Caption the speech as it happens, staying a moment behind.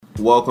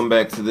Welcome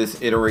back to this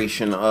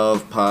iteration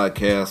of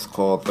podcast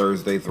called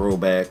Thursday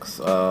Throwbacks.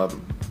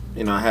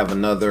 I have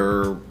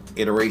another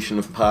iteration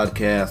of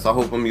podcasts. I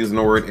hope I'm using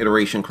the word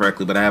iteration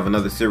correctly, but I have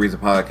another series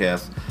of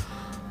podcasts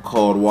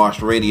called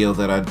Washed Radio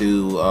that I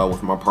do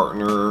with my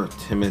partner,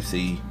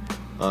 Timothy.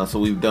 So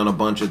we've done a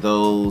bunch of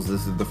those.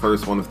 This is the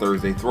first one of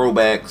Thursday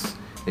Throwbacks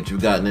that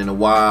you've gotten in a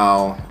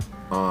while.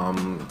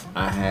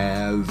 I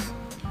have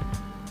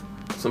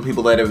some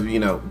people that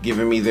have,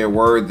 given me their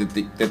word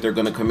that they're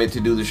going to commit to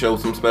do the show.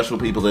 Some special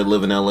people that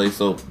live in LA,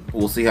 so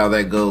we'll see how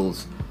that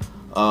goes.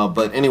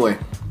 But anyway,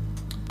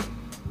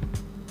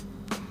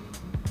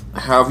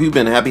 how have you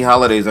been? Happy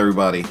holidays,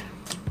 everybody.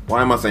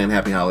 Why am I saying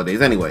happy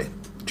holidays? Anyway,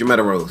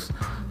 Jametta Rose.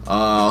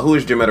 Who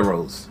is Jametta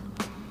Rose?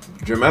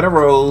 Jametta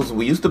Rose,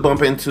 we used to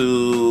bump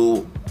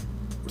into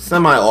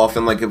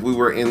semi-often, like if we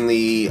were in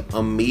the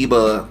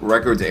Amoeba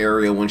Records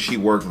area when she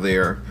worked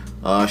there.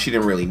 She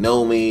didn't really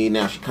know me.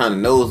 Now she kind of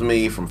knows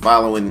me from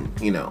following,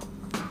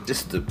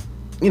 just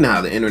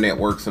how the internet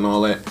works and all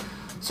that.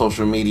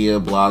 Social media,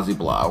 blah, blah,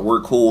 blah.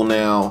 We're cool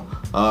now.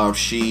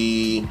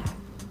 She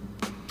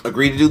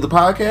agreed to do the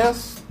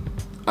podcast.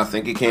 I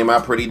think it came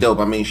out pretty dope.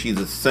 I mean, she's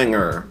a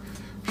singer.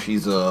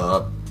 She's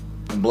a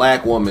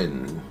black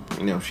woman.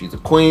 She's a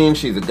queen.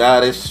 She's a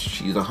goddess.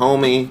 She's a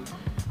homie.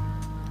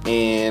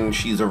 And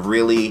she's a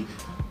really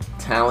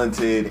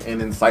talented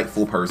and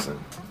insightful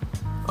person.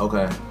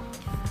 Okay.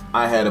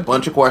 I had a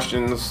bunch of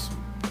questions.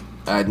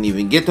 I didn't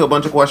even get to a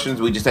bunch of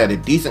questions. We just had a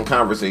decent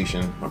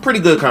conversation. A pretty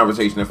good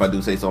conversation, if I do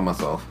say so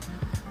myself.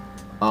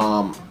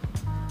 And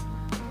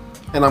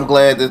I'm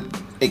glad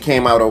that it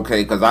came out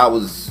okay, because I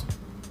was,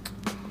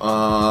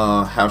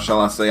 how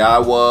shall I say,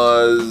 I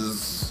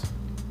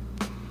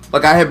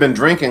had been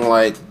drinking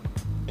like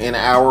an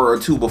hour or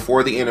two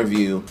before the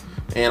interview,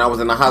 and I was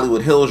in the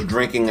Hollywood Hills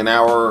drinking an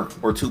hour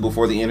or two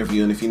before the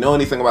interview. And if you know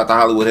anything about the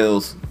Hollywood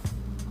Hills,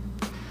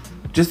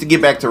 just to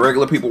get back to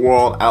regular people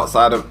world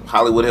outside of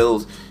Hollywood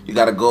Hills, you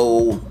got to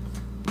go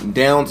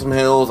down some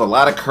hills, a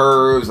lot of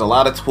curves, a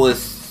lot of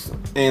twists,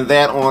 and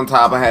that on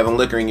top of having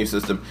liquor in your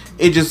system.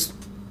 The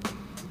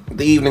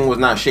evening was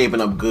not shaping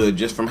up good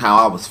just from how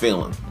I was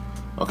feeling.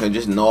 Okay,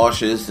 just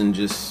nauseous and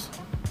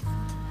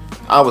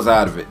I was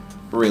out of it,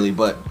 really.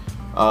 But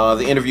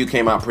the interview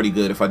came out pretty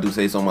good, if I do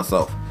say so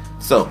myself.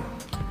 So,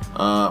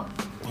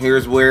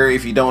 here's where,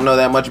 if you don't know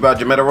that much about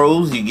Jametta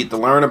Rose, you get to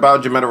learn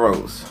about Jametta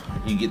Rose.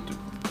 You get to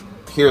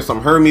hear some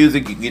of her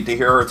music. You get to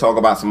hear her talk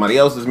about somebody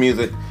else's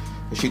music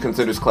that she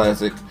considers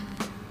classic.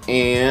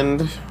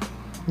 And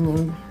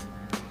you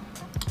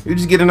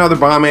just get another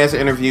bomb-ass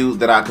interview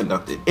that I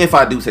conducted, if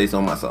I do say so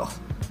myself.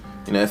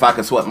 If I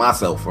could sweat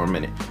myself for a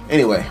minute.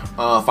 Anyway,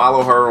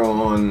 follow her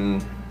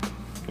on,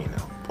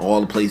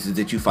 all the places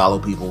that you follow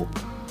people.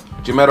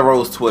 Jametta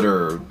Rose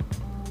Twitter,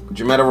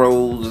 Jametta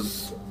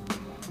Rose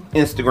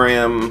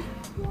Instagram.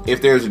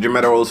 If there's a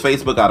Jametta Rose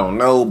Facebook, I don't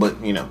know, but,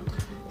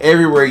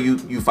 everywhere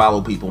you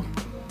follow people.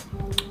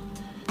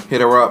 Hit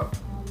her up.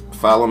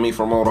 Follow me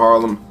from Old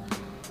Harlem.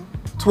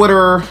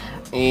 Twitter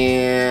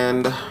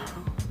and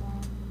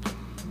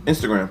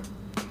Instagram.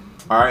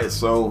 Alright,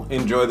 so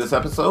enjoy this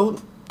episode.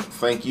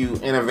 Thank you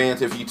in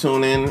advance if you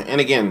tune in. And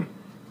again,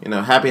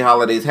 happy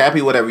holidays.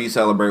 Happy whatever you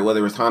celebrate,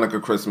 whether it's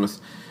Hanukkah, Christmas,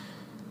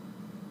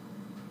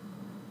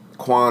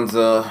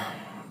 Kwanzaa.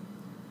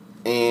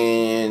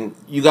 And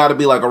you got to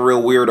be like a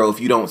real weirdo if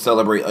you don't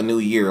celebrate a new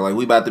year. Like,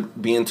 we about to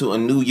be into a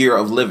new year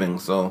of living.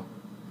 So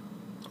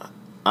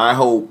I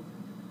hope,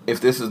 if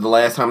this is the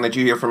last time that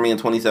you hear from me in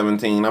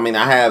 2017,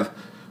 I have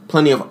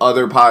plenty of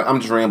other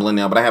I'm just rambling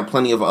now, but I have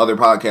plenty of other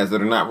podcasts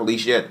that are not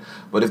released yet.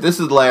 But if this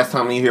is the last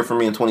time you hear from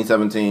me in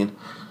 2017,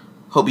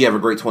 hope you have a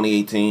great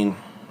 2018.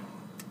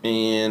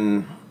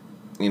 And,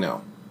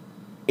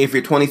 if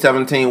your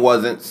 2017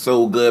 wasn't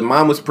so good,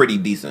 mine was pretty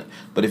decent.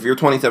 But if your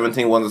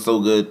 2017 wasn't so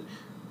good,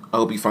 I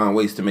hope you find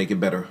ways to make it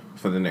better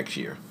for the next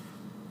year.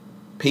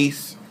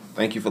 Peace.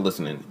 Thank you for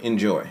listening.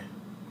 Enjoy.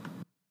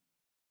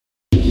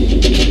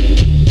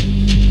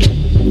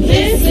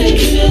 Listen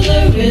to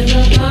the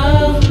rhythm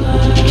of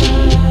life.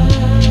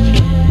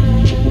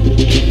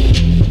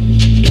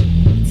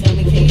 Tell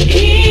me, can you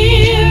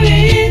hear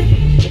it?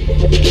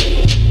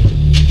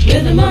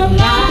 Rhythm of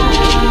life.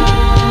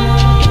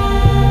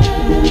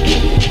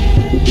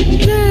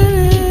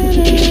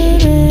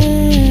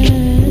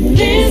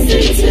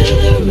 Listen to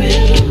the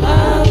rhythm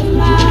of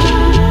life.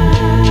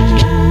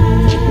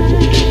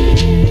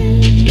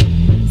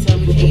 Tell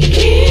me, can you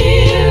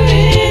hear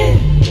it?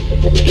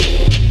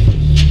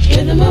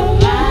 Rhythm of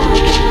life.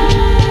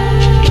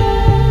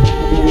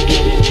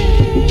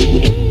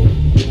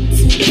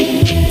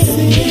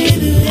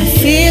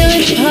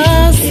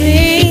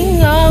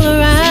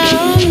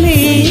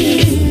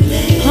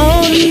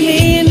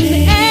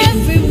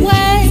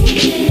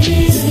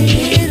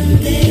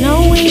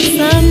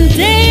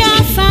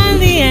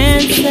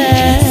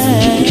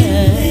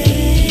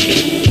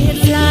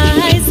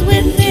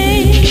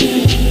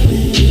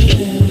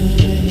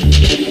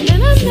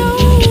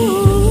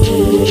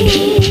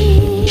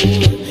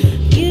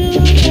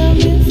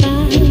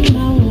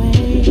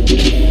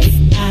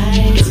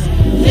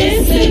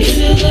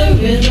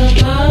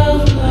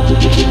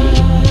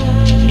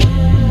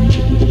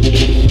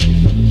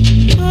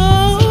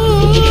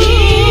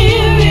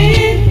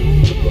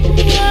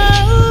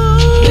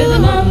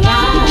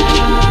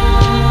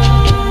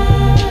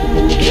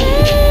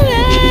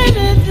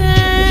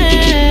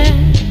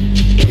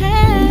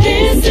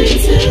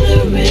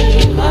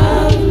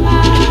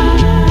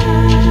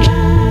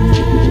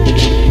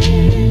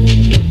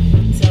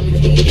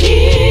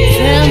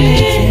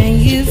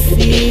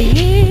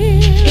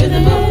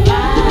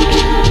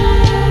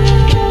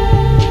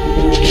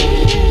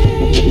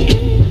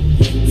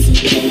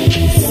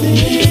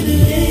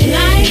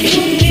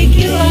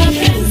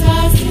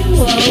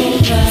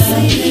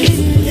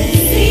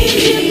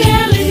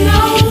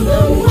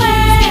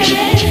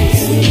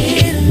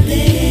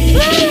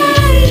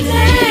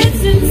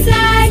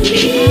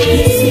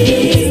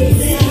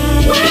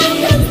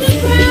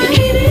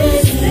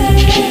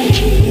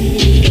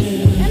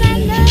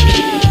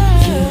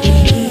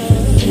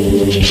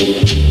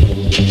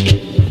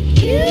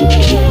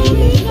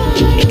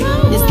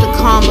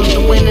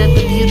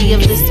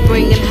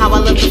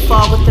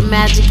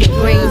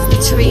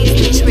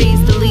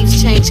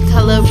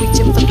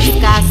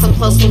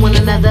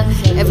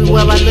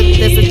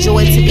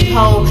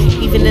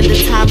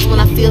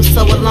 feel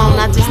so alone.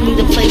 I just need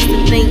a place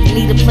to think,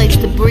 need a place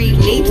to breathe,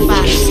 need to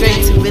find the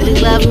strength to really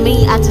love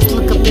me. I just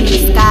look up in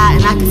the sky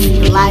and I can see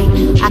the light.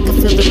 I can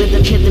feel the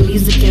rhythm, hear the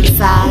music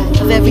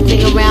inside of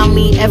everything around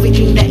me,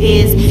 everything that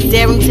is.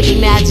 Daring to be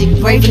magic,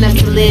 brave enough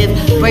to live,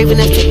 brave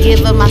enough to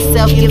give of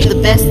myself, give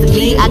the best of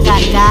me. I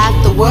got God,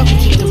 the world can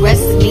keep the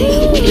rest of me.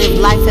 We live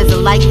life as a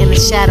light and a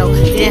shadow,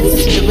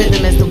 dance to the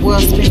rhythm as the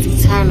world spins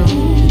eternal.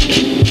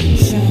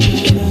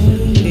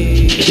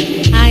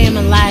 I am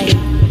a light,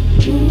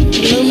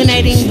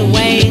 illuminating the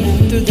way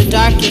through the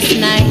darkest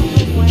night,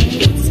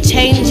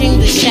 changing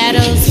the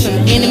shadows from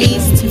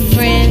enemies to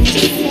friends,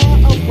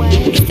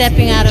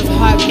 stepping out of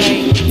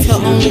heartbreak till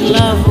only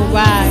love will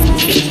rise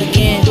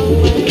again.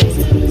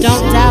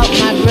 Don't doubt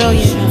my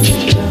brilliance.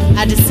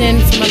 I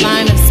descend from a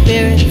line of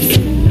spirits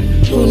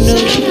who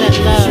knew that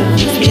love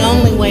was the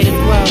only way to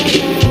grow.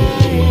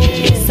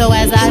 So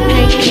as I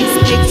paint these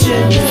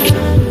pictures,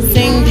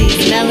 sing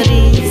these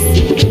melodies,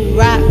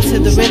 rock to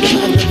the rhythm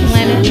of the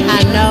planet,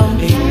 I know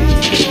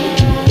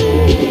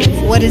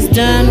what is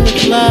done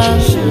with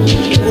love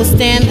will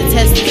stand the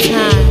test of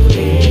time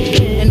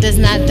and does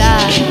not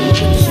die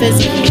with the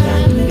physical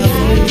of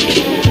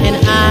you and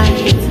I.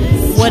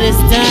 What is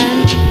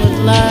done with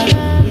love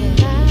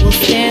will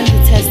stand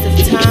the test of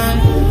time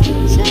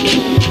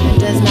and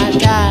does not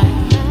die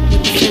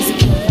with the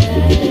physical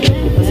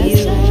of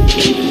you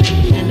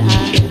and I.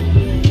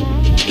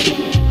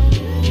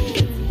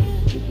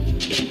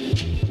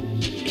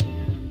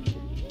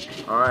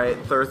 All right,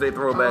 Thursday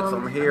Throwbacks.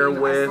 I'm here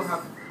with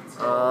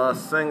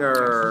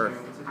singer,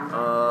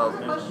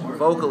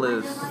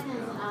 vocalist,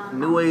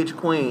 New Age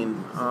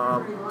Queen.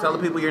 Tell the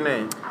people your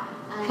name.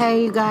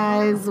 Hey you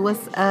guys,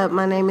 what's up?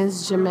 My name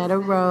is Jametta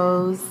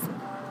Rose.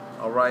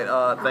 All right,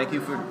 thank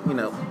you for,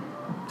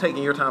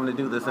 taking your time to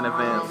do this in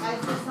advance.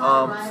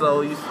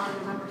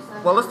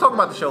 Well, let's talk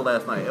about the show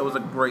last night. It was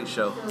a great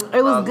show.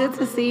 It was good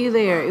to see you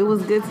there. It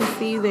was good to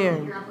see you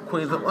there.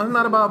 Queens, well, it's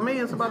not about me,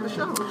 it's about the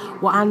show.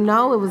 Well, I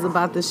know it was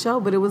about the show,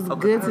 but it was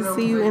good to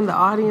see you in the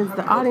audience.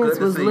 The audience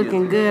was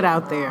looking good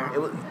out there.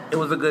 It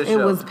was a good show.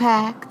 It was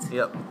packed.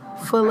 Yep.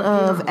 Full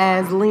of,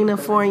 as Lena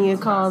Fournier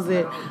calls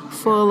it,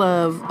 full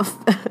of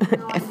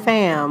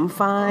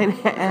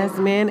fine-ass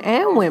men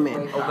and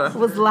women. Okay. There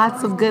was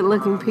lots of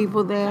good-looking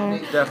people there.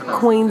 Definitely.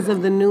 Queens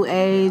of the New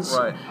Age.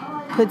 Right.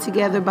 Put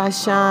together by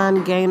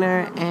Sean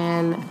Gaynor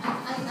and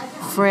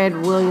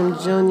Fred William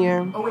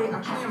Jr.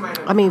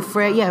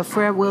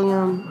 Fred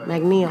William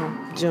McNeil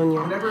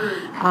Jr.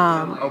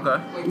 Okay.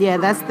 Yeah,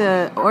 that's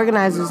the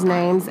organizers'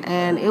 names,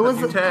 and it was.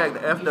 You tagged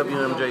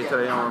FWMJ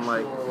today on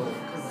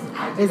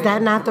Is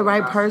that not the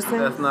right person?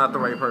 That's not the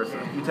right person.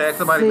 You tagged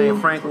somebody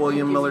named Frank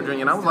William Miller Jr.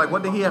 and I was like,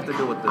 what did he have to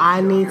do with this?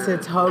 I need to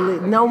totally.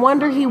 No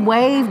wonder he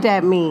waved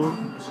at me.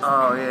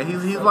 Oh yeah,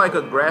 he's like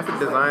a graphic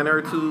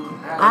designer to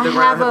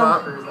underground hip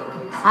hop.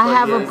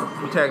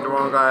 You tagged the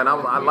wrong guy, and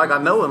I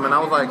know him, and I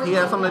was like, he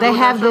has something to do They with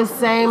have that the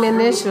same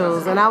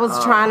initials, and I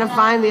was trying to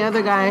find the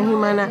other guy, and he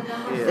might not.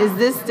 Yeah. Is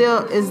this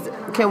still?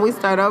 Can we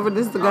start over?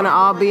 This is gonna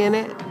all be in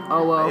it?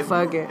 Oh well,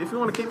 fuck it. If you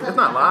want to keep it, it's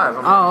not live.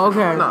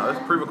 Okay. No, it's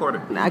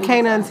pre-recorded. I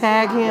can't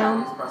untag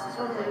him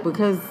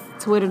because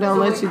Twitter don't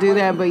let you do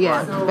that. But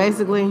yeah,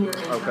 basically,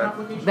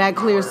 that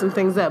clears some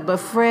things up. But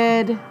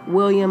Fred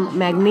William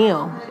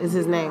McNeil is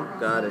his name.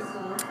 Got it.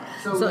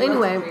 So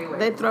anyway,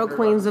 they throw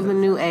Queens of the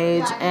New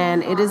Age,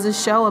 and it is a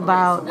show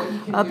about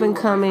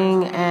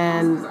up-and-coming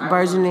and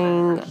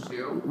burgeoning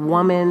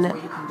woman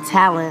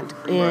talent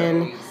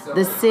in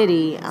the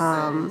city.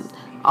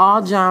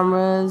 All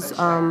genres,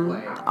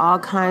 all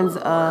kinds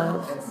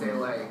of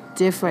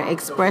different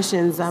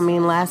expressions. I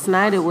mean, last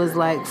night it was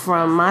like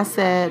from my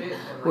set,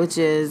 which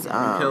is you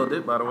killed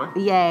it, by the way.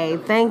 Yay!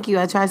 Thank you.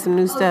 I tried some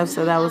new stuff,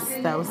 so that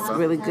was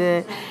really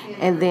good.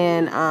 And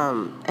then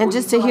and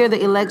just to hear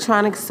the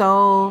electronic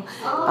soul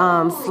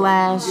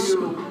slash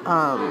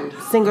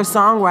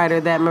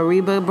singer-songwriter that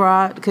Mariba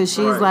brought, because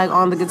she's like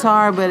on the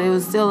guitar, but it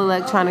was still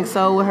electronic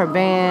soul with her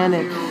band.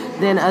 And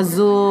then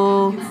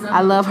Azul,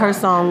 I love her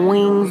song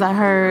Wings, I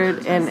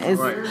heard, and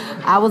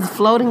I was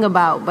floating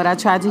about, but I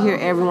tried to hear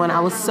everyone.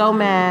 I was so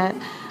mad.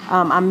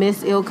 I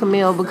missed Il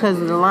Camille because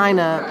of the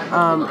lineup.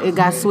 It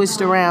got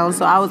switched around,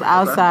 so I was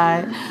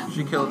outside.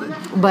 She killed it.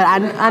 But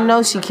I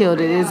know she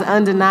killed it. It's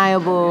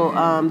undeniable,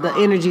 the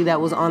energy that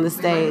was on the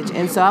stage.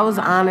 And so I was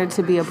honored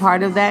to be a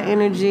part of that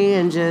energy,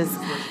 and just,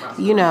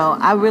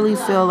 I really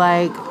feel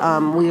like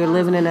we are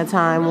living in a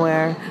time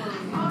where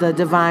the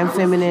divine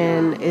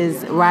feminine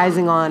is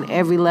rising on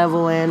every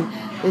level, and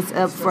it's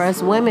up for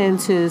us women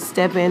to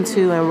step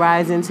into and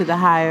rise into the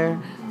higher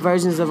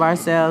versions of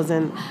ourselves.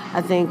 And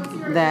I think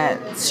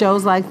that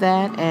shows like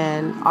that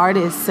and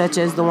artists such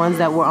as the ones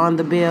that were on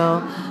the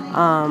bill,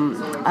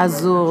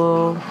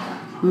 Azul,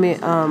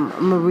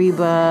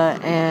 Mariba,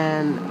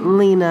 and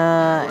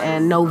Lena,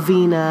 and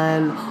Novena,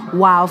 and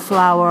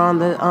Wildflower on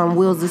the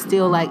Wheels of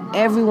Steel, like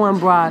everyone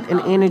brought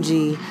an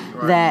energy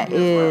that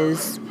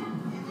is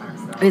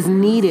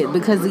needed,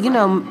 because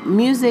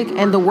music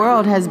and the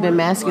world has been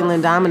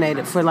masculine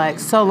dominated for like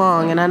so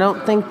long, and I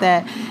don't think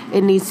that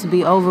it needs to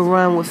be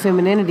overrun with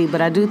femininity,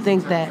 but I do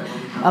think that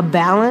a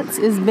balance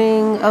is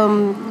being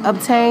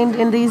obtained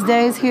in these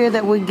days here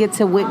that we get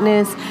to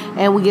witness,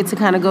 and we get to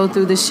kind of go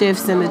through the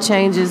shifts and the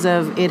changes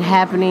of it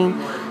happening.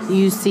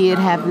 You see it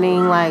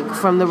happening like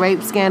from the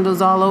rape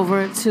scandals all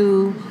over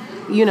to,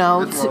 you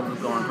know, This world is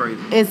going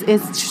crazy.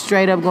 it's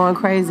straight up going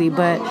crazy.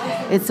 But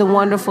it's a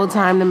wonderful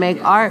time to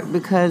make art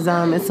because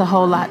it's a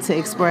whole lot to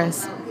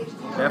express.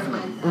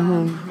 Definitely.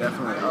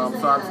 Definitely.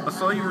 So I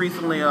saw you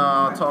recently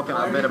talking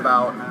a bit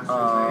about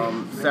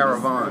Sarah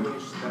Vaughan.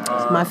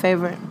 My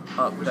favorite.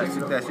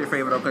 That's your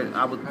favorite.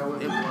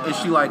 Okay. Is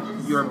she like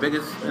your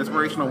biggest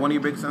inspiration or one of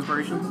your biggest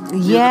inspirations?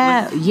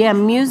 Yeah,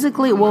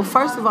 musically. Well,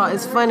 first of all,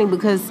 it's funny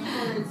because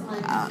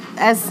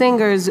as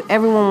singers,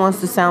 everyone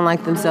wants to sound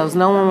like themselves.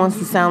 No one wants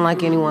to sound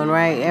like anyone,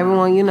 right?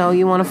 Everyone, you know,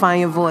 you want to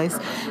find your voice.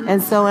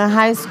 And so in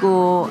high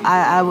school,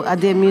 I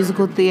did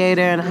musical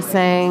theater and I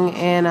sang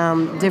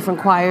in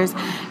different choirs.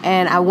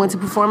 And I went to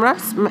performing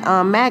arts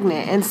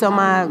magnet. And so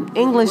my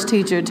English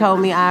teacher told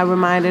me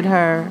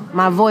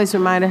my voice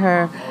reminded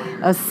her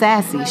of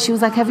Sassy. She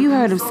was like, have you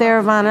heard of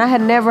Sarah Vaughan? And I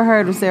had never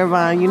heard of Sarah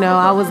Vaughan. You know,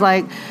 I was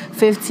like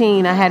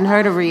 15. I hadn't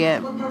heard of her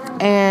yet.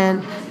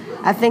 And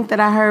I think that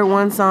I heard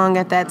one song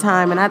at that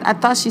time, and I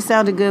thought she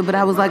sounded good, but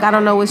I was like, I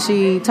don't know what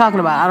she talking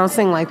about. I don't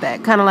sing like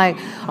that. Kind of like,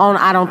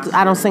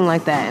 I don't sing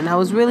like that. And I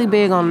was really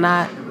big on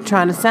not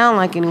trying to sound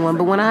like anyone.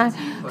 But when I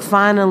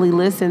finally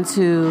listened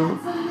to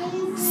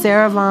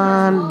Sarah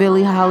Vaughan,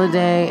 Billie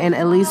Holiday, and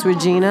Elis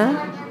Regina.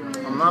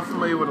 I'm not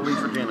familiar with Elis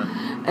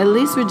Regina.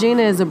 Elis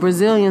Regina is a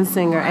Brazilian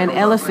singer, and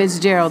Ella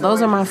Fitzgerald.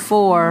 Those are my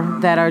four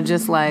that are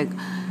just like,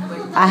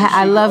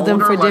 I love them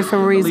for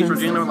different reasons.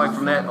 Elis Regina, like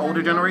from that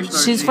older generation?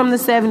 She's from the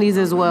 70s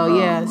as well,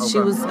 yeah. Okay. She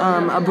was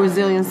a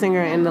Brazilian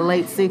singer in the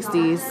late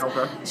 60s.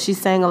 Okay. She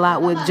sang a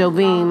lot with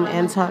Jobim,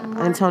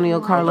 Antonio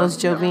Carlos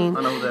Jobim.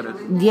 I know who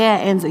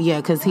that is.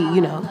 Yeah, because he,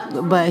 you know,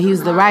 but he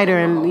was the writer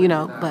and, you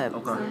know, but,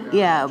 Okay.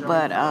 yeah,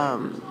 but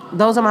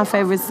those are my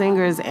favorite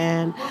singers,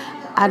 and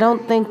I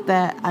don't think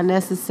that I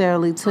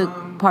necessarily took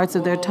parts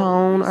of their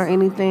tone or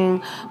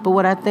anything, but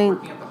what I think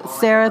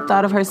Sarah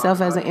thought of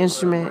herself as an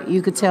instrument.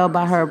 You could tell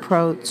by her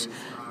approach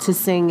to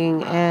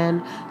singing.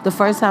 And the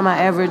first time I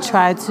ever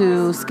tried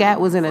to scat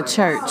was in a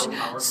church.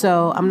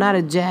 So I'm not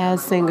a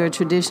jazz singer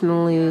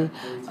traditionally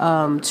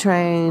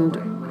trained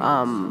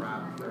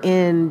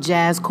in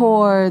jazz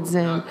chords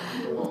and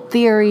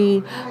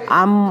theory.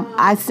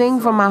 I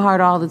sing from my heart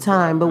all the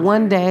time. But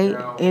one day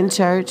in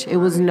church, it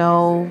was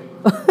no...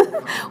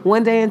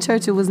 One day in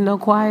church, it was no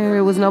choir.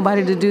 It was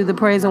nobody to do the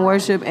praise and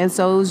worship. And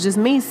so it was just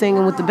me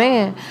singing with the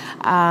band.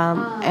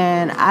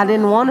 And I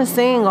didn't want to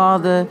sing all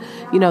the,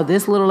 you know,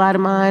 This Little Light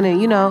of Mine.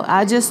 And, you know,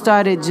 I just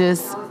started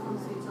just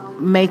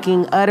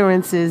making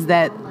utterances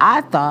that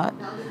I thought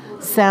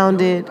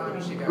sounded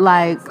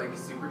like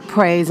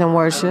praise and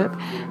worship.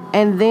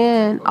 And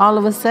then all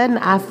of a sudden,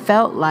 I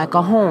felt like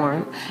a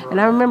horn. And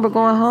I remember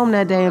going home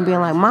that day and being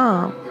like,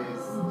 Mom,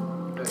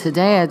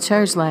 today at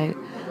church, like,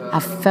 I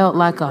felt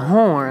like a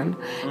horn.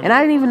 And I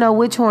didn't even know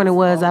which horn it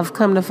was. I've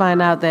come to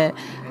find out that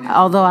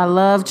although I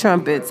love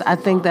trumpets, I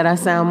think that I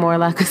sound more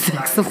like a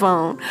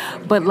saxophone.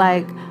 But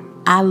like,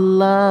 I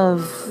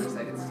love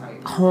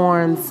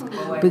horns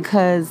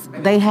because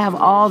they have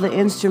all the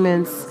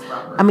instruments,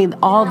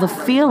 all the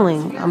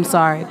feeling,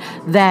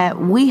 that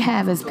we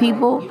have as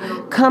people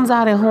comes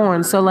out in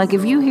horns. So like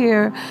if you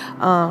hear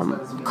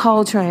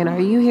Coltrane or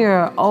you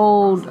hear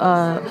old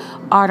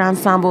art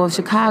ensemble of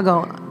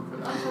Chicago,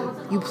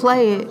 you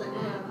play it,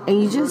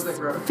 and you just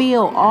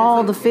feel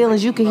all the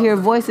feelings. You can hear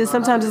voices.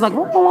 Sometimes it's like,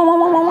 wah, wah, wah,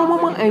 wah, wah,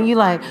 wah, wah, and you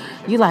like,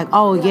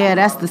 oh yeah,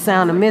 that's the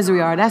sound of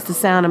misery, or that's the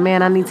sound of,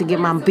 man, I need to get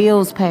my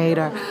bills paid,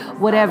 or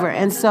whatever.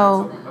 And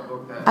so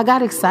I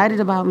got excited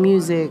about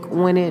music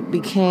when it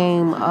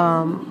became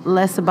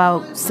less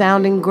about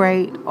sounding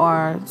great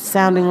or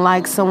sounding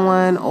like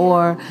someone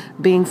or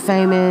being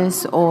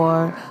famous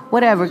or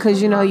whatever,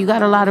 because, you know, you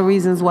got a lot of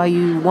reasons why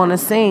you want to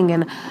sing,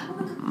 and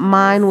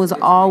mine was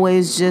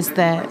always just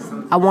that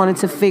I wanted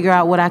to figure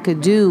out what I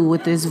could do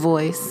with this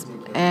voice.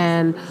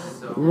 And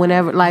when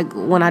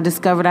I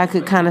discovered I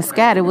could kind of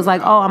scat, it was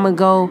like, oh, I'm going to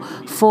go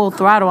full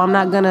throttle. I'm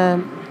not going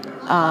to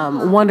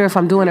wonder if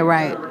I'm doing it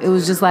right. It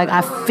was just like,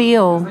 I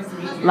feel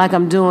like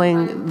I'm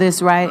doing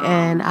this right,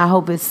 and I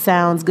hope it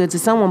sounds good to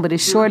someone, but it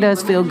sure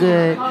does feel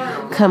good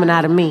coming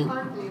out of me.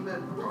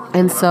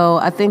 And so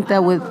I think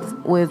that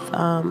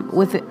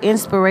with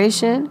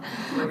inspiration,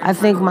 I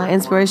think my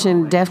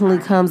inspiration definitely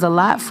comes a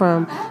lot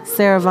from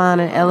Sarah Vaughan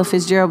and Ella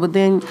Fitzgerald. But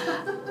then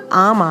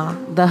Amma,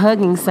 the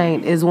hugging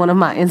saint, is one of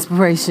my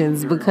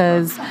inspirations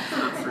because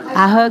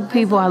I hug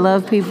people, I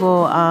love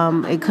people.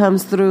 It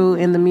comes through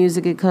in the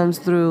music. It comes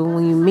through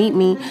when you meet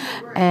me.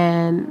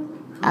 And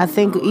I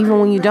think even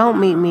when you don't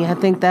meet me, I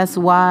think that's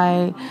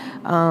why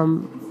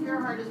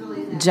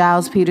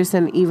Giles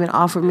Peterson even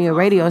offered me a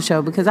radio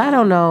show, because I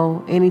don't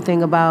know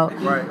anything about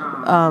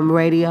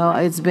radio.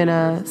 It's been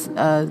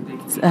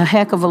a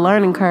heck of a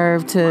learning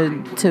curve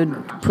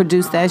to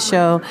produce that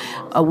show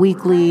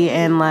weekly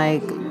and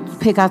like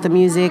pick out the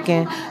music.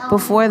 And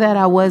before that,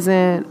 I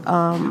wasn't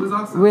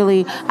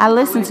really. I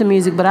listened to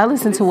music, but I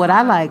listened to what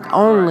I like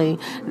only.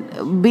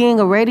 Being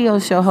a radio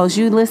show host,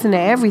 you listen to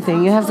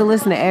everything. You have to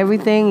listen to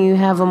everything. You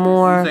have a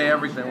more. You say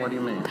everything. What do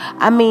you mean?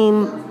 I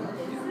mean,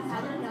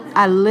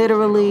 I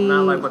literally.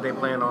 Not like what they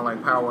playing on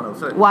like Power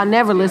 106. Well, I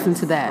never listened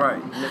to that.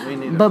 Right. Me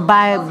neither. But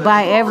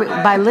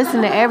by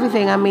listening to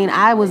everything, I mean,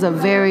 I was a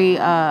very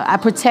I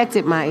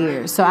protected my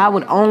ears, so I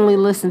would only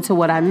listen to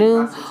what I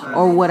knew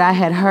or what I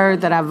had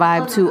heard that I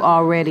vibed to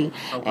already,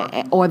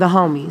 or the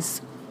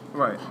homies.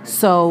 Right.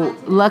 So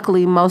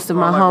luckily, most of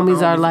my Like homies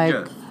the are like,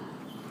 suggest.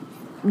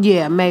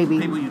 yeah, maybe.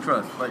 People you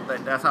trust.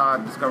 Like that's how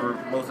I discovered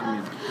most of the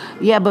music.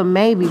 Yeah, but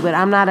maybe. But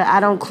I'm not. I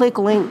don't click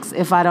links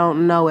if I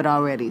don't know it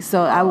already.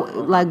 So I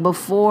like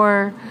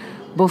before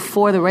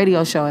the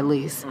radio show at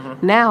least.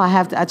 Mm-hmm. Now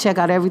I check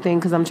out everything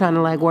because I'm trying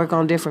to like work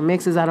on different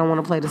mixes. I don't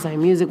want to play the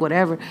same music,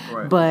 whatever.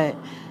 Right. But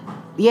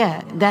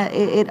yeah, that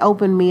it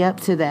opened me up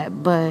to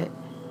that. But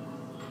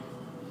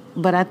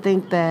I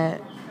think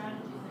that,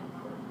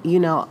 you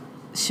know,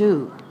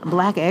 shoot,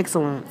 Black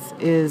excellence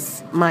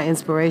is my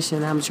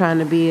inspiration. I'm trying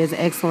to be as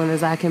excellent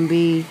as I can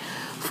be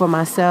for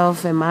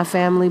myself and my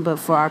family, but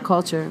for our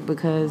culture,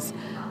 because,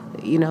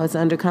 you know, it's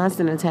under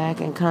constant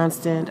attack and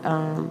constant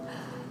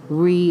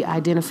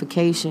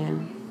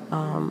re-identification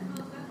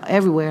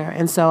everywhere.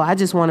 And so I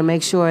just want to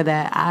make sure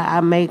that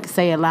I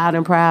say it loud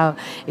and proud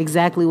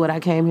exactly what I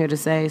came here to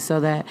say so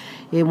that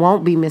it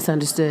won't be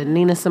misunderstood.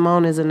 Nina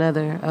Simone is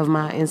another of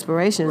my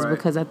inspirations, Right.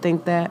 because I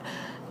think that,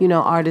 you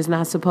know, art is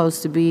not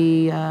supposed to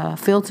be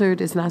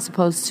filtered. It's not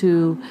supposed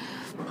to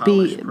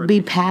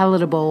be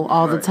palatable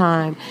all the Right.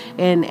 time.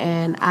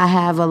 And I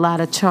have a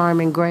lot of charm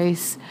and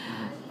grace,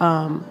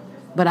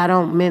 but I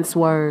don't mince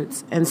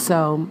words. And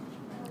so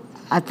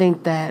I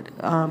think that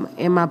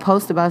in my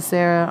post about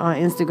Sarah on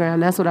Instagram,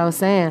 that's what I was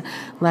saying.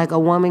 Like, a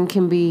woman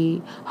can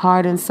be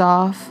hard and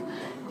soft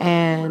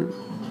and,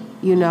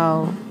 you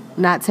know,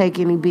 not take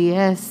any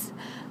BS,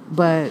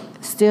 but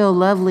still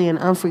lovely and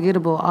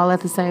unforgettable all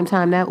at the same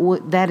time.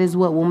 That is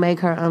what will make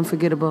her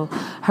unforgettable,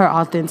 her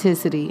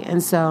authenticity.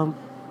 And so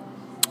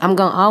I'm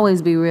going to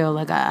always be real.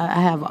 Like, I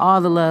have all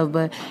the love,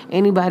 but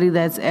anybody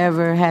that's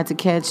ever had to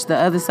catch the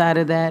other side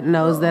of that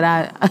knows that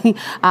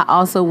I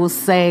also will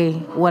say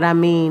what I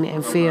mean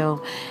and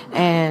feel.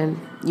 And,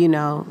 you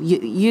know,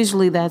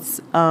 usually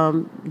that's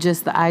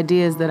just the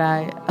ideas that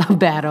I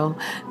battle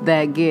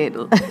that get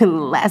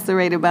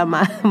lacerated by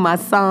my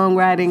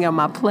songwriting or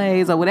my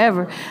plays or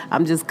whatever.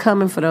 I'm just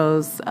coming for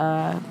those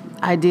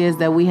ideas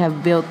that we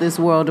have built this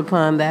world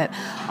upon that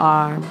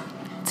are,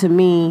 to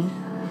me,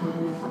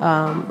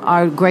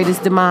 our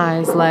greatest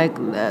demise. Like,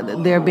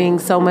 there being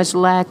so much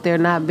lack, there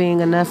not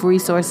being enough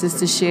resources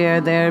to share,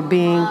 there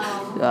being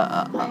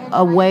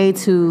a way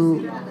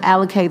to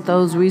allocate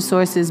those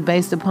resources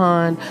based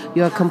upon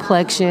your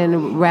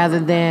complexion rather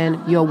than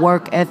your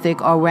work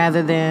ethic, or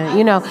rather than,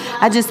 you know,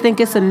 I just think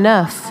it's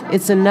enough.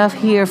 It's enough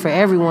here for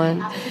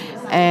everyone.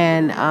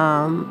 And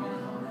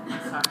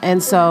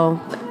so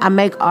I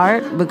make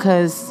art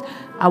because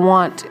I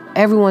want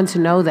everyone to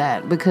know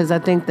that, because I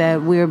think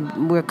that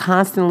we're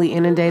constantly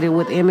inundated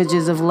with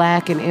images of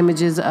lack and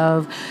images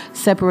of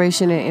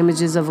separation and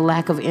images of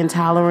lack of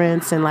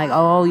intolerance and like,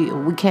 oh,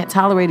 we can't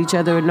tolerate each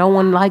other, no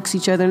one likes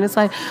each other. And it's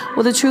like,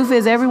 well, the truth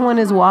is everyone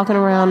is walking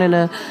around in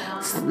a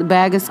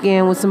bag of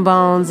skin with some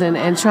bones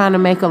and trying to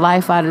make a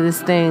life out of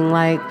this thing,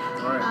 like,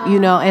 you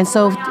know. And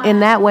so in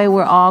that way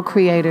we're all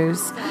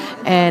creators,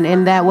 and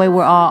in that way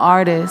we're all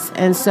artists.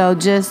 And so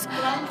just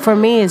for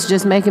me, it's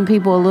just making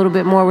people a little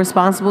bit more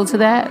responsible to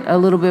that, a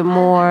little bit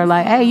more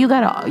like, hey, you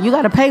got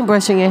a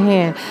paintbrush in your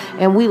hand,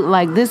 and we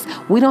like this.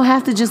 We don't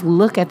have to just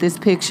look at this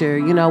picture.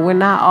 You know, we're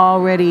not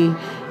already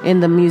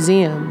in the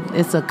museum.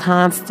 It's a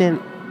constant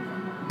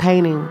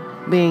painting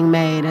being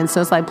made, and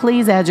so it's like,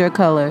 please add your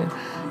color.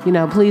 You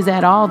know, please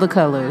add all the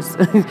colors.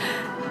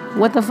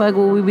 What the fuck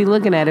would we be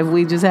looking at if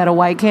we just had a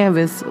white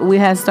canvas? We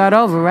had to start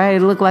over, right?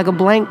 It looked like a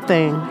blank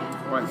thing.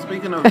 Right.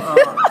 Speaking of which,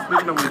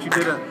 you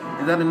did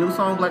is that a new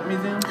song, Black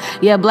Museum?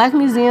 Yeah, Black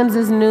Museums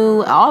is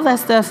new. All that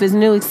stuff is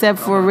new except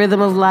for Rhythm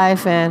of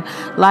Life and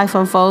Life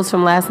Unfolds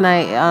from last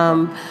night.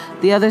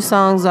 The other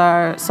songs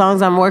are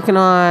songs I'm working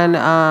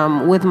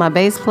on with my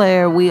bass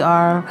player. We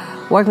are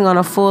working on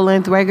a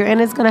full-length record, and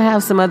it's going to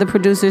have some other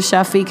producers.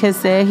 Shafiq has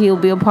said he'll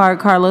be a part,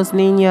 Carlos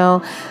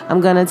Nino.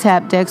 I'm going to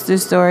tap Dexter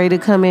Story to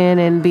come in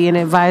and be an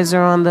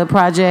advisor on the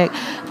project.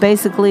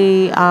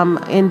 Basically, I'm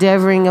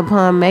endeavoring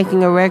upon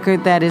making a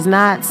record that is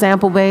not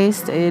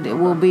sample-based. It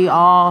will be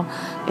all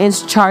in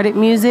charted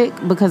music,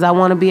 because I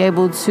want to be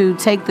able to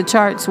take the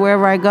charts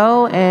wherever I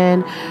go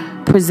and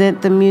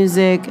present the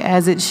music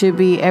as it should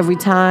be every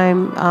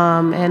time,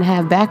 and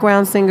have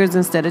background singers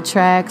instead of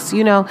tracks.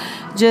 You know,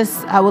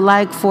 just I would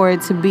like for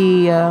it to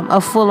be a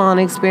full-on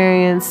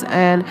experience.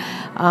 And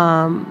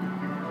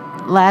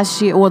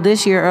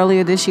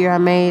earlier this year, I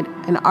made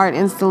an art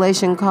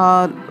installation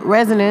called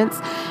Resonance,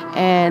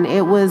 and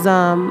it was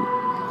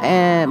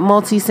a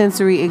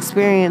multi-sensory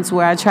experience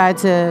where I tried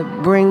to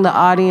bring the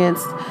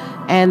audience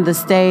and the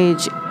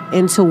stage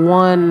into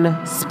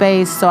one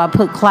space, so I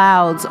put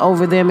clouds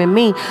over them and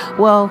me.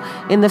 Well,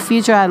 in the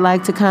future, I'd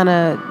like to kind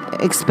of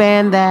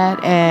expand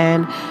that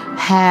and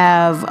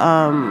have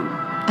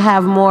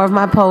more of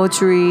my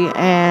poetry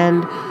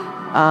and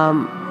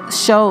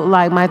show,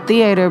 like, my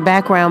theater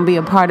background be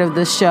a part of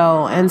the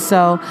show. And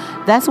so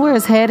that's where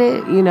it's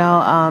headed.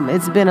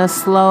 It's been a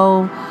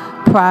slow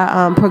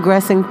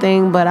progressing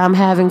thing, but I'm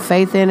having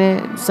faith in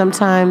it.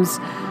 Sometimes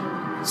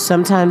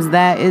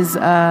that is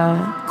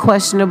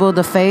questionable,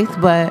 the faith,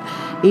 but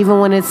even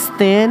when it's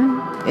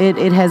thin,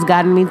 it has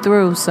gotten me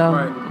through. So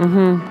right.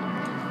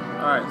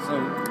 All right, so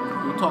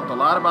we talked a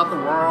lot about the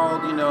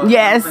world,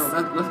 Yes.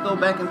 Let's go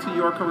back into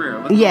your career.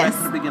 Let's Yes. go back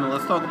to the beginning.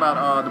 Let's talk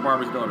about The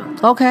Barber's Daughter.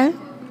 Okay.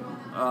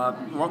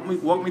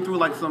 Walk me through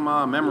like some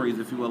memories,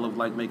 if you will, of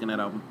like making that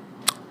album.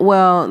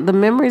 Well, the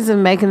memories of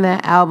making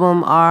that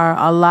album are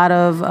a lot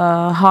of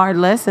hard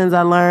lessons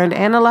I learned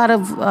and a lot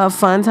of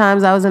fun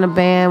times. I was in a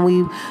band.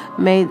 We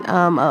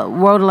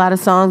wrote a lot of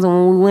songs, and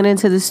when we went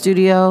into the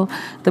studio,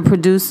 the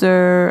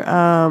producer,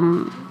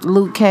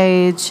 Luke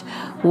Cage,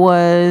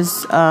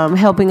 was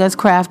helping us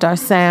craft our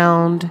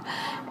sound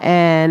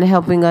and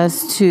helping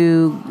us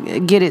to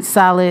get it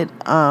solid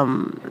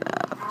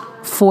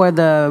for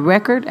the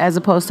record as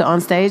opposed to on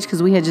stage,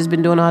 because we had just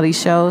been doing all these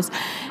shows.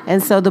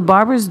 And so The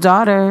Barber's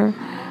Daughter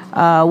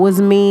was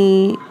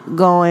me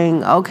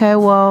going, okay,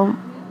 well,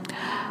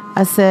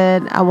 I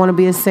said I want to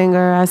be a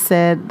singer. I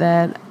said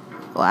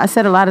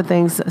a lot of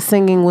things.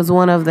 Singing was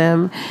one of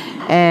them.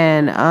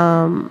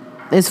 And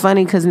it's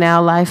funny because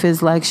now life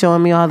is like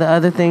showing me all the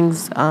other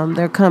things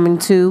they're coming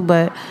to,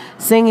 but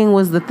singing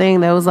was the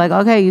thing that was like,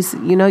 okay, you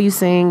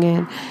sing,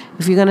 and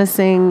if you're gonna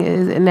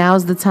sing,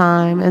 now's the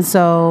time. And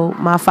so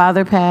my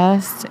father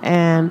passed,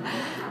 and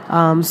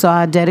so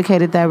I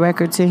dedicated that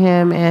record to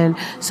him. And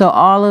so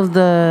all of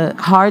the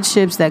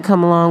hardships that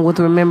come along with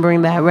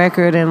remembering that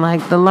record, and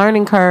like the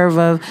learning curve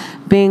of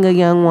being a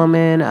young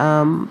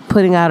woman,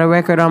 putting out a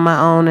record on my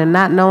own and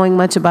not knowing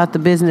much about the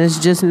business,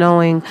 just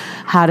knowing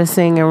how to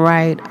sing and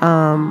write.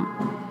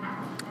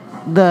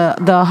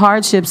 The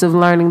hardships of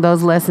learning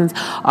those lessons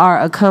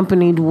are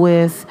accompanied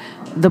with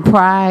the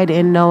pride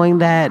in knowing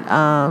that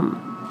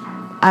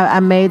I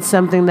made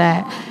something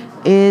that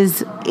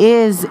is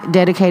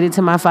dedicated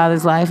to my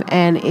father's life,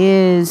 and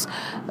is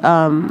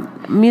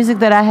music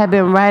that I had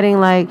been writing,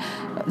 like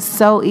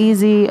So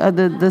Easy,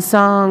 the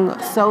song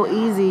So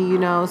Easy,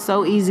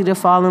 so easy to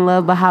fall in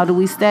love, but how do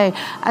we stay?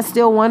 I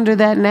still wonder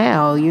that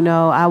now.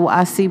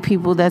 I see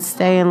people that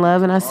stay in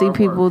love, and I see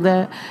people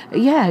that,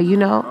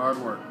 Hard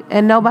work.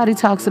 and nobody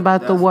talks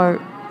about the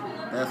work.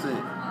 That's it.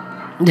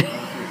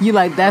 You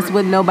like, that's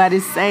what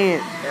nobody's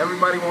saying.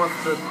 Everybody wants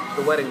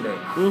the wedding day.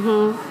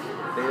 Mm-hmm.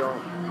 They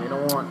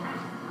don't want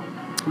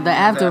The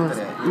afterwards.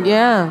 after that.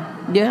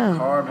 Yeah.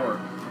 hard work.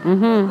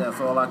 Mm-hmm.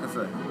 That's all I can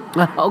say.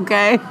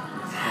 Okay.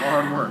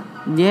 Hard work.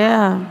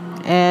 Yeah.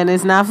 And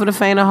it's not for the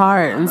faint of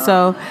heart. And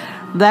so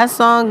that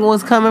song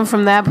was coming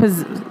from that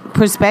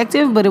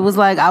perspective, but it was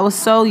like I was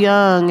so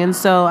young, and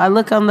so I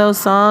look on those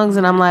songs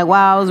and I'm like,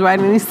 wow, I was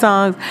writing these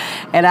songs,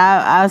 and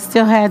I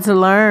still had to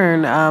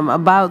learn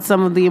about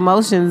some of the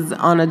emotions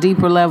on a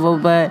deeper level.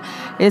 But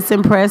it's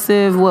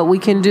impressive what we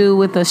can do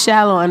with a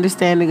shallow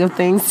understanding of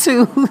things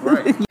too.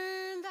 Right.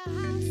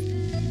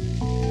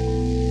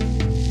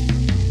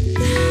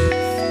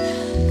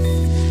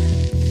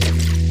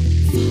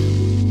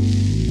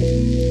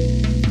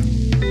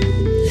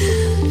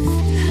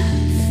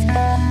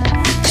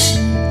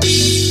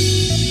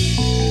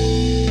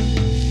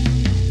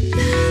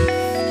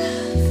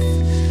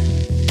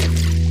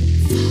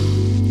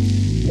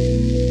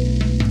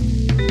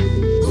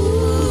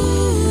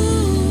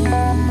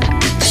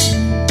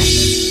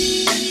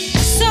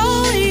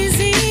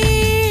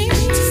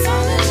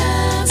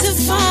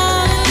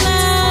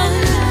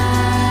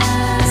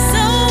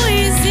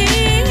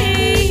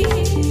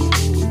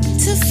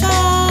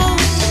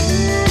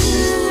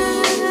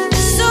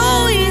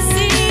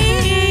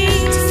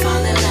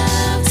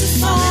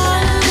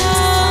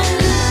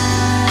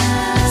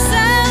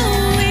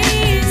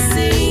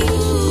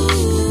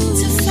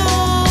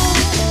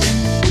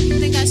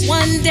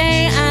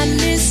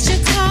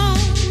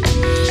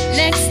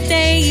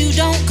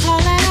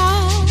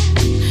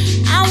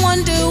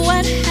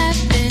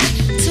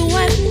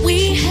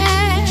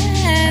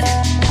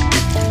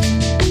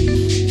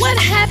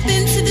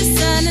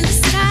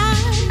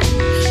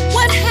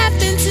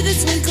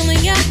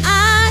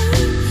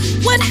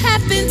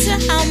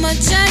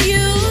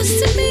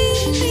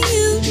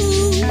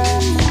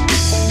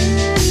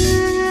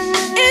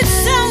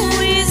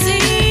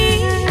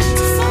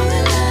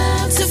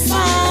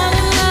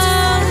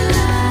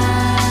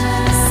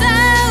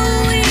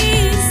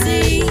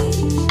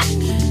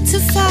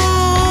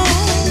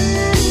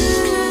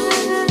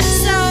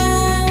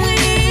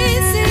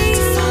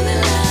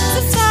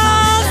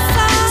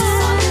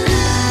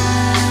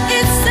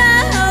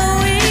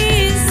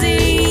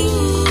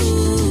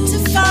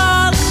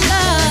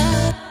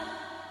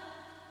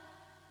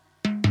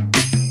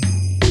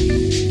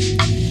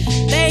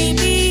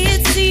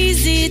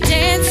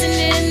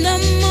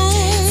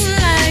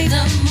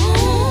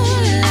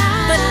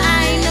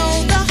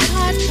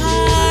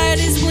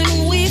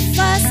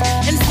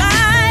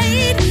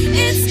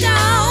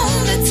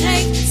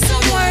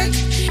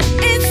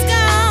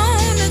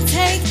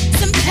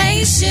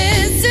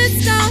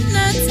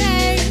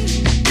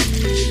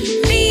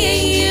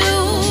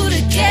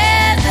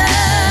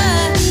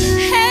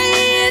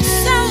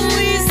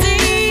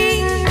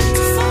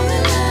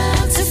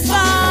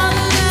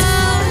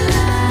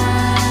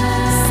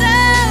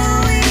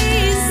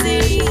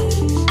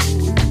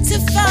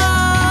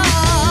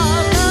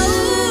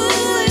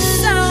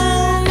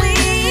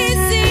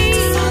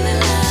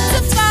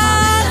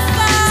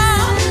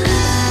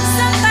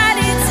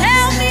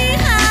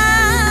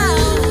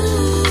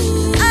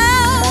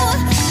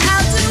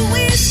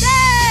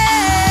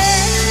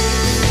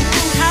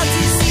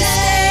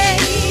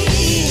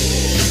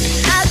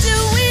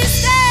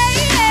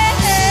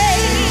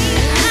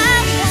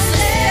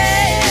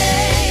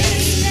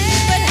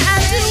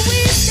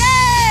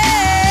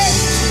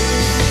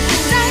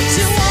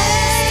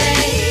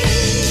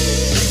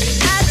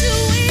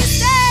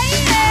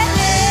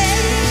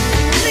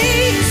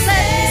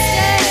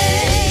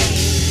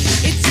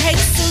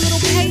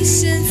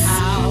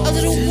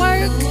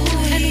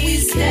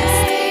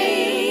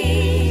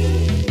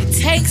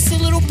 takes a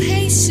little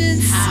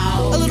patience,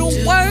 a little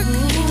work,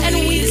 and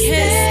we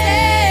can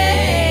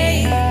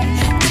stay.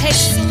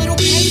 Takes a little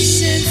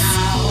patience,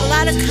 a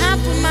lot of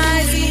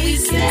compromise, and we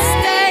can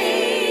stay.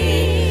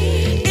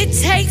 It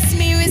takes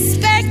me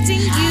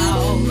respecting you,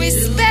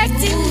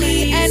 respecting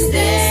me, and we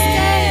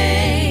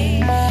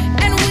stay.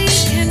 And we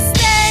can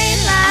stay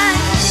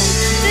like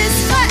this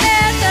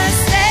forever,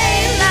 stay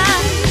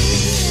like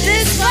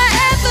this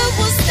forever,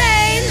 will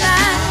stay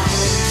like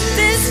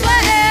this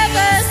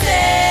forever,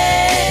 stay.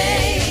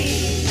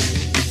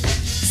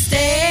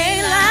 Stay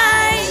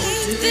like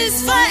this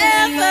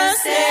forever,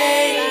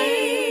 stay.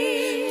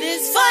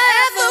 This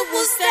forever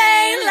will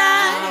stay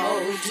like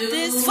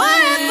this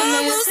forever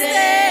will stay.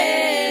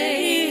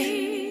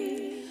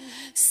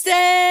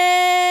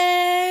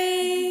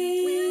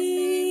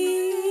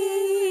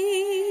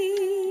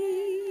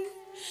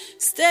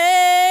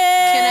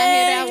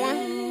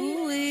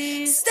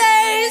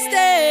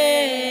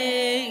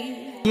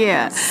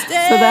 Yeah,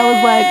 so that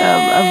was like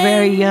a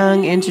very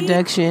young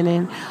introduction,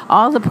 and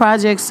all the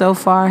projects so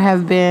far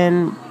have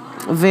been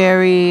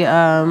very,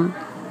 and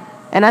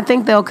I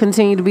think they'll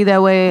continue to be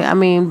that way. I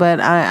mean, but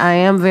I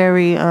am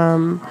very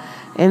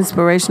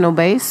inspirational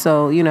based,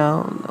 so you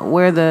know,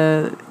 where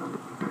the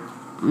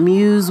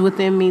muse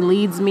within me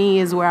leads me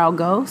is where I'll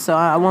go. So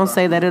I won't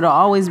say that it'll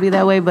always be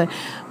that way, but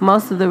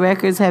most of the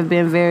records have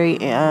been very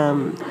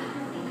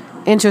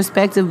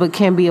introspective, but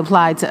can be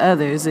applied to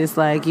others. It's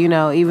like, you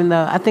know, even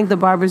though I think The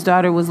Barber's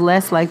Daughter was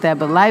less like that,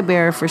 but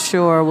Lightbearer for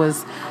sure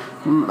was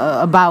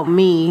about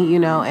me, you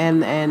know,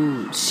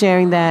 and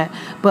sharing that.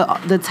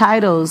 But the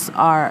titles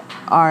are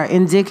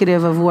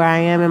indicative of where I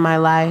am in my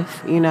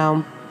life, you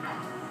know.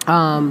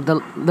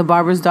 The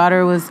Barber's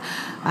Daughter was,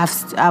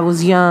 I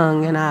was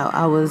young and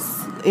I was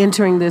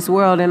entering this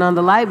world, and on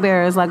the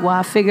Lightbearer, it's like, well,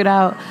 I figured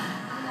out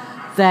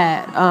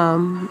that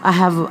I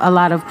have a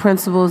lot of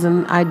principles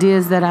and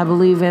ideas that I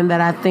believe in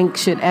that I think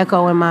should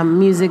echo in my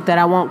music, that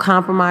I won't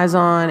compromise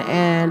on,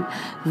 and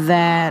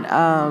that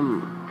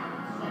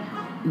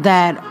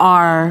that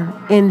are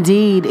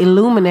indeed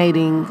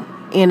illuminating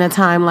in a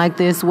time like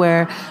this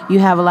where you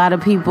have a lot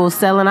of people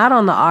selling out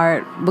on the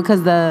art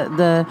because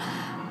the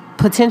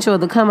potential of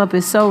the come up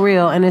is so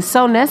real and it's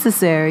so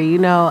necessary, you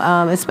know,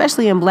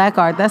 especially in black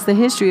art. That's the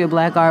history of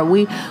black art.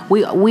 We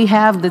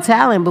have the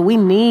talent, but we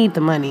need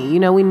the money. You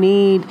know, we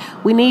need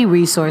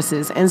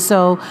resources, and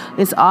so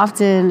it's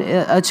often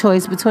a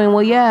choice between,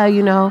 well, yeah,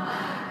 you know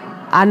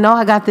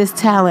I got this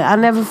talent. I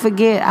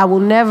will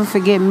never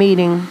forget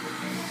meeting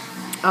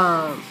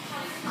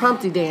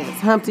Humpty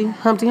Hump.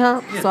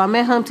 Yeah. So I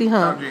met Humpty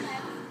Hump.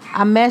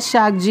 I met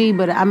Shock G,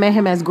 but I met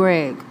him as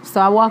Greg.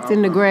 So I walked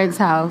into Greg's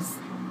house.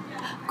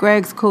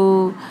 Greg's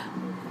cool.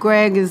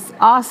 Greg is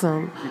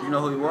awesome. Did you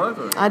know who he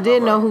was? I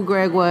did know who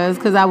Greg was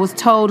because I was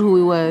told who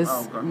he was,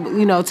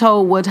 you know,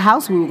 told what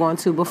house we were going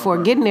to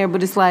before getting there.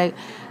 But it's like,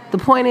 the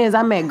point is,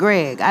 I met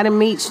Greg. I didn't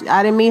meet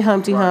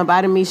Humpty Hump. I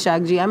didn't meet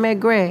Shock G. I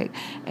met Greg,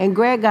 and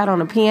Greg got on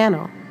a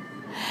piano.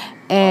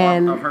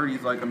 And I've heard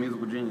he's like a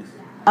musical genius.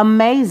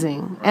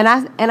 Amazing. And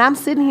I'm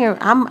sitting here.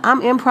 I'm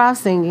improv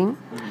singing.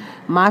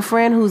 My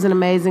friend, who's an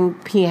amazing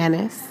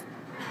pianist,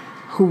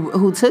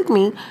 who took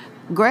me.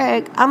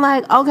 Greg, I'm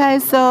like, okay,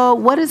 so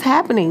what is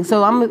happening?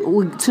 So I'm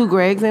with two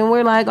Gregs, and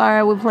we're like, all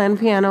right, we're playing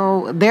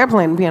piano. They're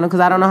playing piano because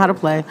I don't know how to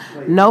play.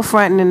 No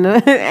fronting,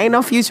 ain't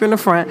no future in the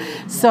front.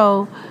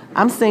 So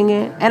I'm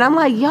singing, and I'm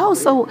like, yo,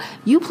 so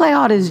you play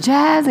all this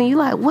jazz, and you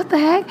like, what the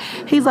heck?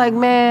 He's like,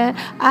 man,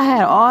 I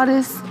had all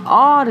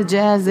the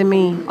jazz in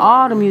me,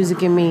 all the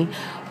music in me.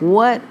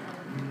 What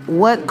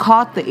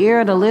caught the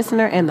ear of the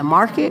listener and the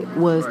market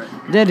was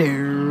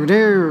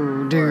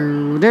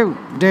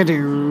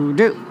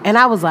do. And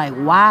I was like,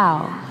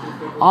 wow,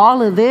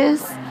 all of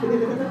this,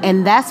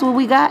 and that's what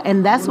we got.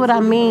 And that's what I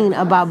mean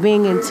about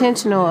being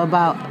intentional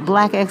about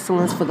black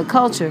excellence for the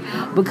culture.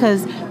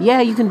 Because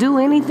yeah, you can do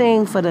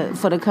anything for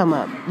the come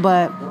up,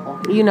 but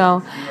you know,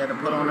 he had to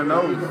put on a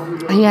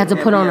nose. He had to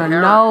put on a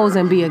nose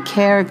and be a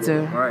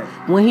character. Right.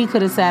 When he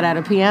could have sat at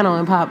a piano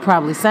and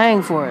probably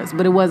sang for us,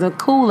 but it wasn't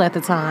cool at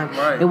the time.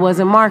 Right. It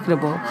wasn't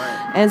marketable.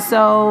 Right. And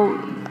so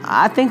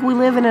I think we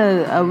live in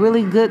a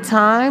really good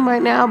time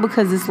right now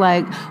because it's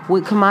like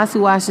with Kamasi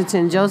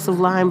Washington, Joseph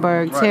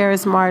Lineberg, Right.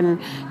 Terrace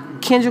Martin,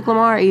 Kendrick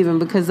Lamar even,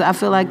 because I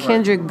feel like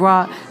Kendrick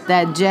brought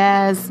that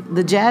jazz,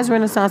 the jazz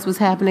renaissance was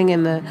happening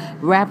and the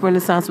rap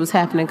renaissance was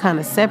happening kind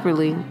of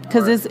separately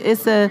because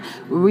it's a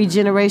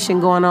regeneration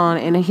going on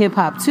in hip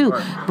hop too.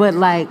 But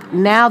like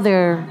now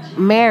they're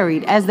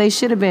married as they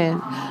should have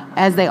been,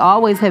 as they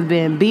always have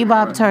been.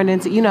 Bebop turned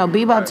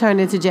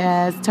into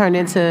jazz, turned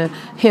into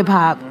hip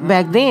hop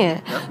back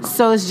then.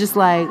 So it's just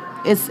like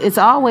it's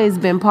always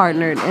been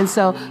partnered, and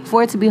so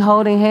for it to be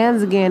holding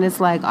hands again, it's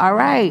like, all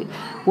right,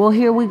 well,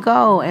 here we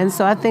go. And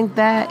so I think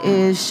that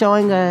is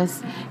showing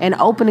us and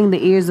opening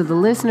the ears of the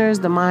listeners,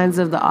 the minds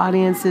of the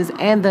audiences,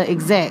 and the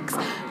execs.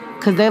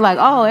 Because they're like,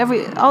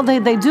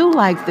 they do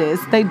like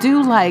this. They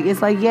do like,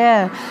 it's like,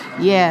 yeah.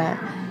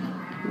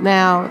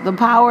 Now, the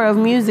power of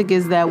music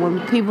is that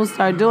when people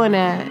start doing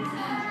that,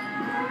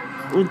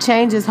 it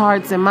changes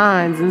hearts and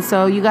minds, and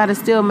so you got to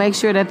still make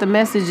sure that the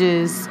message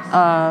is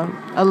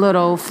a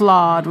little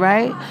flawed,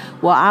 right?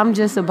 Well, I'm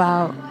just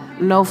about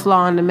no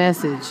flaw in the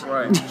message.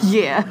 Right.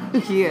 Yeah.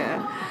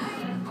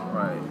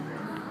 Right.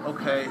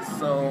 Okay,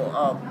 so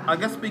I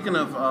guess speaking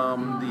of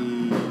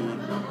the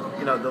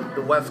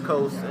West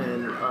Coast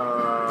and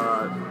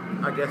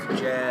I guess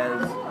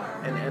jazz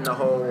and the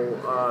whole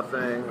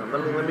thing.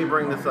 Let me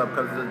bring this up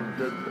because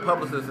the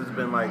publicist has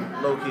been like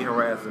low key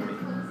harassing me.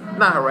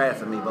 Not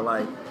harassing me, but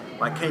like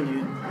can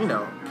you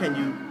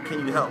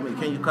help me?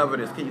 Can you cover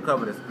this?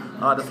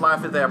 The Sly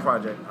Fifth Ave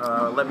project.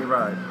 Let Me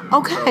Ride.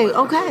 Okay.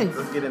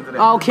 Let's get into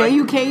that. Oh, can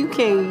you?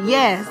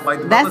 Yes.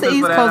 Like, that's the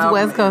East Coast,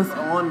 West Coast.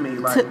 On me,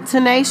 like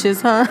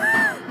tenacious, huh?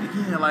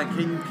 Yeah, like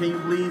can you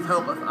please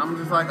help us? I'm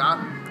just like I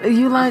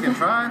can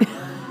try.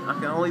 I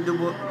can only do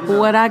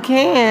what I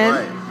can.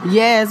 Right.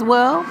 Yes.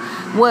 Well,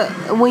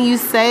 when you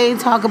say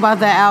talk about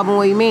that album,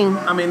 what do you mean?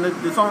 I mean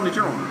the song that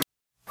you're on.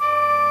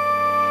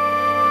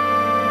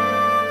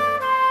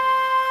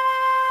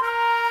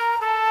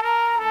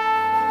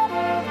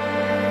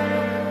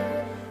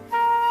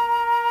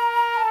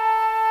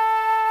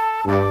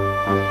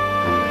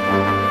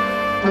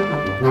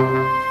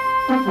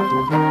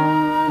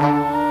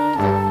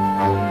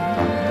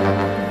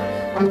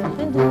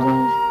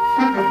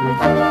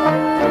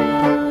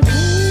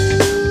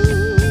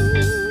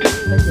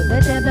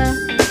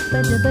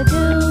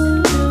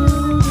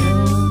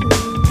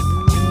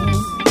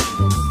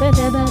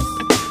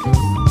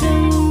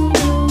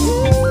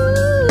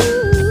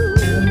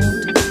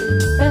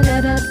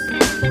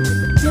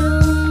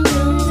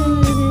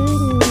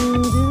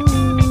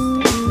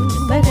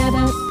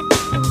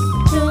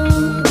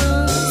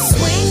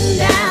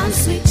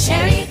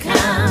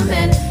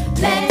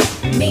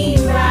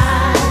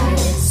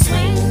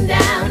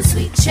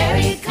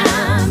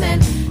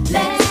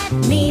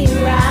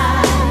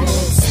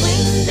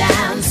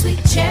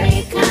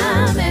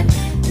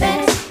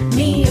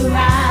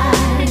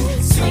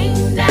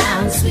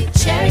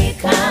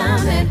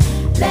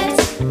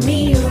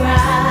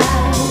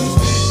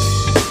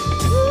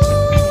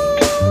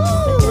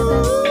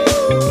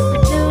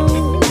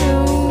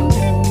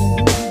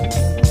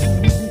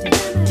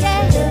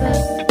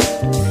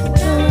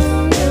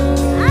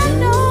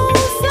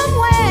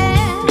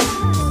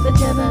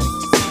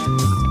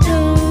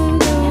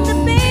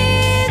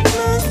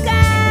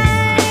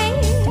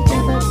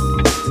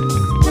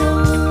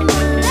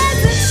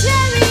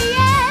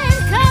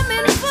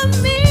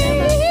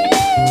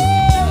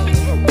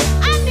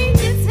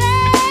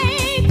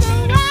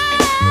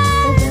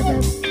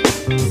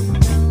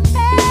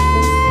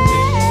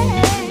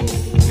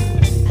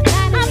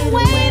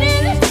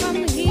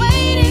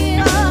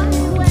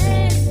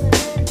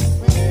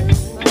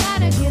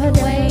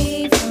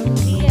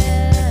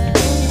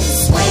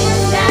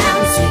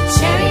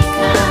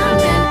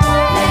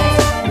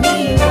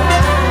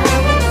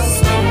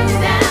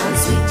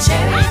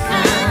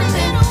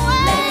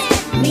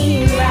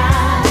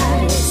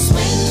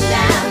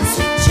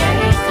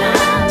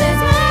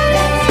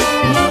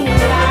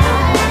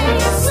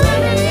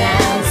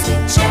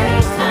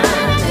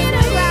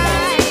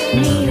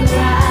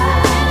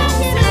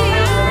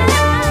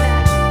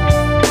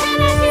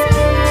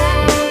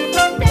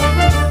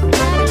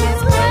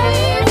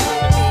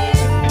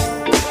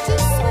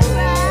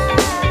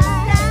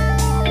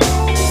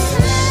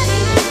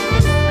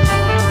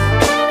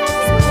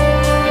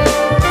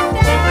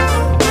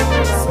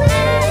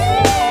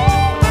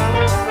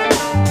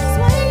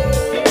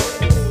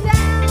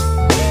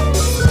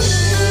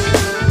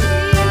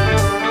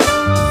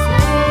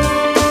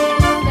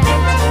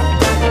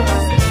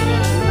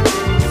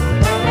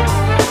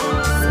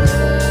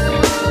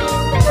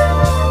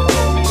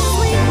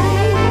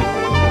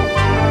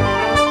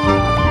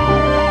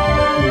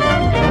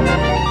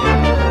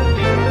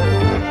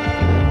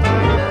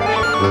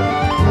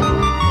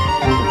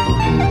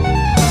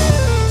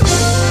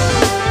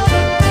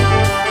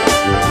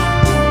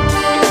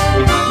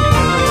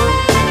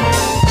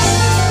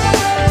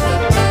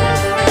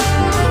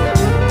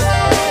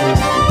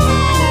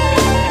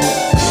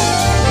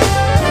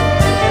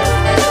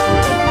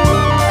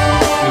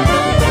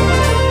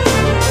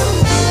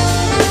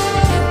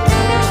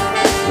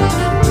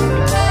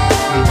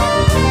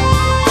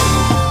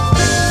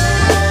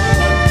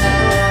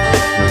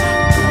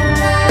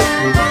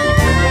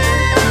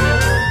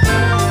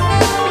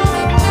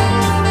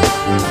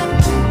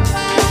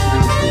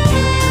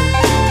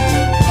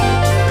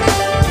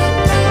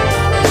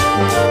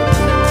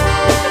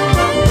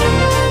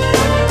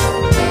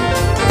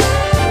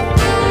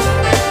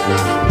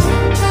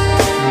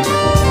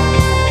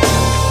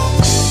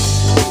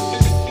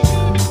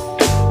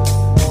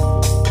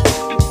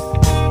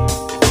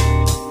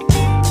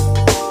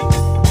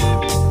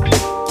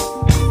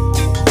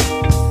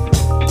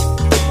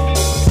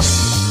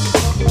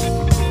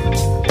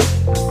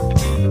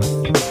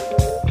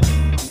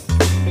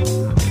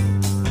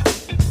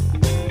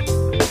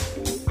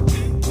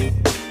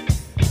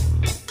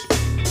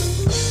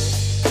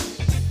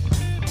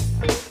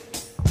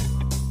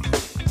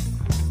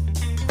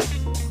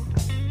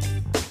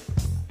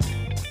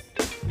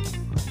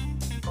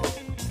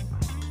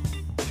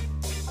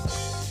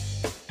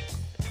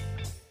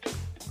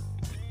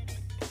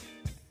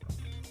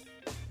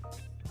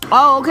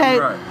 Oh, okay.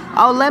 Right.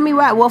 Oh, Let Me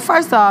Ride. Well,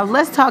 first off,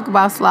 let's talk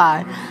about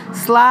Sly.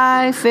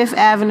 Sly, Fifth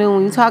Avenue,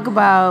 when you talk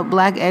about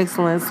black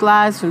excellence,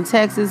 Sly's from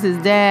Texas. His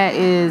dad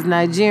is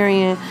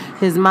Nigerian.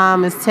 His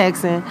mom is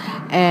Texan.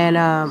 And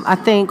I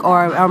think,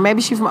 or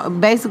maybe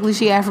basically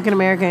she African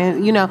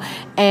American, you know,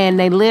 and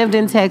they lived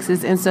in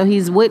Texas. And so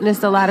he's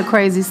witnessed a lot of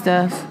crazy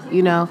stuff,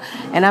 you know.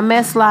 And I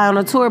met Sly on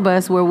a tour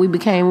bus where we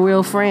became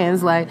real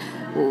friends. Like,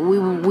 we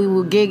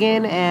were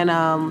gigging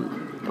and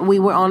we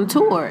were on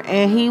tour,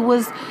 and he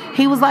was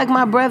like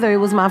my brother. It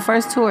was my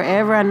first tour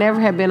ever. I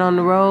never had been on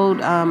the road.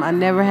 I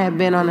never had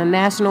been on a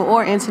national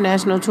or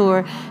international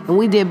tour, and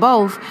we did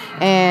both.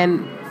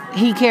 And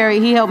he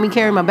helped me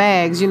carry my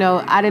bags. You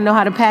know, I didn't know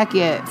how to pack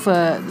yet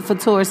for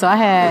tour, so I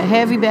had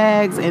heavy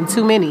bags and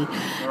too many.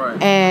 Right.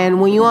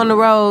 And when you're on the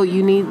road,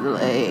 you need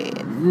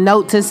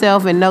note to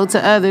self and note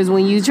to others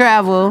when you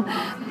travel.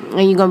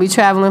 And you're going to be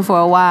traveling for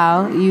a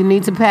while, you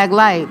need to pack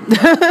light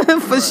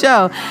for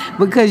sure,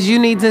 because you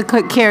need to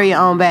carry your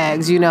own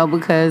bags, you know,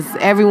 because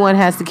everyone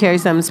has to carry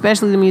something,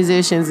 especially the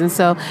musicians. And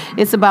so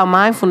it's about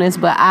mindfulness,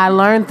 but I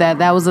learned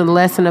that was a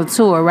lesson of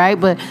tour, right?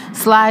 But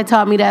Sly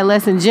taught me that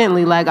lesson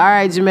gently, like, all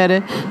right,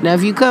 Jametta, now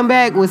if you come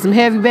back with some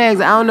heavy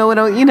bags, I don't know what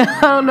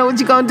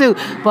you're going to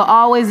do. But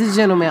always a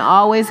gentleman,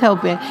 always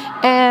helping.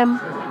 And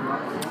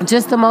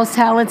just the most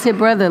talented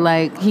brother.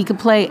 Like, he could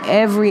play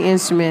every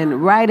instrument,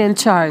 write in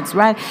charts,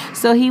 right?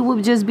 So he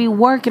would just be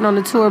working on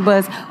the tour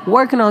bus,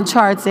 working on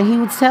charts, and he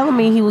was telling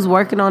me he was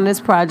working on this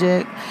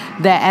project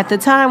that at the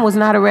time was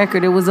not a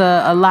record. It was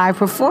a live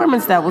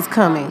performance that was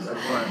coming.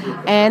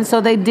 And so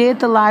they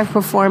did the live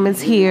performance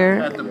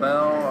here. At the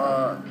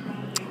Bell.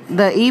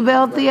 The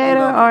Ebell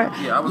Theater, or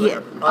Yeah, I was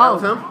there. Oh,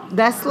 that was him?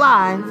 That's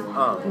Sly.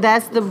 Oh.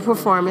 That's the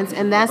performance,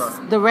 and that's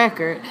the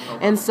record.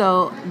 And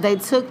so they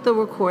took the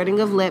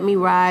recording of "Let Me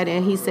Ride,"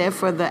 and he said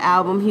for the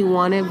album he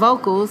wanted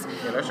vocals.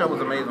 Yeah, that show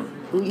was amazing.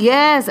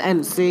 Yes,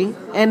 and see,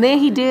 and then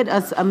he did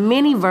a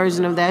mini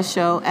version of that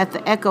show at the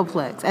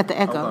Echoplex, at the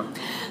Echo,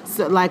 Okay.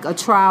 so like a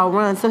trial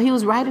run. So he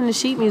was writing the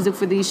sheet music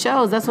for these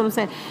shows. That's what I'm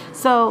saying.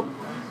 So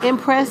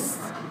impressed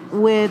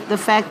with the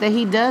fact that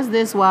he does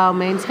this while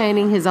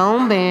maintaining his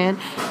own band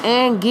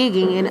and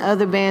gigging in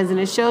other bands, and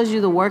it shows you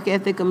the work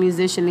ethic a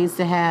musician needs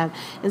to have.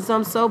 And so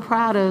I'm so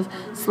proud of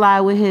Sly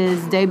with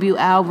his debut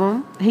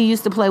album. He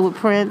used to play with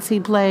Prince.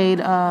 He played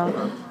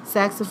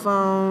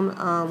saxophone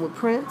with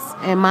Prince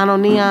and Mono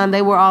Neon.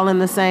 They were all in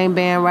the same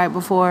band right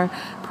before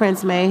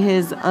Prince made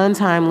his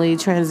untimely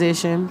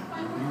transition.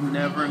 You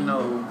never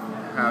know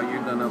how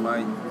you're gonna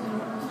like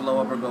blow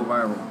up or go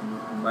viral.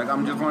 Like,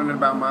 I'm just learning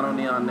about Mono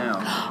Neon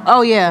now.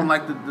 Oh yeah, From,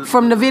 like,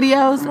 from the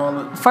videos. from all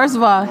the- First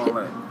of all, all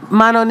that.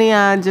 Mono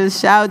Neon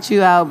just shout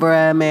you out,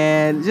 bruh,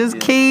 man. Just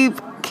keep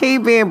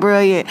being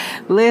brilliant.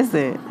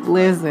 Listen.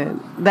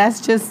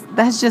 That's just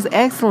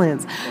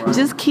excellence. Right.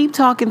 Just keep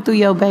talking through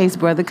your bass,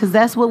 brother, because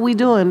that's what we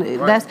doing.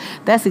 Right.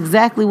 That's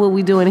exactly what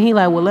we doing. And he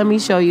like, well, let me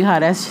show you how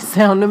that should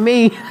sound to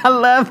me. I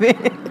love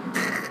it.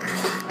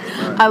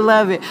 I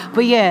love it.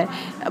 But yeah,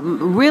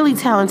 really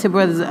talented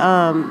brothers.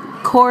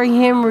 Corey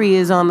Henry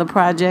is on the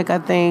project, I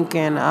think,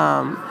 and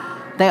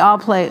they all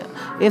play.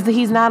 If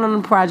he's not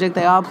on the project,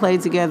 they all play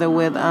together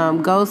with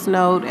Ghost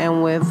Note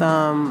and with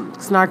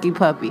Snarky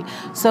Puppy.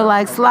 So,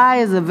 like, Sly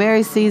is a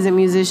very seasoned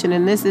musician,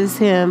 and this is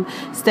him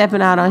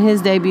stepping out on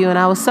his debut. And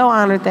I was so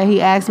honored that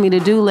he asked me to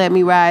do "Let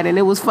Me Ride," and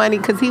it was funny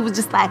because he was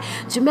just like,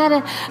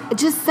 "Jametta,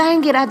 just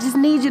sing it. I just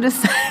need you to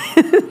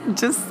sing,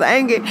 just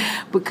sing it,"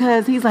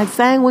 because he's like,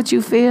 "Sing what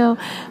you feel,"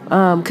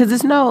 because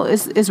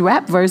it's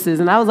rap verses.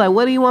 And I was like,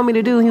 "What do you want me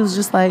to do?" And he was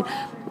just like,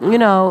 you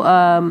know,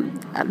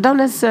 don't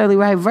necessarily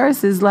write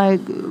verses, like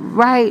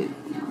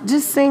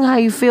just sing how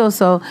you feel.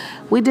 So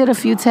we did a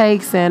few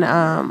takes, and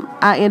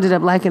I ended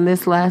up liking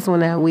this last one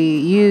that we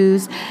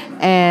used,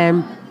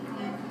 and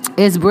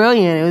it's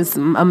brilliant. It was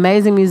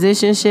amazing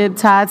musicianship.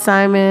 Todd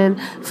Simon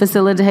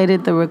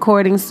facilitated the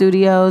recording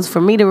studios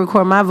for me to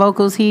record my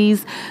vocals.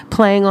 He's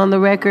playing on the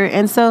record,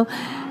 and so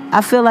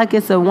I feel like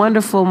it's a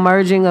wonderful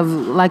merging of,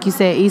 like you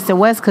said, East and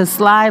West, because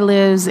Sly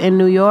lives in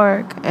New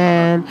York,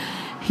 and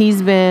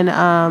he's been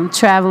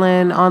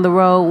traveling on the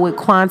road with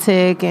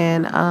Quantic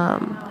and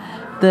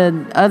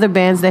the other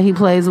bands that he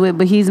plays with,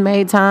 but he's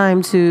made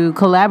time to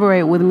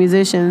collaborate with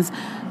musicians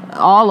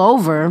all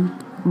over,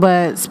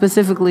 but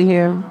specifically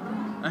here.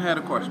 I had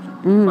a question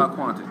about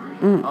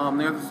Quantic.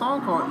 There's a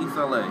song called East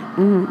LA.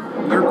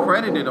 You're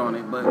credited on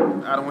it, but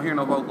I don't hear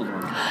no vocals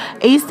on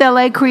it. East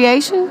LA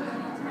Creation?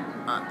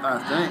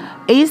 I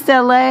think. East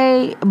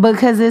LA,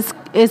 because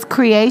it's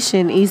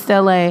Creation, East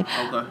LA.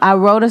 Okay. I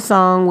wrote a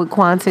song with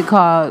Quantic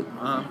called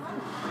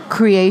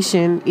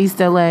Creation, East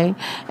LA. It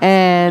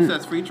And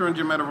says featuring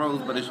Jametta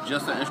Rose, but it's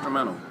just an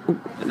instrumental.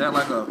 Is that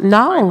like a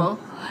no, typo?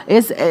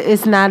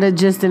 it's not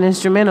just an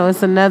instrumental.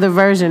 It's another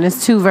version.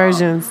 It's two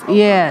versions.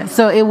 Yeah.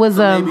 So it was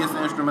Maybe it's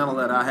the instrumental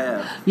that I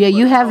have. yeah.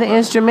 You But, have the okay.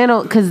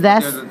 instrumental because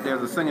that's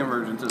There's a singing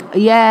version too.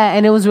 yeah,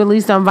 and it was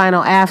released on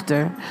vinyl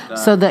after.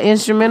 So the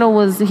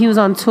instrumental he was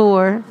on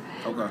tour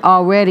Okay.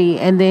 already,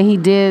 and then he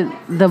did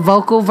the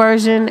vocal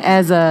version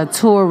as a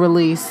tour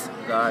release.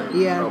 Got it.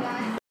 Yeah. Okay.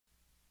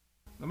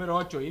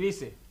 Número 8, y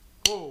dice,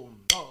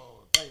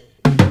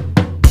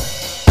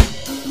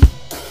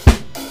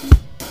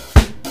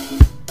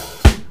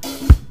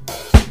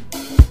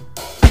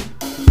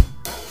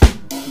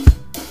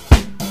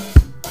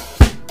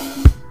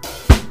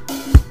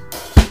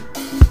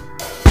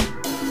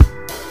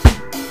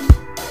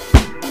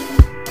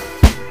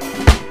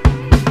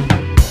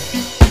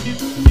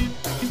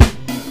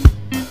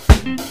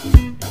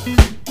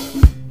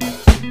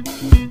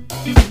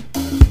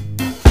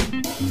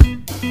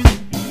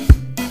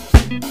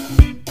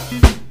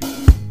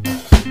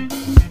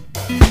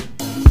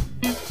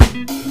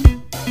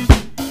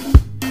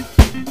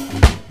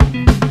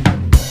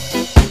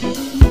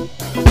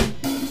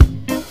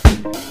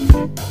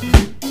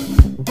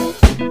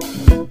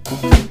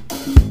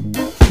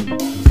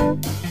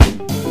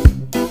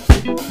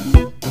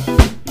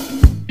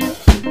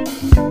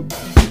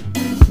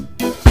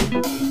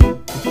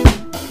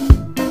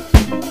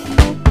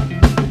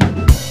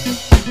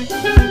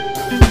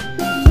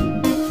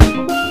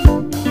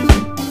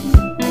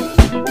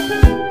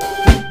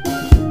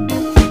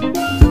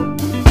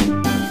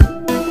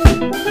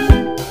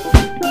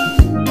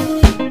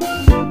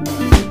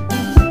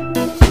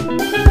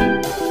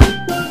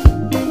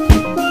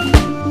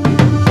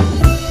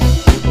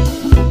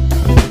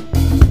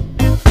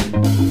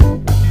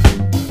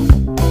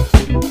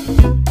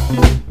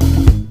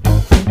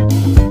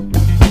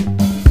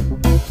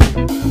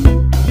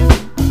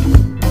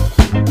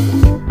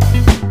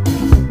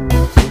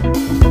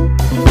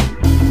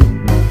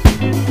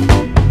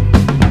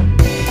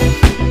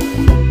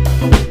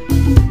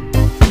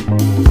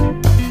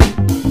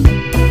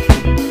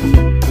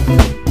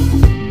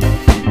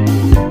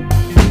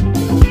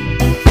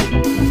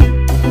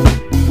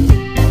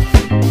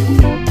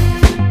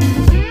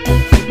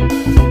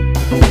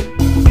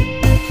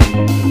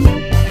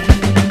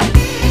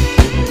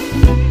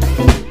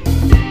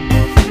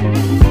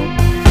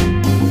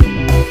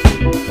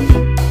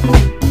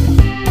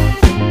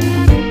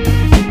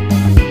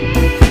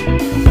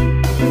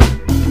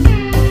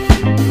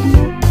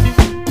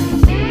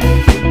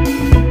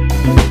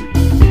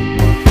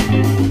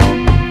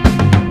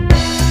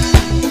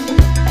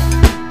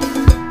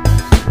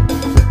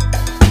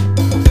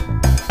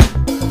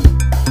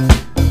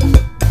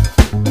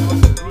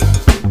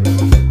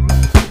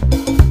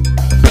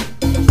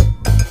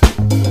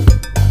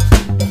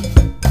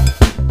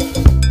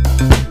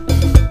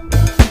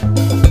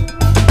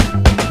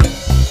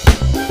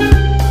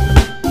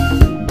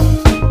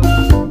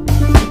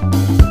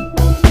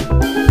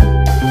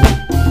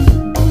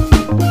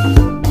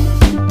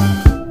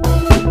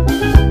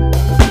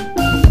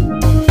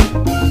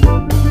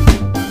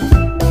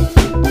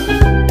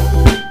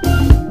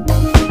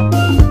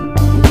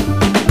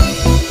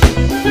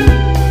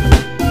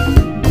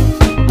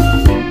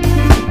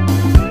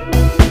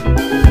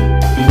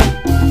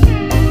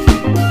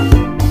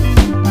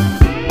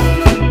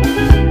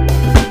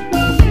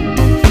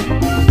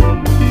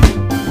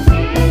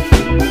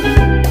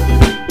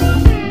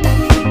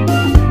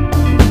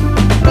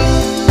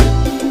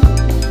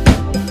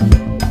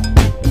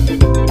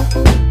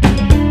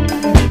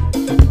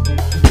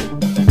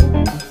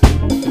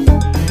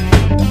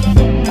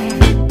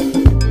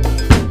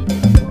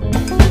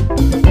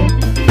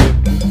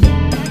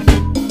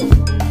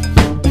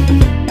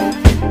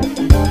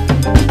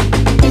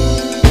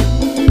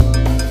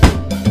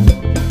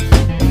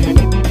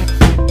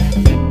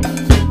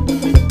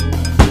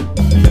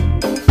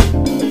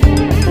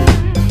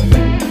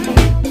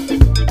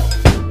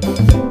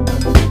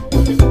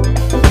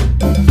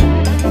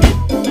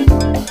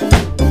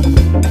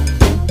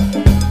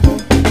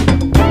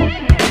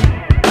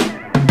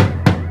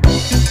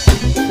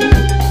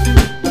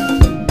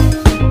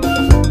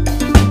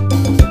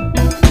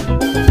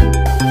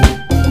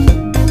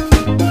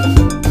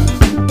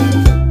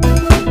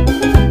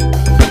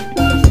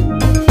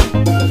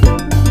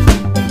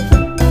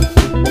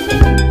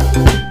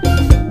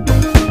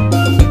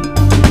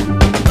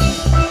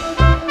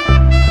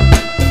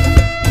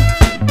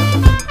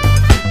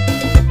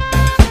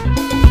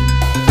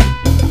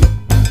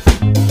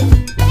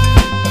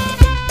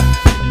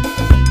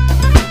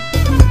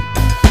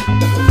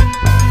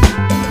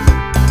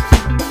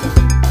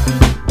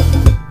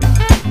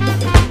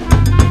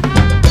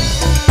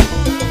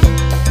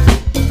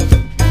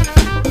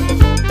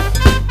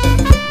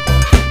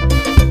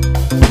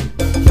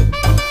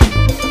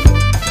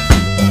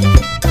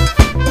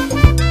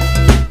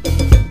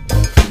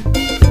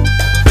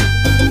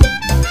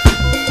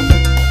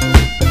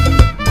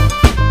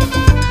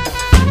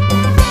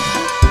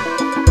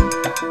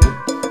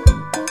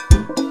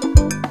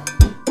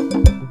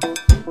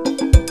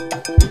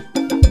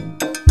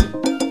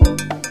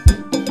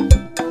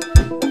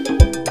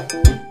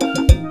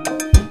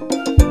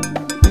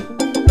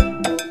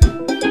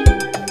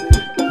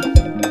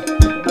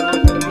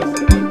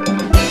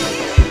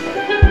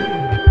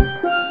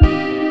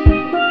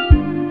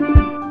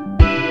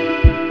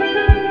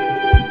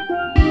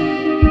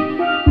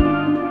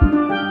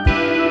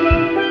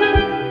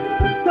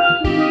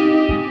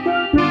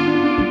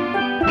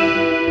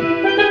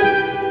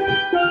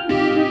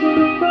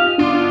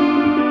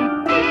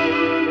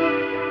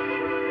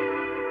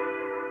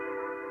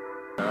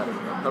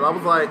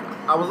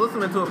 I was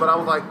listening to it, but I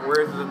was like,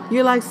 "Where's the?"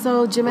 You're like,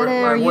 so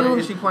Jimette, are you?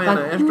 Is she playing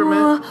an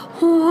instrument?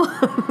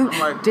 I'm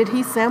like, did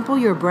he sample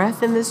your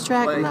breath in this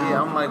track? Like, No.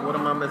 yeah, I'm like, what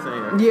am I missing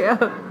here?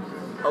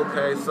 Yeah.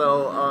 Okay,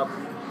 so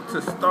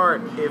to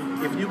start,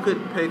 if you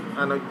could pick,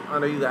 I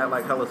know you got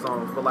like hella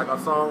songs, but like a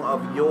song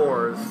of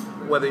yours,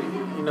 whether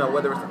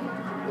whether it's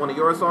one of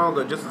your songs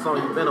or just a song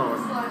you've been on,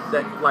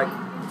 that like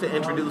to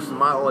introduce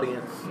my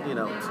audience,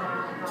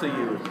 to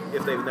you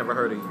if they've never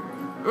heard of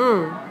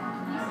you.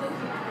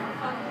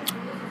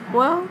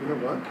 Well, You know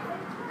what?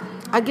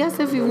 I guess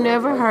if you've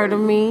never heard of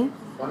me,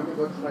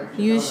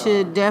 you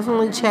should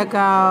definitely check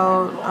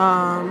out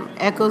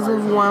Echoes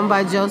of One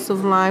by Joseph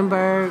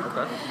Lineberg.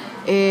 Okay.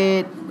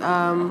 It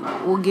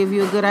will give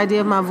you a good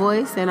idea of my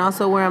voice and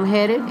also where I'm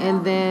headed.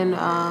 And then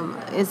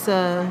it's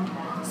a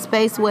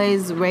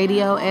Spaceways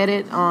radio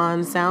edit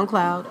on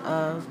SoundCloud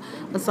of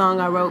a song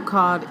I wrote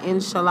called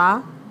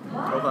Inshallah,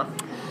 Okay.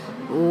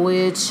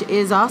 which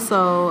is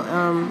also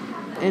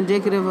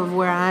indicative of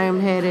where I am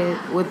headed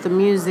with the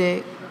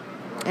music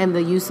and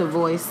the use of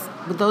voice.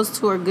 But those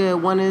two are good.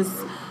 One is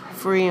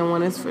free and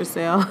one is for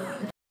sale.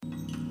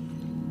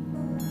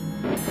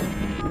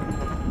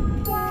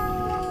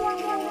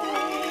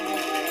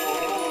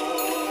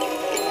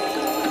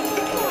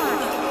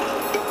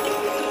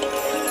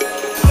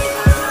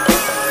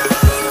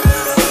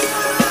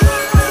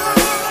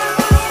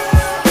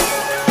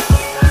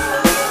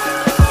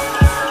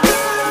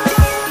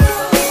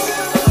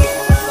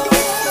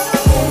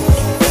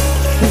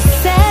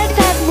 Said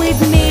that we'd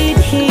meet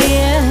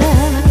here,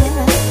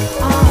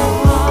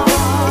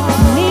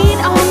 meet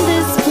on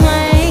this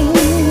plane.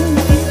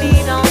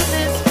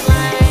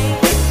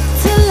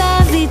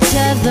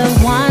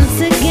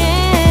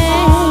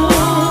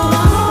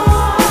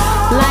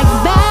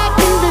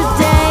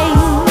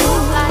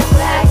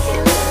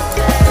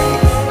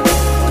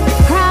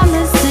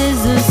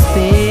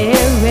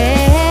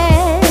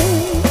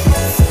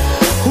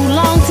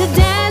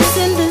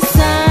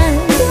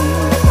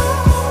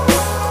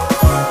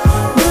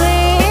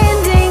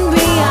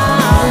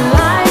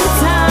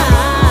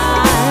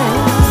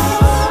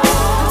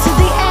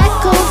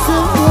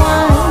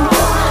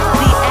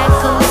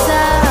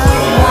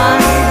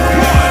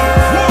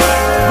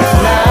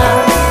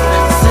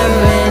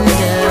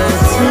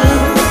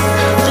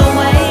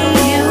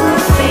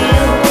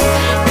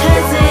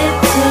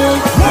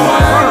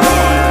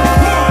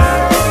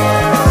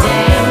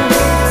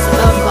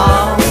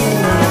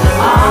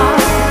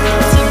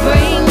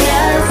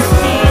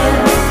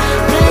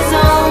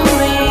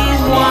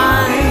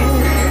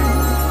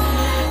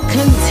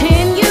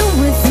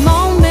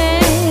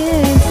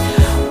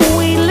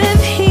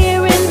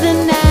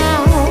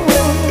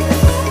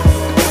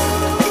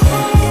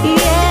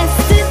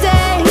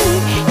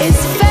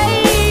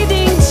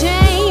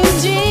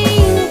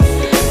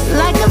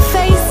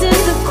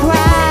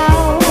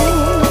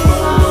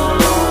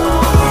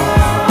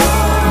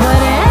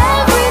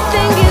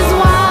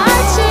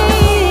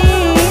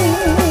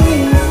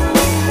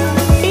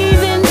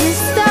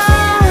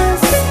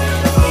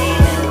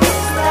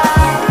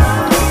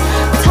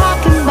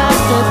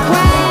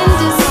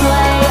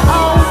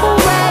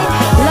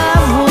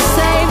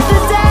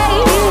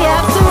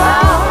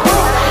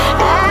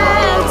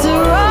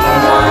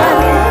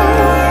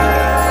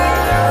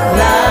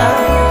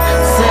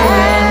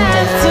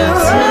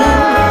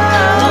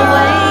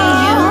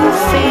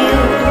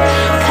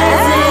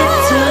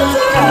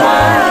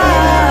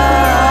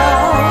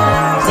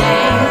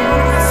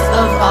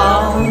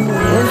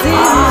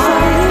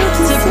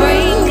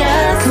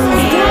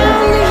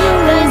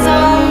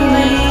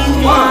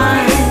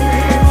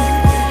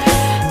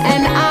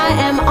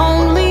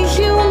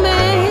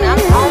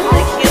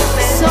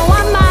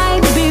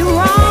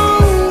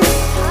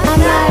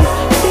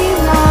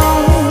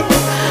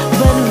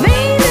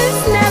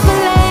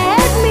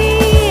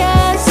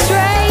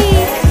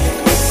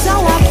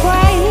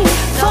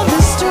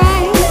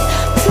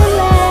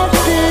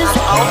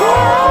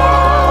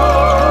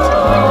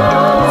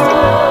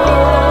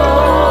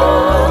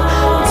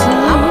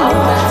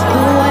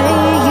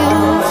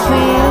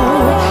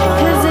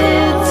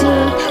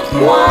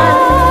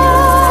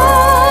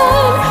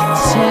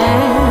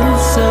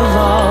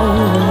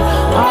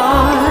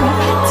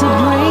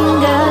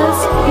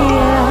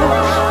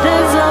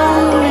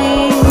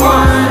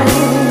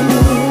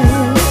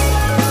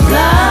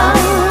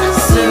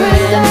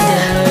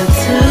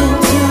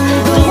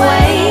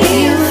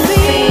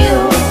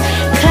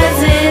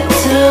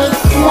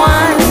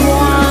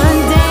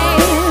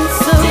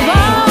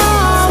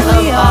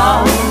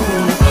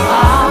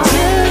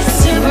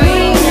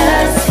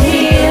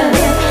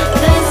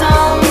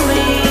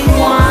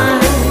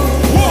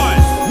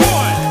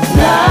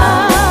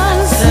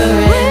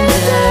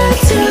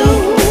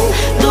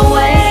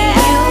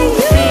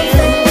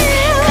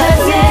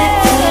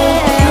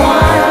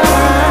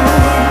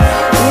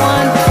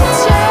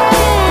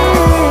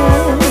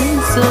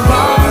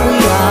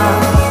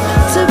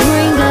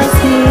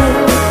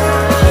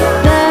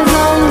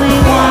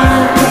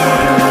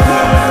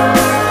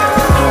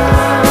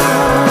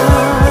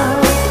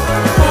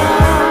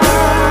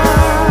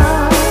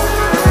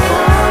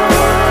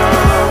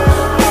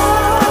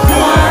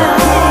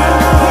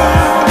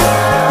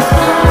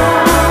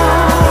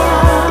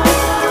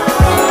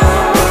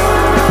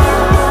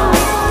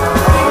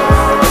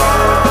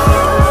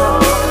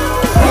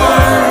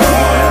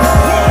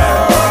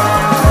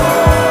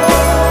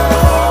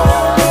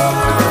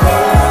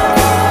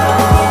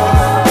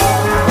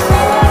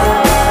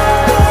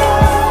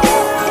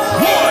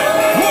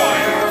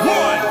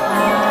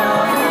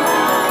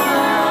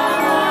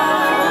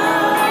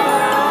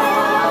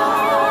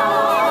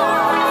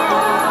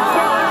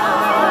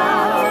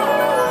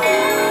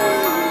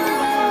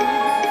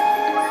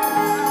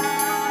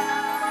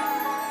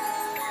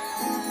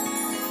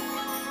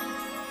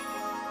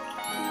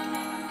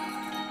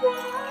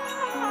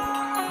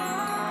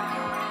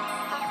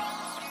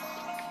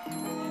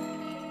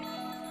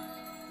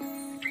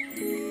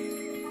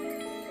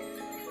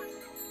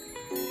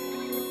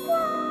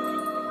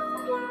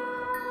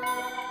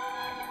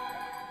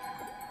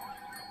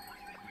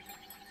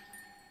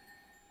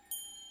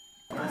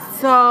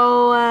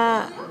 So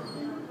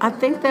I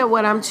think that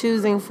what I'm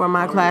choosing for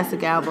my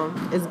classic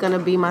album is gonna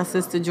be my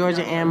sister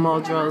Georgia Ann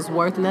Muldrow's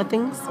 "Worth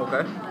Nothings."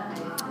 Okay.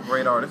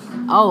 Great artist.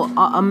 Oh,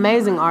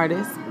 amazing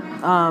artist.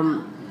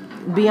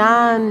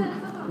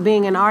 Beyond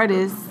being an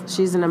artist,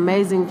 she's an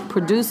amazing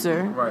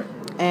producer Right.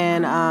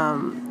 and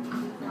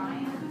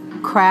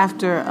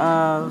crafter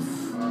of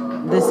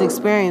this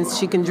experience.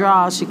 She can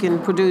draw, she can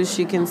produce,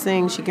 she can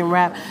sing, she can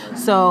rap.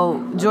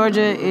 So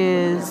Georgia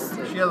is,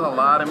 She has a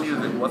lot of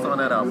music. What's on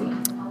that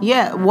album?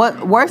 yeah,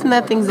 what Worth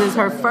Nothings is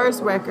her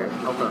first record.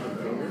 Okay.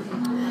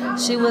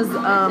 She was,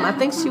 I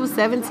think she was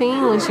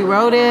 17 when she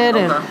wrote it,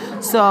 and Okay.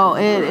 so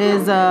it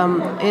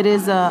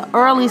is a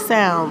early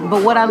sound.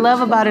 But what I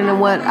love about it and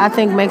what I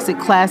think makes it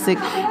classic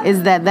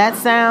is that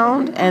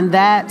sound and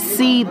that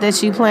seed that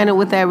she planted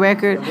with that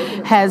record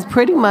has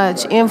pretty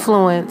much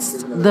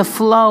influenced the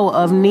flow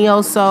of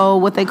neo soul,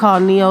 what they call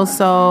neo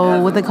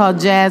soul, what they call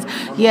jazz.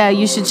 Yeah,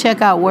 you should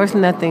check out Worth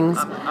Nothings.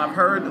 I've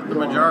heard the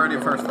majority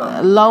of her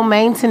stuff. Low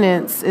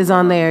Maintenance is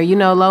on there. You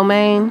know Low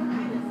Main?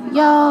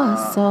 Yo,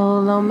 so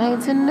low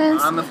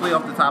maintenance. Honestly,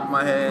 off the top of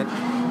my head,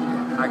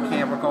 I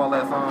can't recall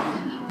that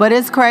song. But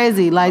it's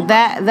crazy. Like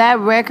that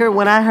record,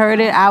 when I heard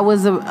it, I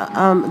was,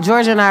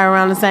 Georgia and I are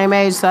around the same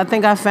age, so I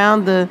think I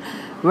found the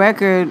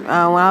record when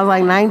I was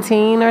like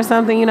 19 or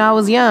something. You know, I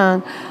was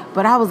young.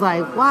 But I was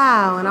like,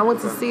 wow. And I went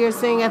to see her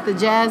sing at the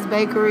Jazz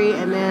Bakery,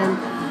 and then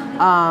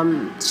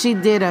she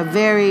did a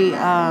very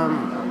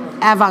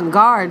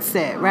avant-garde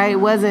set, right? It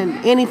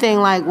wasn't anything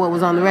like what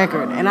was on the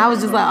record. And I was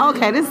just like,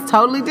 okay, this is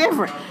totally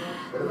different.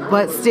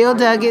 But still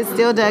dug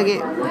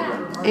it.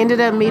 Ended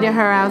up meeting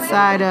her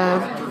outside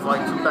of, It was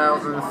like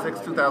 2006,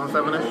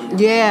 2007-ish.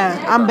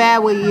 yeah, I'm bad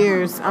with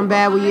years.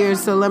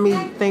 So let me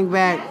think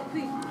back.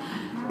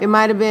 It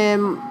might have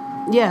been,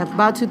 yeah,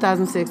 about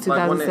 2006,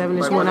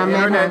 2007-ish when I the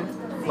met internet,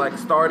 her. like,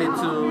 started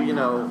to, you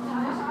know,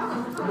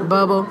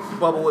 Bubble.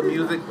 bubble with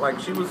music. Like,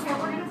 she was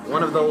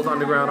one of those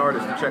underground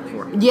artists to check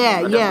for. Yeah,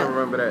 I yeah. definitely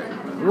remember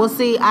that. Well,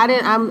 see, I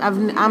didn't.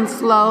 I'm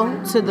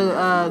slow to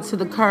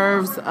the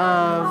curves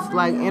of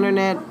like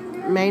internet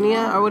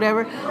mania or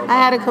whatever. I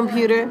had a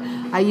computer.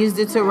 I used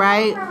it to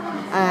write.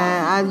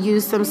 I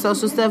used some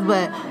social stuff,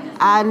 but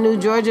I knew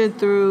Georgia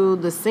through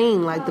the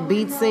scene, like the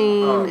beat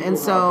scene, and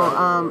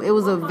so it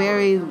was a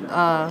very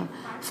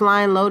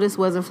Flying Lotus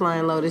wasn't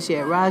Flying Lotus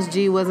yet. Raj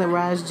G wasn't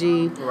Raj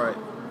G. Right.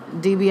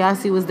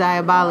 DiBiase was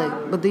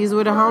Diabolic, but these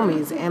were the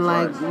homies, and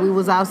like we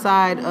was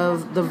outside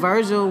of the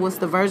Virgil. What's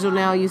the Virgil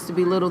now? Used to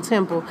be Little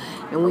Temple,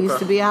 and we used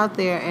to be out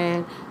there.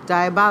 And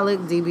Diabolic,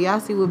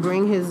 DiBiase would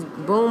bring his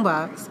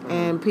boombox,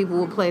 and people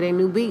would play their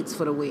new beats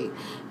for the week,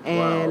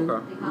 and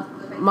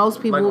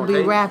most people Like would on be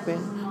tapes?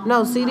 rapping.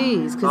 No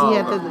CDs, because he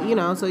had the, you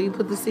know, so you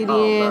put the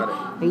CD in,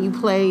 got it. and you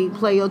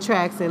play your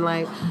tracks, and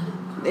like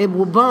it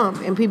will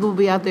bump, and people will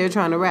be out there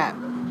trying to rap,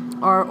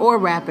 or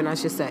rapping, I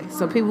should say.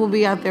 So people will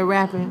be out there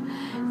rapping.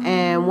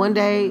 And one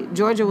day,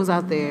 Georgia was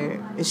out there,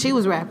 and she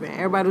was rapping.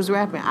 Everybody was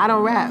rapping. I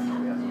don't rap.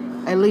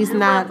 At least You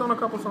not. rapped on a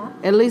couple songs?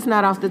 At least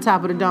not off the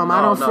top of the dome. I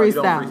Oh, don't no, you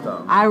freestyle. don't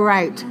freestyle. I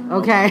write.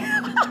 Okay,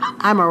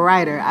 I'm a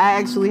writer. I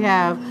actually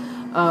have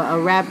a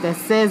rap that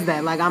says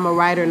that. Like I'm a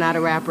writer, not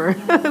a rapper.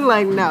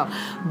 Like no,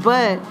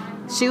 but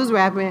she was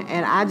rapping,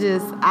 and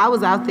I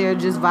was out there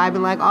just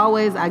vibing like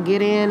always. I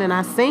get in and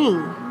I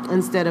sing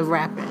instead of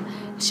rapping.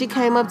 She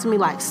came up to me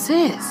like,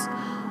 sis,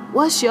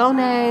 what's your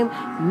name?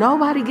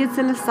 Nobody gets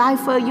in the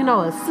cypher. You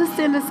know, a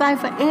sister in the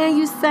cypher, and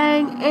you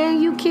sang,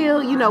 and you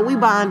killed. You know, we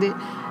bonded.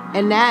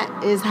 And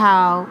that is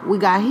how we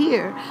got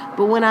here.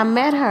 But when I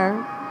met her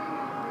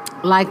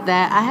like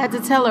that, I had to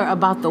tell her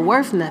about the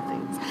worth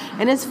nothings.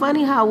 And it's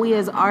funny how we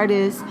as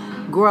artists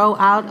grow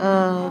out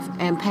of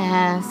and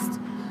past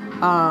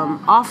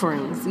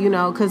offerings, you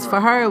know, because for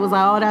her it was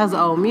like, oh, that was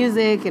old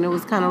music. And it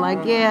was kind of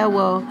like, yeah,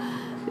 well,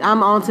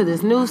 I'm on to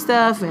this new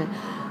stuff.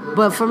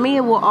 But for me,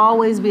 it will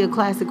always be a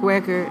classic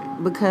record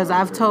because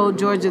I've told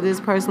Georgia this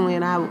personally,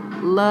 and I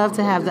love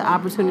to have the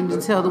opportunity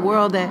to tell the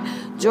world that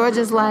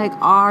Georgia's like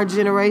our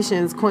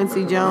generation's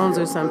Quincy Jones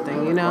or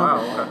something, you know?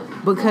 Wow, okay.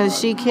 Because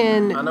she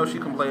can... I know she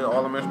can play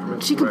all them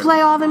instruments. She can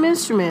play all them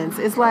instruments.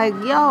 It's like,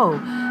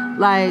 yo,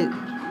 like,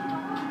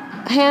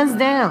 hands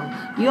down.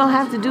 You don't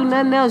have to do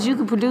nothing else. You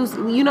can produce,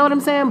 you know what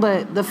I'm saying?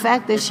 But the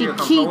fact that she a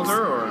keeps...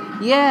 composer, or?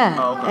 Yeah,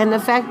 Oh, okay. and the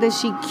fact that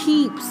she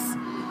keeps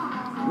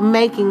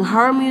making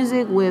her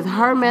music with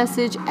her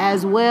message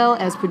as well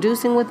as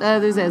producing with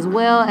others as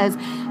well as,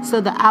 so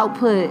the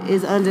output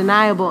is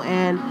undeniable.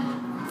 And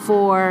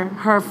for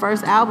her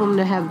first album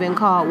to have been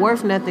called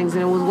Worth Nothings,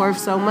 and it was worth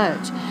so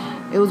much,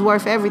 it was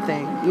worth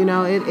everything. You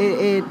know,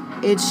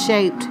 it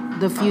shaped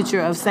the future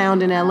of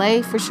sound in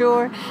LA for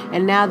sure.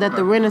 And now that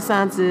the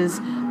Renaissance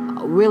is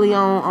really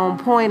on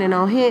point and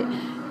on hit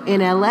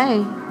in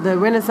LA, the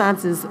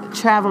Renaissance is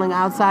traveling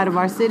outside of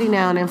our city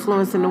now and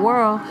influencing the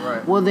world.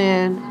 Right. Well,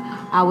 then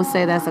I would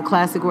say that's a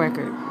classic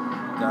record.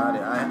 Got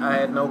it. I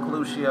had no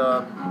clue she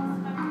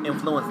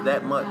influenced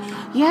that much.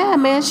 Yeah,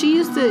 man, she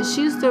used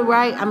to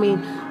write. I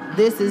mean,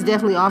 this is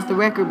definitely off the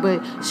record,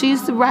 but she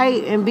used to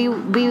write and be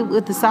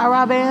with the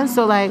Sarah band.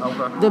 So like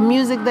Okay. the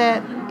music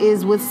that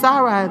is with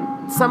Sarah.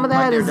 Some of that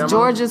Like their is demo?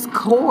 George's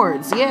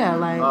chords. Yeah,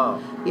 like Oh.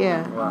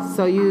 yeah. Wow.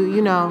 So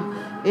you know,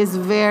 it's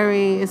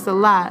a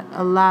lot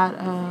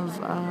of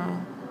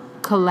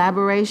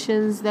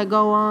collaborations that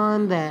go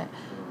on that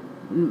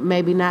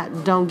maybe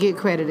don't get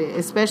credited,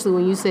 especially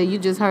when you say you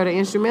just heard an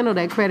instrumental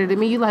that credited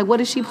me. You like, what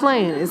is she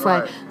playing? It's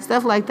Right. like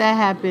stuff like that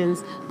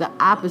happens the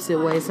opposite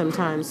way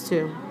sometimes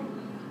too.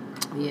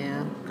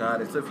 Yeah.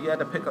 Got it. So if you had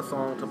to pick a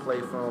song to play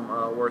from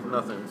Worth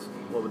Nothings,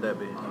 what would that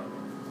be?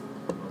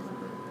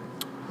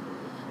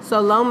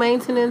 So Low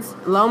Main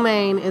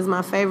is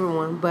my favorite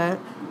one, but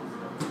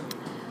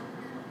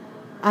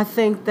I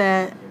think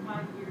that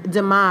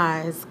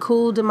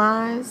Cool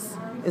Demise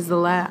is the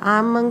last.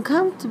 I'm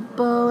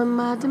uncomfortable in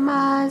my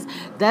demise.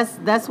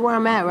 That's where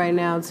I'm at right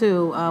now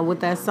too, with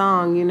that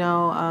song. You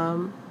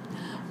know,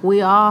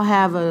 we all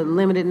have a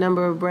limited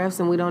number of breaths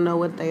and we don't know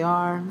what they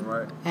are.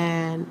 Right.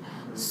 And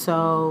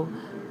so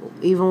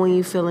even when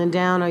you're feeling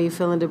down or you're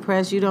feeling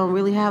depressed, you don't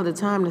really have the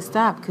time to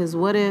stop, because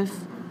what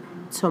if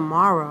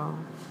tomorrow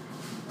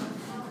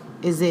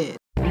is it?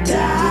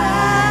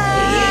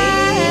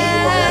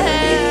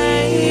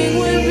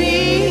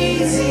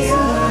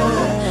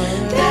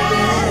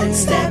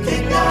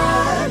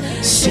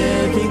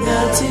 Stepping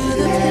up to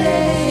the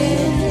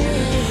plate.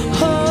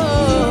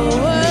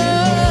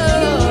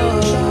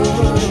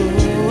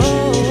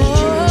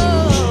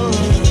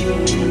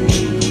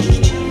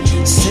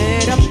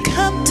 Said I'm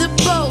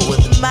comfortable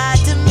with my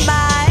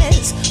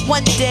demise.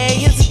 One day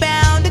it's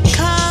bound to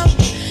come.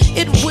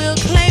 It will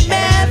claim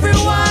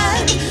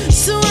everyone.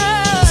 Sooner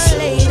or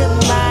later,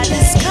 my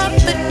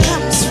discomfort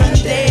comes from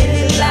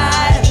daily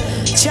life.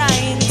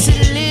 Trying to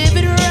live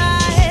it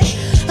right,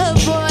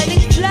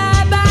 avoiding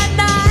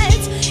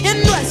fly-by-nights in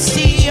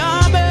rusty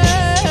armor.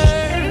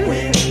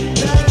 When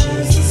the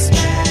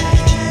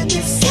suspense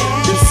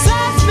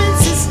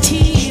is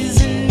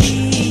teasing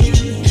me.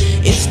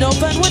 It's no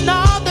fun when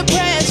all the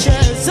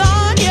pressure's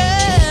on you.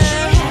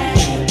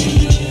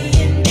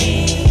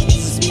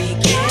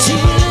 To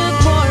look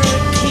more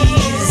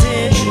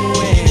appeasing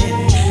when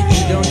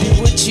you don't do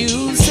what you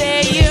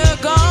say you're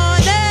gonna.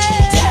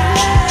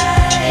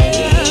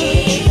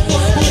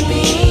 Would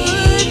be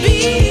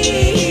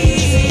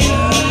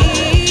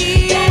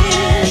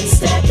than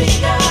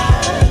stepping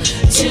up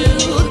to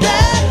the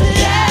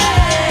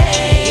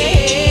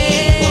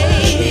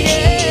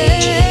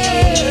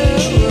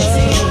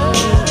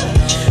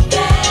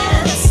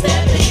than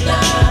stepping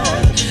up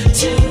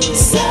to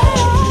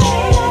all I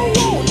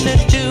wanna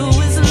do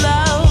is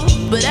love,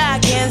 but I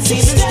can't seem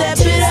to step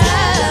it up.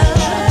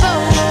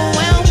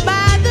 Overwhelmed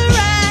by the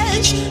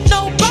rush, no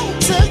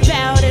bones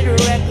about it.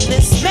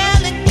 Reckless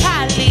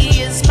melancholy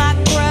is my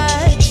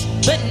crutch,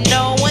 but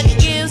no one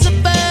gives a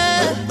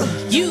fuck.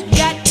 You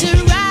got to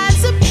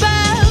rise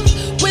above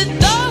with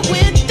or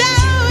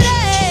without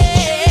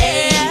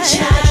it.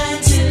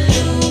 Trying to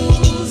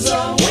lose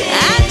or win.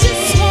 I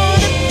just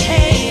wanna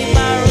pay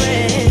my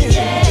rent.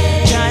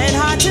 Trying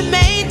hard to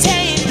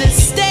maintain the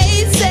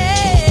stasis.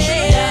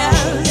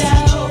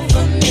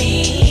 For me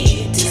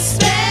to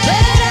spend,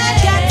 but I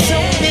got so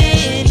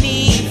many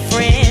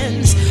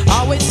friends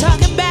always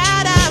talking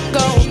about I'm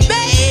gonna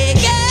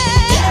make it.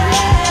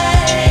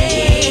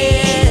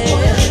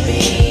 Will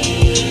be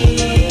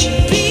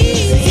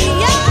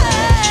easier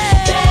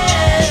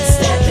than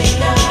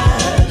stepping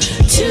up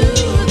to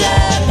the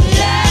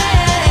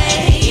plate.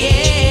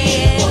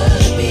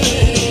 Will be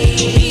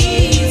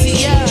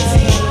easier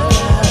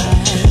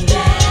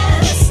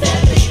than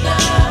stepping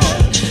up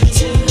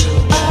to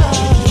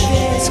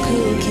this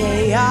cool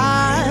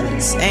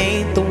chaos.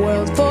 Ain't the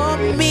world for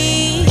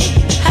me?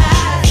 I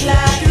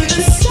fly through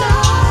the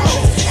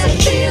stars and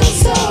feel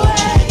so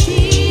at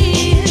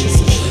ease.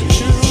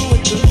 Through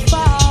the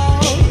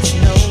falls,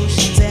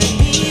 notions and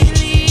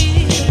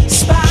beliefs,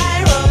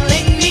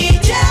 spiraling me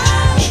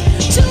down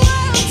to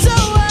worlds so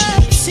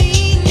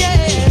obscene.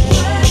 Yeah,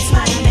 what's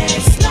my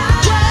next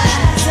line?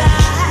 Words I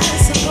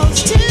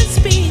supposed to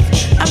speak?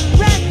 I'm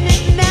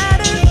running out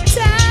of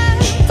time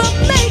for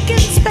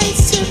making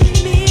space to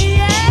me.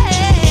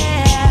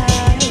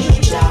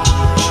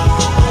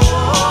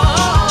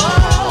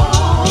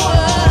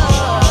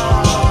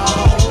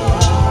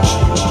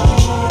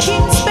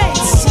 Keep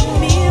space to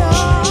me.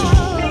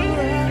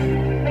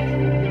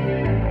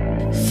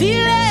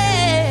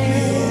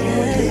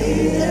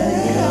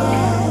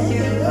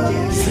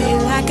 Feel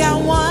like I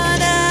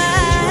wanna,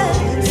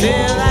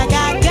 feel like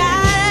I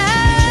gotta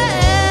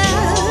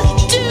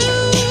do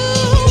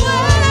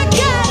what I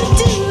gotta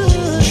do.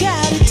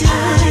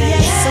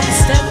 Yes, I'm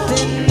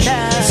stepping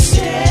up,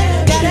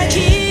 gotta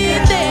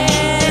get there.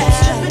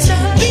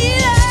 Be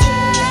there,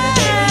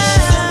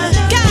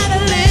 gotta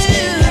live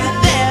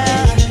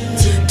there.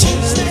 To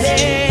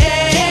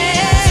there,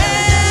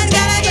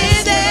 gotta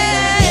get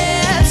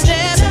there.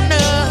 Stepping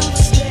up,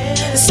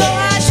 so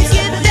I should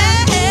get there.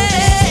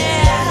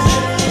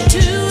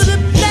 To the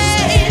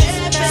place,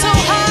 so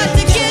hard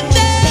to get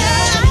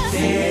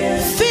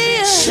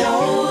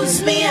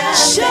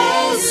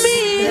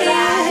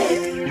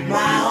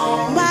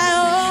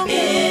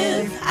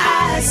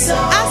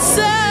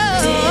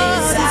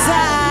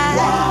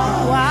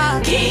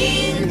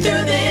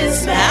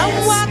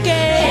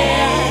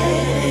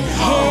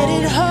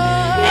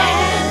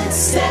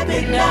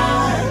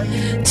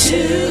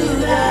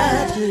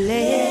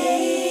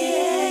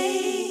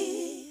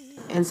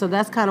And so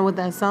that's kind of what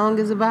that song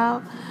is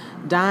about.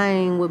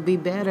 Dying would be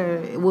better.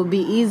 It would be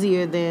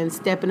easier than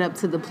stepping up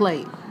to the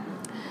plate.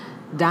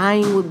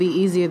 Dying would be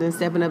easier than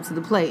stepping up to the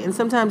plate. And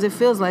sometimes it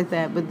feels like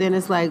that, but then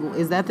it's like,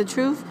 is that the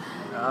truth?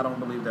 I don't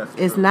believe that's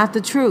It's true. not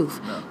the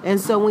truth. No. And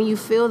so when you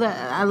feel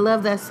that, I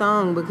love that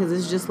song because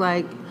it's just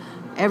like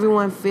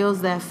everyone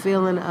feels that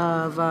feeling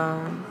of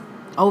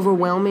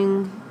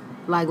overwhelming,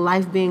 like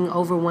life being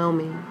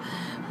overwhelming.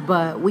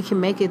 But we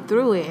can make it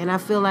through it. And I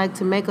feel like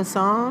to make a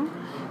song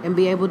and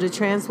be able to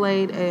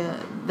translate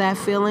that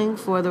feeling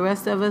for the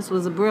rest of us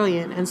was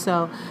brilliant. And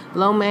so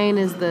Lo Mein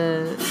is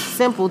the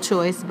simple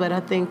choice, but I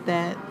think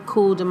that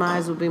Cool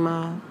Demise would be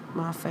my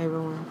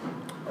favorite one.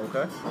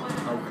 Okay,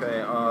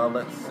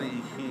 let's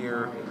see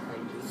here.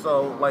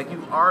 So, like, you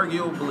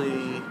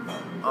arguably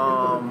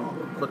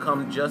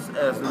become just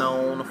as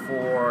known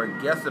for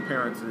guest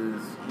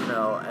appearances,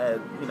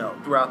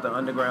 throughout the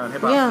underground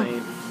hip hop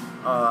scene,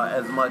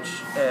 as much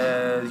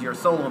as your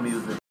solo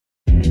music.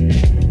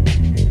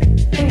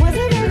 It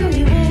wasn't ever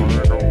you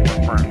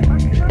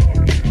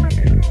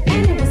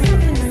and it was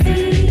something to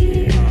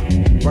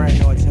see. Brian,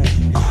 no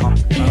attention.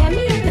 He had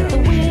me up at the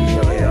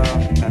wheel,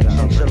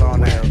 Chill on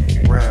that. and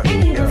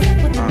he was up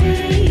with the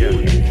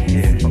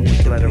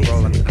beat. Let it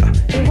roll in the car.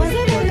 It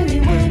wasn't ever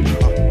you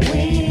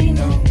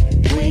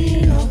we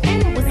know, and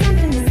it was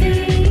something to see.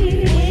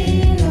 We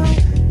know,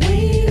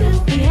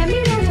 he had me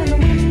roll down the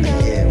window.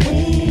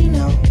 We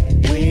know,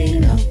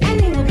 and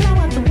he would blow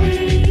out the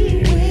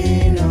weed. We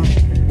know,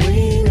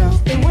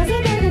 it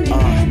wasn't ever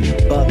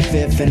you Buck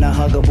fifth and a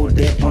huggable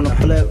dip on the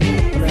flip.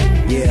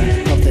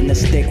 Yeah, puffing the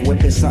stick,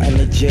 whipping something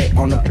legit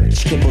on the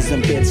bitch. Kibbles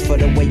and bits for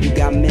the way you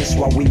got missed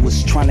while we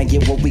was trying to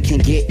get what we can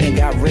get and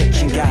got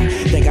rich and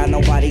they got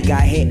nobody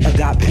got hit or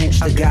got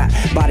pinched or got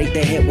body to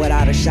hit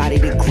without a shotty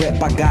to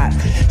grip. I got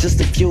just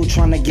a few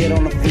trying to get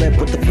on the flip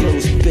with the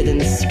blues, spitting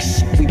the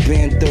six we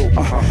been through.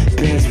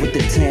 Bins with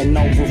the 10,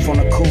 no roof on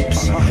the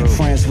coops.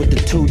 Friends with the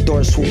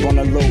 2-door swoop on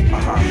the loop.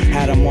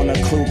 Had them on a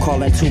clue,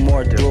 calling 2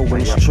 more through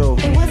when it's true.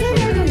 It wasn't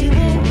ever you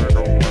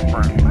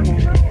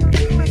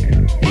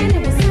and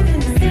it was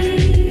something to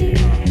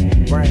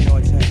see. Brian, no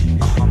attention.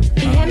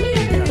 He had me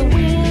up at the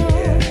wheel,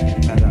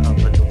 Had her up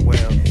at the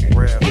well,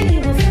 and he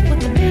was up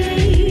with the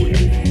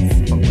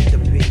beat. fuck with the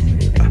beat.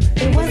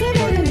 It wasn't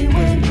ever you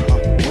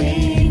we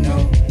know,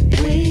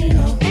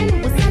 and it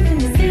was something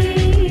to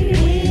see.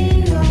 We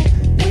know,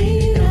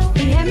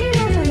 he had me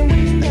roll down the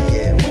window.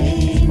 We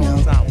know,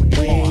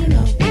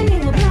 and he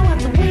would blow out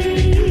the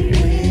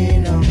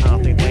weed. I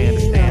don't think they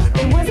understand.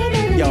 It wasn't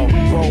ever Yo,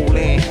 roll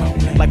in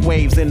like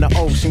waves in the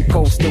ocean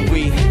coasting.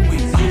 We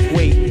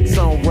wait,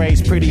 sun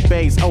rays, pretty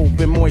bays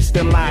open,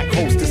 moisture like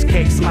hostess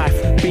cakes.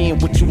 Life being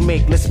what you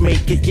make, let's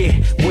make it, yeah.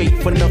 Wait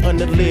for nothing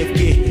to live,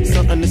 yeah.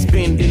 Something to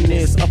spend in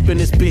this, up in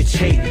this bitch,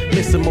 hate.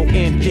 Listen, more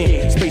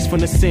ending, space from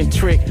the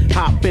centric.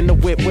 Hop in the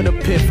whip with a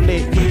piff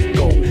lit, yeah.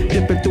 Go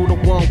dipping through the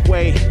one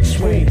way,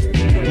 swing.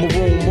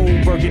 Maroon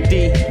moon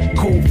burgundy,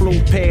 cool blue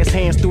pass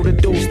hands through the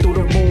deuce, through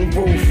the moon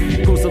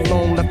roof. Cruise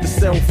alone, left the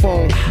cell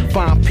phone.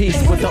 Find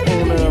peace with the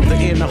owner of the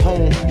inner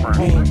home.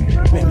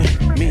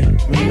 Me.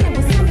 and it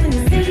was something to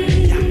see.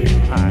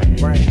 Alright,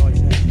 Brian, no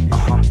attention.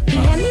 He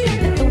had me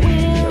up at the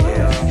wheel,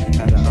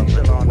 Had her up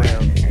chill on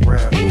that.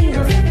 and he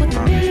was up with the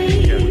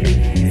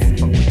beat.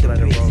 Fuck with the let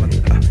it roll in the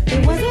car. It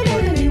wasn't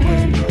ever you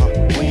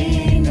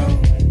we know,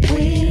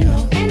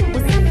 and it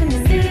was something to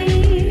see.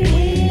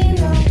 We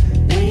know,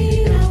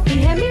 he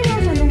had me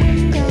roll down the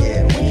window.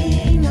 We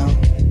know,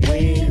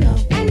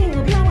 and he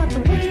would blow out the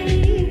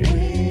weed. We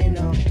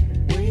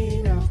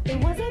know, it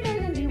wasn't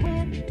ever you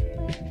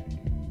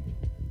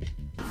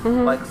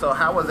Like, so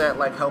how has that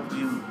like helped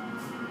you,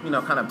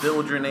 kind of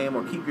build your name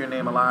or keep your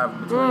name alive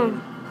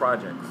between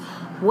projects?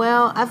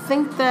 Well, I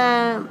think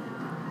that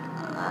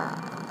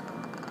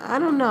I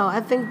don't know.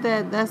 I think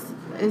that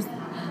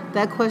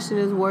that question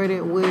is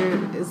worded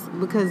weird. It's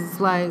because it's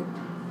like,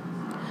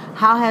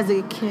 how has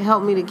it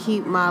helped me to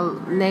keep my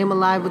name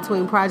alive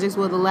between projects?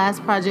 Well, the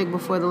last project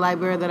before The Light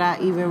Bearer that I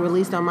even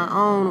released on my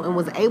own and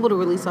was able to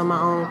release on my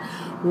own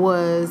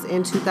was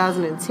in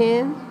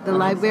 2010, The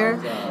Light Bearer,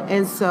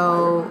 and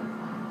so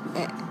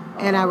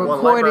and I Well, Light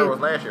recorded. Bearer was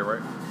last year,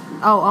 right?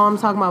 Oh, I'm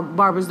talking about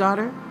Barber's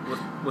Daughter.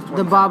 Was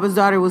The Barber's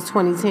Daughter was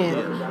 2010.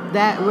 Yeah.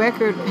 That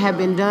record had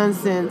been done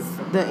since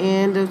the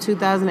end of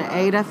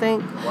 2008, I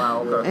think.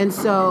 Wow, okay. And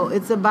so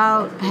it's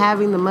about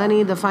having the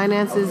money, the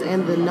finances,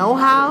 and the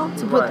know-how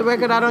to put the Right.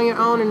 record out on your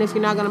own. And if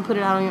you're not going to put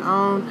it out on your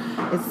own,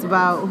 it's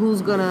about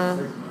who's gonna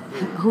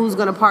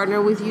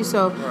partner with you.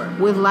 So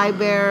with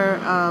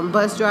Lightbearer,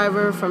 Bus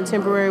Driver from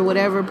Temporary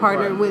Whatever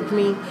partnered with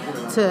me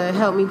to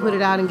help me put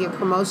it out and get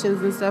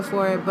promotions and stuff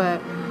for it. But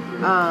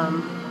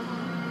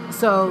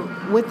so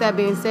with that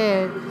being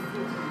said,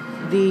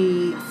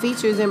 the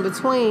features in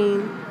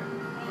between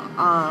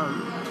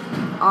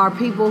are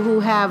people who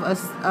have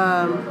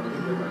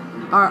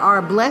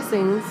are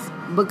blessings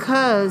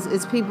because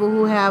it's people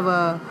who have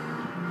a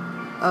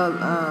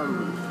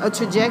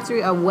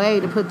trajectory, a way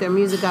to put their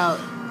music out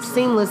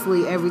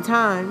seamlessly every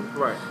time.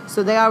 Right.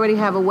 So they already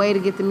have a way to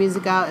get the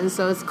music out, and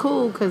so it's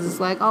cool because it's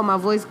like, oh, my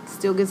voice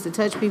still gets to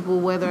touch people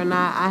whether or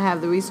not I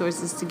have the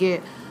resources to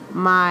get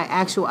my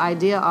actual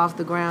idea off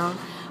the ground.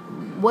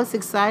 What's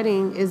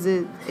exciting is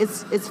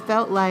it's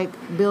felt like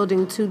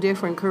building two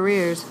different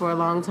careers for a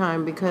long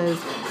time, because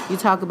you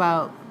talk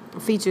about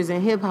features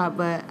in hip-hop,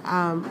 but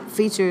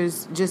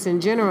features just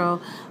in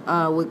general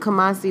with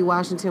Kamasi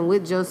Washington,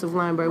 with Joseph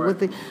Lineberg,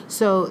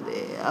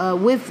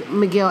 with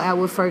Miguel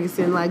Atwood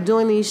Ferguson, like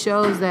doing these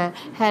shows that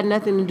had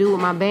nothing to do with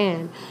my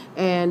band,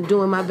 and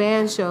doing my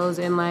band shows,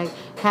 and like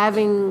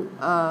having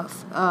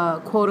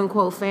a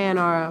quote-unquote fan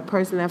or a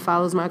person that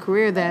follows my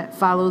career that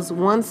follows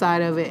one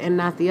side of it and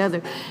not the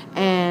other.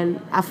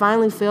 And I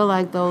finally feel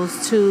like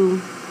those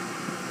two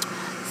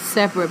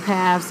separate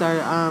paths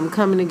are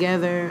coming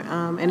together,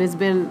 and it's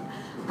been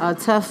a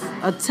tough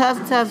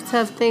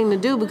thing to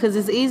do, because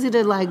it's easy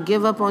to like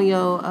give up on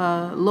your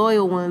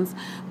loyal ones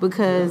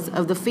because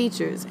of the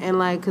features, and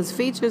like because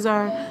features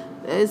are,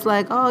 it's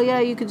like, oh yeah,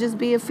 you could just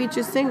be a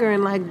feature singer,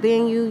 and like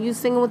then you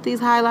singing with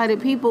these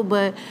highlighted people,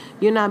 but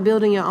you're not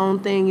building your own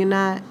thing. You're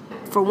not,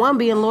 for one,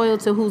 being loyal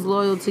to who's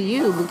loyal to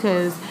you,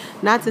 because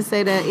not to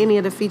say that any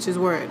of the features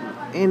were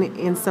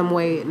in some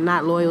way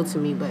not loyal to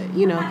me, but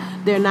you know,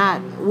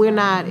 we're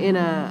not in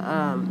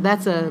a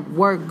that's a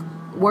work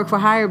for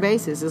hire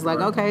basis. It's like,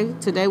 okay,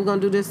 today we're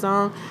gonna do this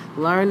song,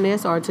 learn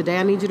this, or today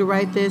I need you to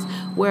write this.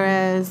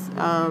 Whereas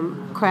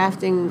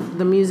crafting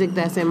the music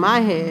that's in my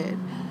head,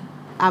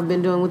 I've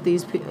been doing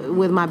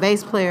with my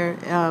bass player.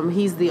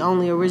 He's the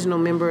only original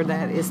member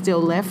that is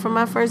still left from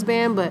my first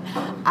band, but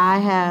I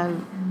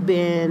have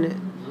been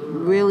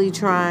really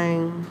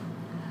trying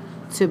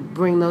to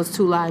bring those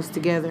two lives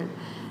together.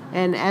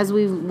 And as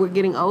we're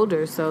getting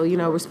older, so, you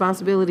know,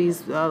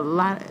 responsibilities,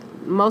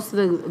 most of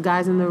the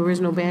guys in the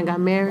original band got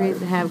married,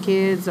 have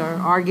kids, or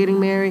are getting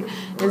married.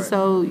 And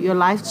so your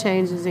life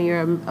changes and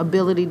your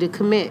ability to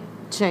commit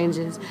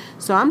changes.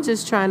 So I'm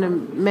just trying to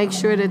make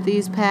sure that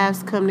these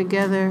paths come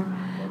together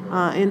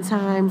in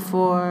time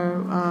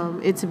for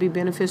it to be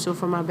beneficial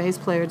for my bass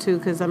player too.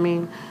 Because, I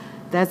mean,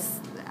 that's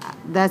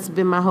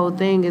been my whole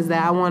thing, is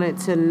that I wanted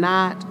to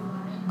not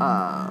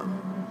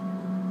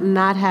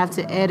have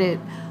to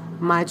edit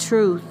my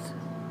truth,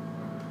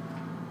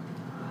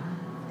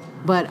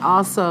 but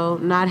also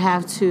not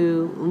have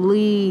to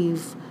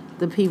leave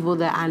the people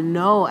that I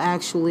know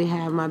actually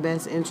have my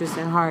best interest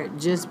in heart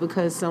just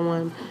because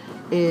someone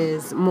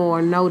is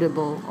more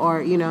notable,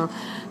 or, you know.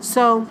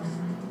 So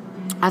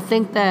I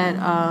think that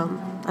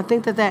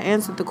that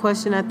answered the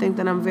question. I think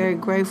that I'm very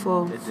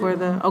grateful for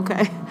the,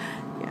 okay.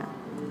 Yeah.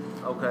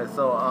 Okay,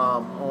 so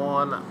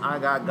on I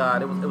Got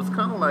God, it was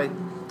kind of like,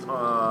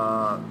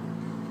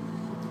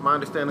 my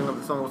understanding of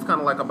the song was kind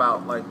of like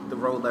about like the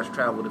road less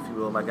traveled, if you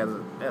will, like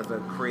as a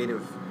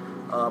creative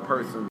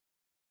person.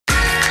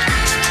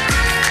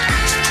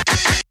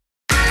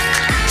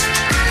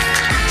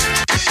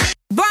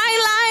 Bright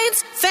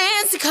lights,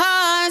 fancy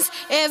cars,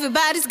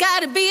 everybody's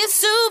gotta be a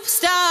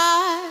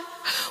superstar.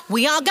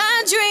 We all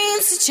got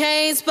dreams to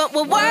chase, but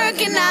we're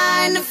working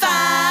 9 to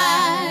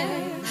 5.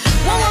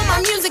 When will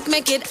my music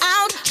make it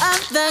out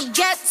of the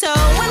ghetto?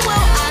 When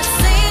will I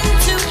sing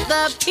to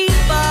the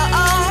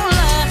people?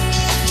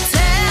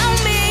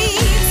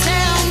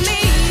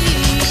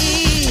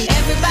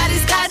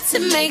 To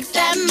make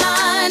that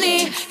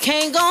money,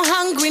 can't go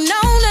hungry, no.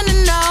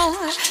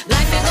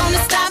 Life ain't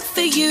gonna stop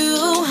for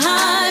you,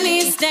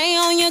 honey. Stay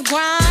on your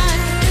grind.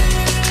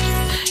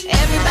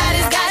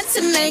 Everybody's got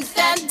to make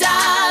that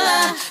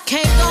dollar.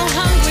 Can't go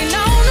hungry, no.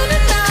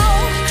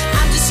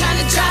 I'm just trying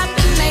to drop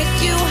and make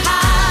you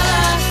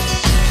holler.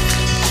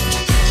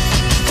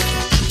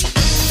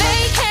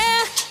 Fake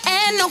hair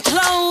and no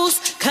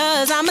clothes,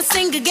 'cause I'm a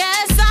singer,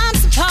 guess I'm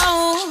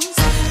supposed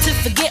to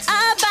forget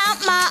about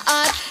my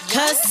art.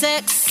 'Cause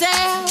sex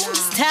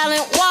sells,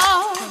 talent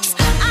walks.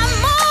 I'm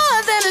more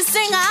than a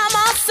singer, I'm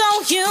also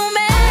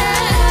human.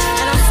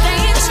 And I'm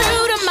staying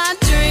true to my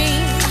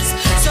dreams.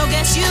 So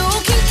guess you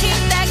can keep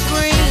that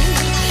green,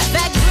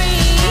 that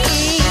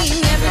green.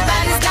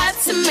 Everybody's got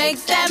to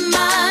make that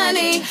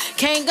money.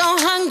 Can't go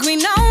hungry,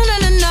 no.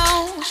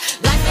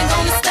 Life ain't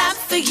gonna stop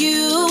for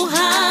you,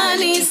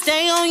 honey.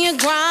 Stay on your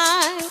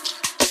grind.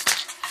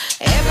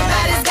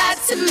 Everybody's got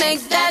to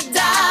make that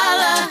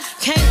dollar.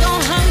 Can't go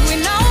hungry,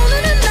 no.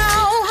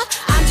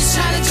 I'm just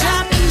trying to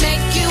drop and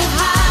make you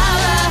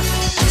holler.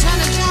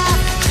 Trying to drop.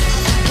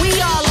 We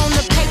all on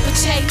the paper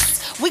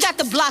chase. We got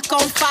the block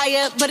on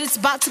fire, but it's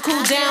about to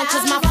cool down,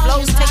 'cause my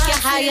flows take you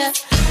higher.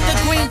 The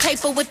green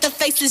paper with the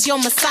face is your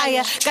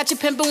messiah. Got you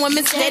pimping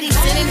women steady,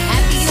 sitting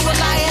happy you a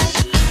liar.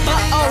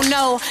 But oh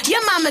no,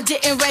 your mama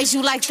didn't raise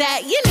you like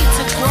that. You need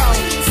to grow.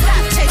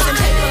 Stop chasing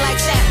paper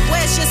like that.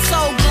 Where's your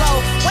soul glow?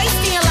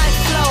 Wasting your life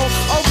flow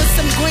over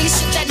some green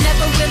shit that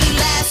never really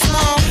lasts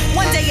long.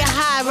 One day you're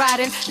high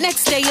riding,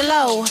 next day you're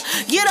low.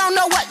 You don't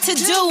know what to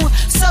do,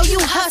 so you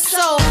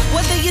hustle.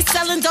 Whether you're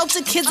selling dope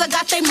to kids or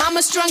got their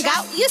mama strung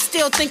out, you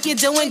still think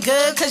you're doing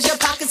good, 'cause your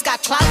pockets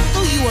got clout.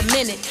 Threw you a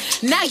minute,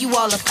 now you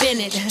all up in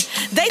it.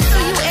 They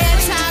threw you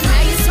airtime,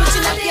 now you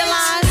switching up your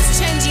lines,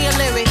 changing your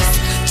lyrics.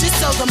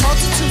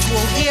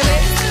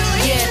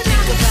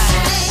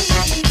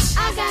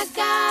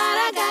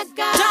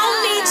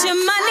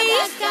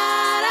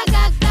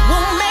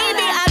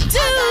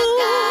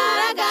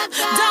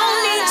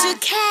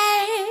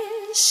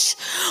 cash.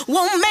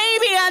 Well,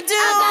 maybe I do.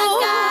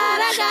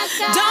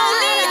 Don't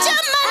need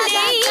your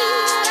money.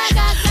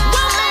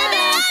 Well,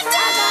 maybe I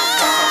do.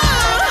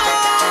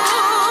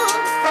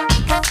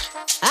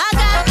 I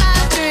got my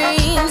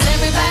dreams.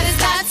 Everybody's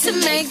got to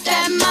make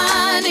that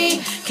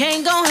money.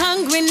 Can't go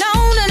hungry, no,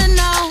 no, no,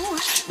 no.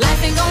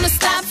 Life ain't gonna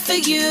stop for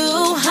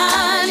you,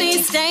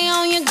 honey. Stay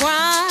on your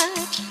grind.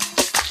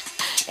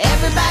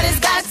 Everybody's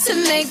got to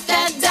make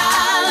that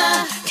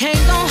dollar.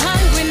 Can't go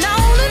hungry, no,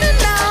 no, no,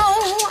 no.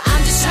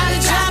 I'm just trying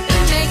to drop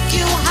and make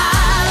you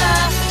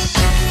holler.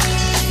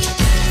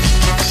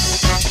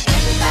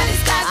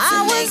 Everybody's got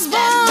to make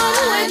that money.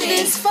 I was born with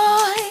this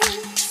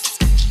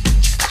voice.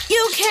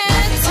 You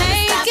can't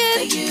take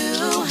it.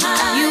 You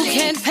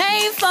can't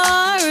pay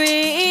for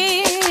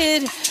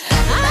it.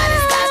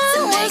 Everybody's got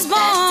to make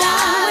that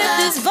dollar. With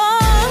this voice.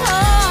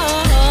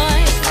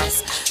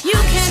 You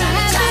can't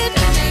have it.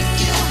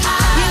 You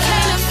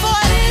can't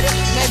afford it.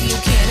 Maybe you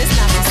can. It's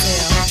not for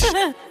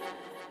sale.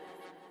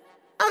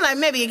 I'm like,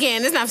 maybe you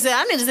can. It's not for sale.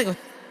 I need to think of.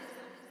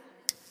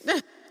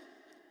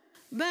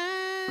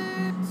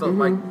 So,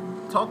 like,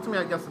 talk to me,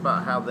 I guess,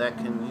 about how that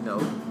can, you know,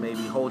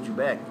 maybe hold you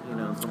back, you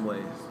know, in some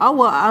ways. Oh,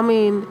 well, I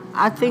mean,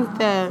 I think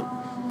that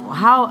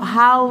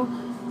how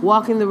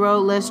walking the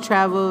road less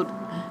traveled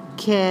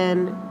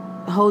can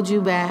hold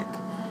you back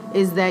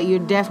is that you're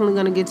definitely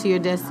going to get to your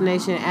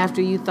destination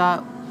after you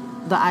thought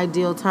the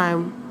ideal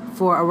time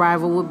for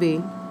arrival would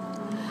be.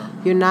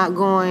 You're not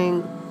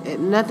going,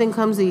 nothing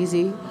comes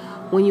easy.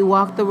 When you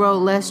walk the road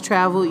less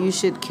traveled, you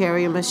should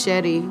carry a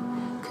machete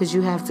because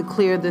you have to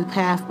clear the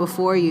path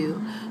before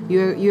you.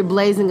 You're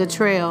blazing a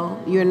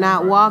trail. You're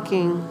not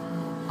walking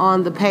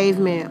on the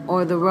pavement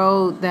or the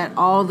road that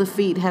all the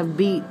feet have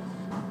beat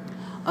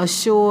a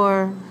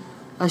sure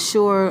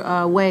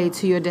way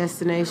to your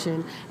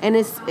destination. And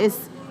it's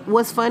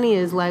what's funny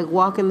is like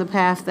walking the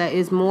path that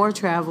is more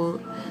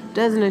traveled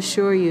doesn't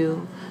assure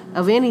you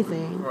of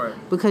anything. Right.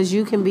 Because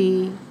you can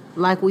be,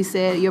 like we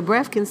said, your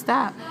breath can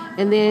stop.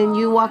 And then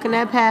you walk in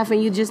that path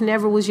and you just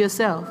never was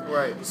yourself.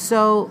 Right.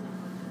 So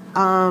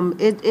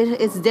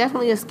it's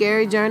definitely a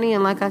scary journey.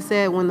 And like I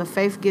said, when the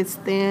faith gets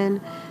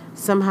thin,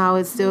 somehow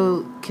it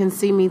still can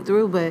see me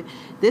through. But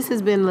this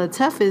has been the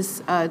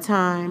toughest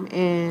time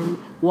in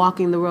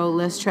walking the road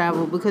less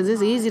traveled, because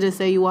it's easy to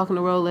say you walking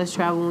the road less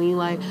traveled when you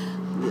like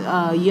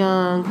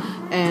young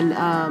and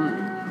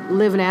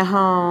living at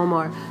home,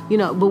 or you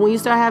know, but when you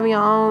start having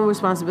your own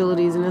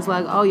responsibilities and it's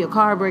like, oh, your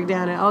car break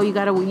down and oh,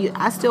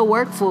 I still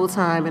work full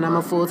time and I'm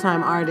a full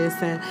time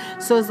artist, and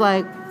so it's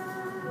like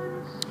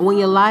when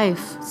your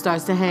life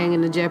starts to hang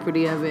in the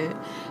jeopardy of it,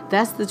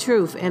 that's the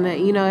truth. And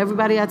you know,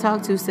 everybody I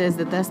talk to says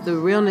that that's the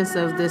realness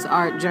of this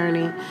art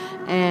journey,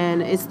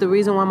 and it's the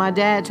reason why my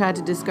dad tried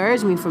to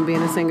discourage me from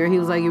being a singer. He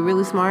was like, you're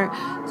really smart,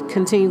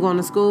 continue going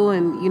to school,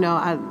 and you know,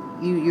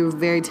 you're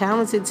very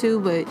talented too,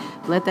 but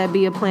let that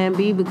be a plan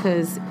B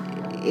because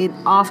it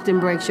often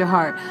breaks your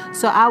heart.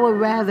 So I would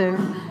rather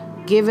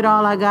give it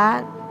all I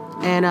got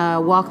and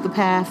walk the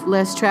path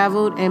less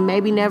traveled and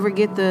maybe never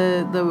get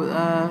the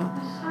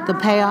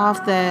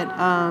payoff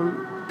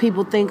that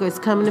people think is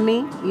coming to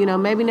me. You know,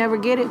 maybe never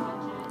get it,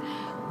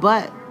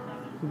 but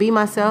be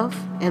myself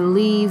and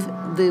leave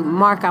the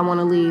mark I want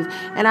to leave.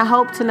 And I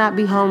hope to not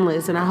be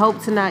homeless, and I hope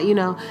to not, you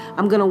know,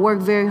 I'm going to work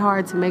very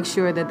hard to make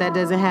sure that that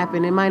doesn't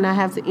happen. It might not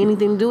have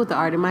anything to do with the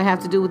art. It might have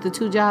to do with the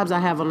 2 jobs I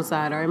have on the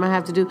side, or it might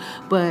have to do,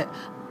 but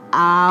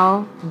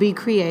I'll be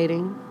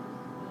creating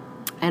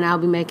and I'll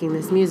be making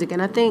this music.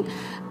 And I think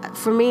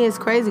for me it's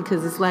crazy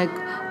because it's like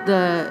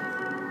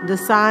the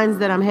signs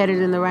that I'm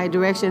headed in the right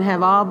direction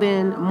have all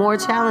been more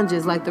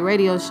challenges, like the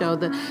radio show.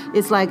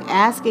 It's like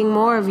asking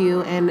more of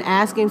you and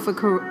asking for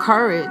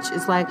courage.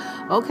 It's like,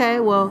 okay,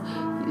 well,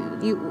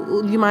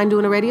 you mind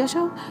doing a radio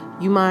show?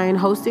 You mind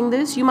hosting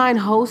this? You mind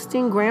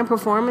hosting grand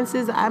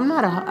performances?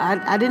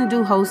 I didn't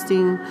do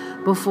hosting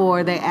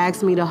before they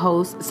asked me to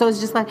host. So it's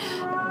just like,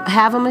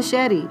 have a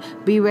machete.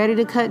 Be ready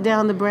to cut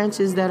down the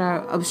branches that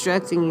are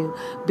obstructing you.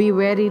 Be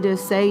ready to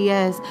say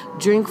yes.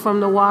 Drink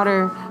from the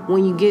water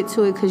when you get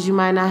to it because you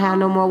might not have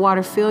no more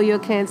water. Fill your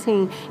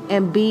canteen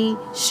and be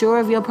sure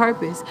of your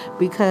purpose,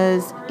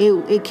 because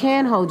it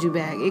can hold you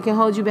back. It can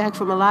hold you back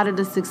from a lot of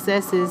the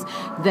successes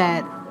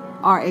that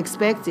are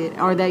expected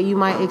or that you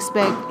might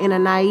expect in a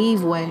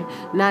naive way,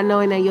 not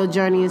knowing that your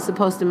journey is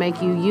supposed to make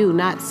you,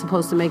 not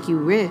supposed to make you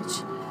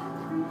rich.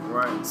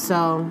 Right.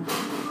 So.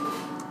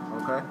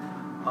 Okay.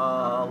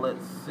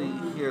 Let's see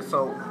here.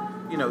 So,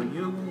 you know,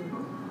 you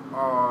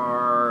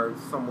are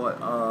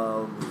somewhat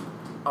of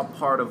a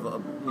part of a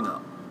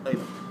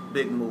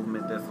big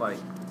movement that's like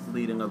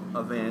leading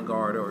a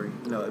vanguard, or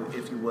you know,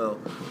 if you will.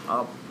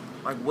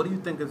 Like, what do you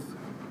think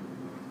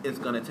is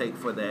going to take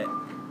for that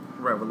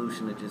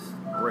revolution to just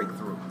break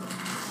through?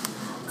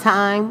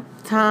 Time,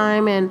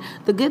 and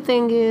the good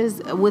thing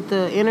is with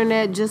the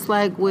internet, just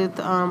like with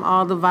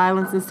all the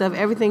violence and stuff,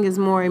 everything is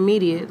more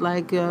immediate.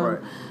 Like. Right.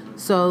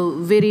 So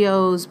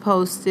videos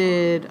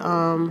posted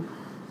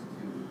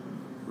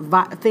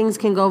things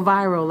can go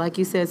viral, like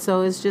you said.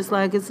 So it's just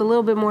like it's a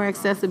little bit more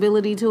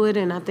accessibility to it,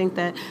 and I think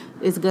that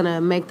it's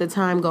gonna make the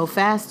time go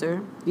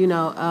faster.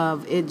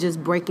 Of it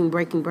just breaking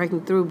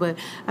through. But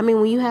I mean,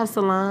 when you have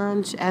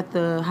Solange at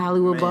the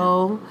Hollywood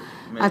Bowl.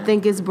 I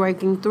think it's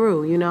breaking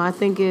through. I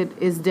think it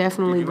is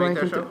definitely Did you make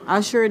breaking that show? through.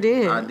 I sure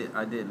did.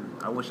 I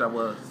didn't. I wish I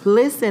was.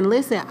 Listen.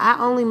 I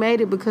only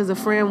made it because a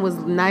friend was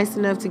nice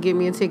enough to get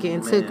me a ticket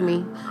and took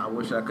me. I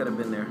wish I could have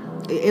been there.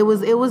 It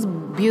was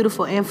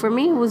beautiful, and for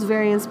me it was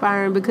very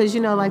inspiring because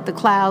like the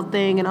cloud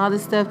thing and all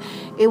this stuff.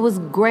 It was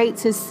great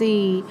to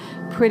see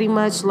pretty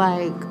much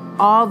like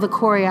all the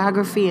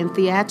choreography and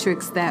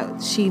theatrics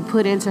that she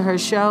put into her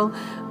show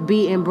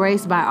be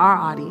embraced by our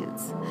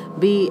audience,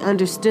 be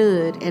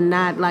understood, and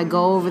not like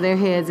go over their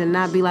heads and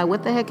not be like,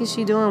 what the heck is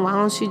she doing? Why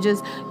don't she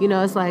just,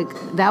 it's like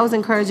that was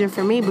encouraging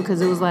for me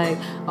because it was like,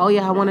 oh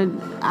yeah, I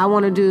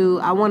want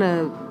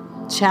to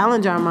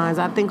challenge our minds.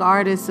 I think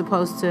art is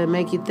supposed to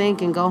make you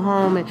think and go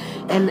home,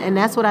 and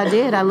that's what I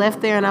did. I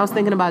left there and I was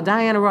thinking about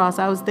Diana Ross.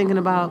 I was thinking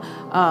about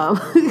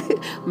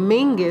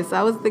Mingus.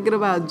 I was thinking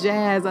about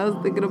jazz. I was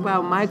thinking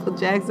about Michael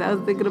Jackson. I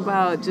was thinking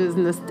about just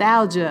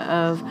nostalgia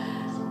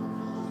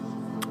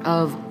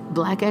of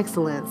Black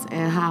excellence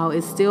and how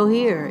it's still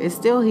here. It's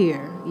still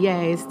here.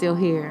 Yay, it's still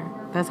here.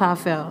 That's how I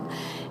felt.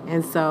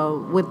 And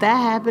so with that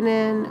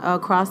happening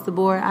across the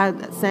board, I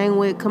sang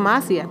with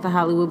Kamasi at the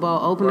Hollywood Bowl,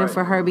 opening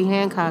for Herbie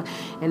Hancock.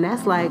 And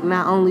that's like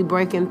not only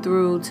breaking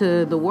through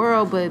to the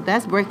world, but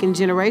that's breaking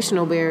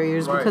generational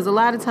barriers. Because a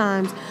lot of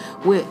times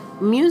with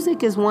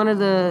music is one of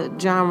the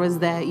genres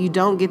that you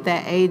don't get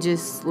that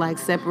ageist like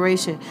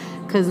separation.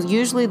 Because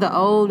usually the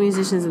old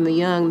musicians and the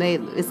young,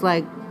 it's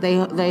like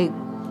they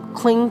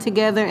cling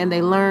together and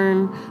they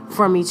learn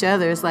from each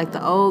other. It's like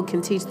the old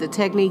can teach the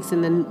techniques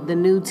and the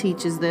new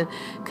teaches the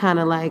kind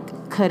of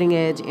like cutting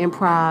edge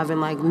improv and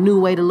like new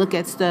way to look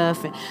at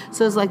stuff. And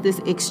so it's like this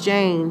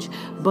exchange.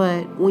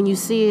 But when you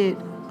see it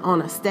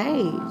on a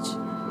stage,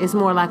 it's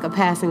more like a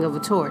passing of a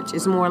torch.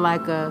 It's more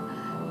like a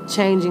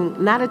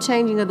changing, not a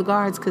changing of the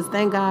guards, because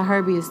thank God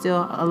Herbie is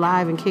still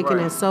alive and kicking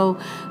and so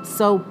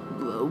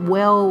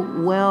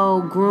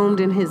well groomed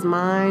in his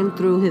mind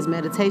through his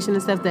meditation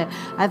and stuff that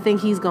I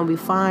think he's gonna be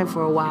fine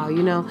for a while,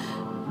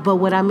 But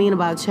what I mean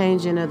about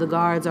changing of the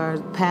guards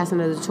or passing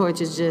of the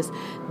torch is just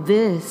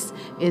this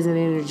is an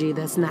energy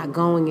that's not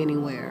going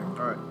anywhere.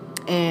 All right.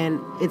 And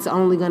it's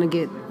only gonna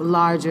get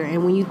larger.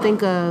 And when you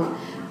think of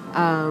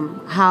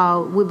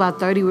how we're about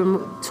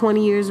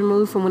 20 years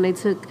removed from when they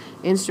took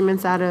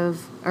instruments out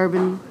of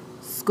urban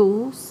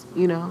schools,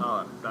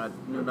 I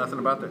knew nothing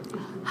about that.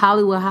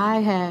 Hollywood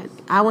High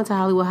I went to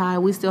Hollywood High,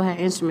 we still had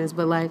instruments,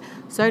 but like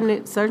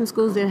certain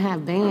schools didn't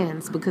have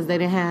bands because they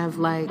didn't have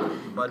like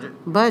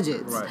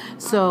budgets. Right.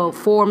 So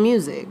for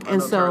music. I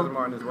know Terrence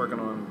Martin is working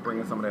on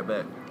bringing some of that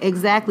back.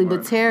 Exactly, Right.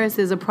 but Terrace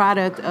is a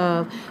product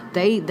of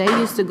they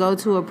used to go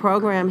to a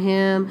program,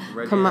 him,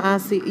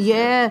 Kamasi,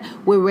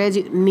 with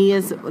Reggie,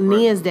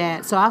 Nia's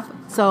dad.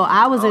 So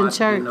I was in I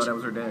church. didn't know that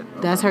was her dad.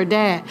 That's her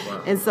dad.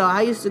 Wow. And so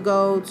I used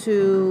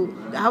to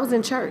I was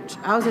in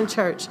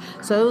church.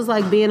 So it was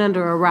like being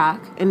under a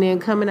rock and then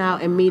coming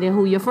out and meeting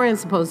who your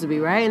friend's supposed to be,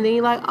 right? And then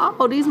you're like,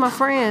 oh, these my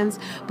friends.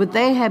 But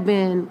they have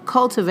been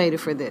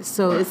cultivated for this.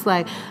 So it's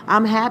like,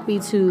 I'm happy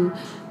to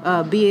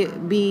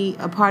be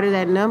a part of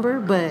that number,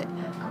 but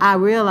I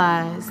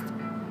realized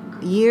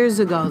years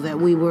ago that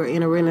we were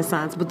in a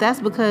renaissance, but that's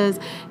because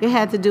it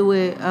had to do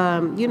with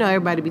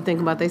everybody be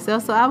thinking about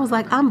themselves. So I was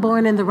like, I'm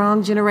born in the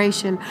wrong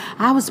generation.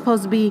 I was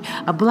supposed to be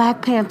a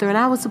Black Panther, and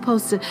I was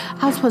supposed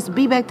to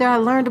be back there. I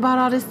learned about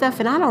all this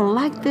stuff, and I don't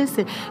like this,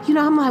 and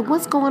I'm like,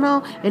 what's going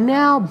on? And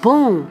now,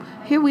 boom,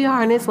 here we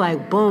are, and it's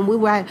like, boom,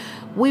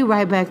 we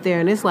right back there,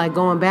 and it's like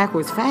going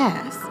backwards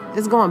fast.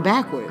 It's going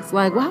backwards,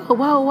 like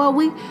whoa,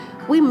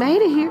 we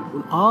made it here.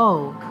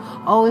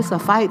 Oh, it's a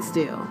fight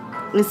still.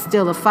 It's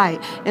still a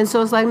fight. And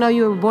so it's like, no,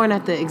 you were born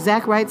at the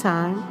exact right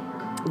time.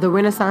 The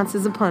Renaissance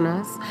is upon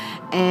us.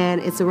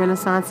 And it's a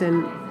Renaissance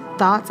in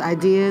thoughts,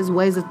 ideas,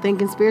 ways of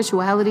thinking,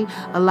 spirituality.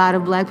 A lot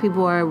of Black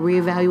people are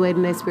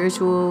reevaluating their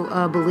spiritual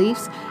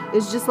beliefs.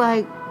 It's just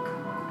like,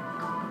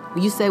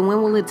 you say,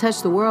 when will it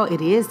touch the world?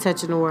 It is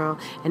touching the world.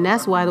 And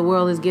that's why the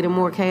world is getting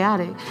more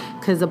chaotic.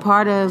 Because a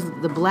part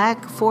of the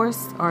Black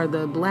force or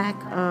the Black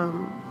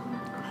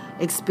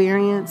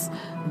experience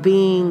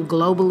being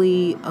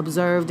globally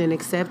observed and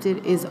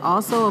accepted is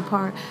also a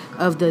part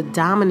of the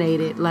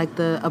dominated, like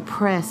the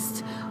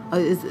oppressed.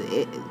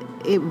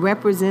 It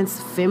represents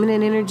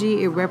feminine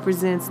energy. It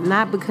represents,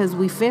 not because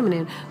we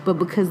feminine, but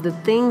because the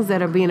things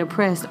that are being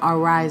oppressed are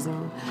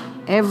rising.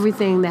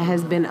 Everything that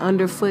has been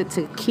underfoot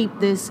to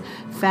keep this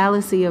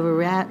fallacy of a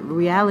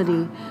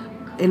reality,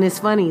 and it's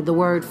funny, the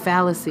word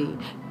fallacy,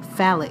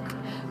 phallic,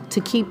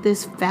 to keep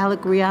this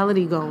phallic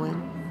reality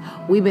going.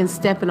 We've been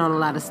stepping on a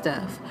lot of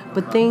stuff,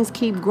 but things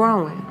keep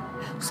growing.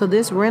 So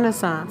this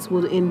renaissance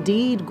will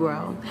indeed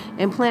grow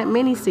and plant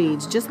many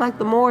seeds, just like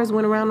the Moors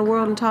went around the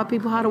world and taught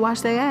people how to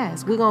wash their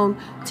ass. We're going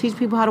to teach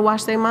people how to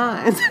wash their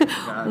minds,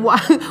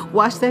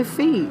 wash their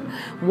feet,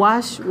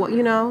 wash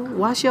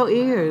your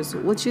ears,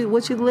 what you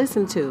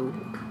listen to.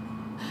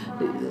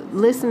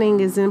 listening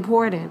is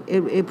important.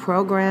 It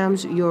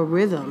programs your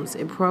rhythms.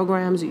 It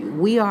programs you.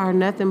 We are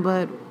nothing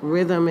but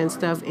rhythm and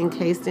stuff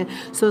encased in.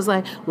 So it's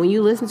like when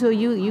you listen to it,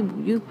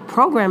 you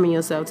programming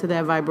yourself to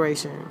that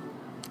vibration.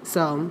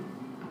 So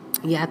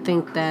yeah, I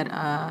think that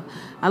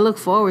I look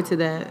forward to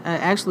that.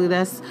 Actually,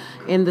 that's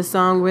in the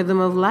song Rhythm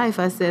of Life.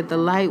 I said the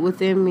light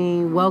within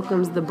me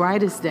welcomes the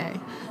brightest day.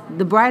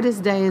 The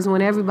brightest day is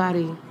when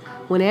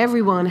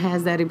everyone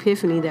has that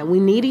epiphany that we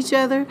need each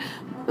other.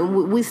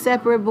 We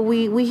separate, but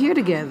we here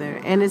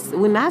together, and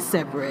we're not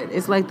separate.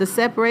 It's like the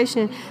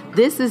separation.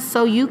 This is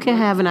so you can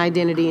have an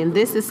identity, and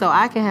this is so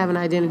I can have an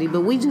identity.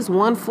 But we just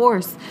one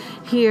force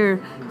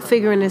here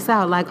figuring this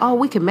out. Like, oh,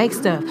 we can make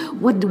stuff.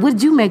 What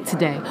did you make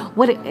today?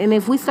 And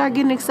if we start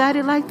getting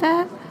excited like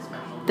that,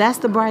 that's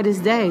the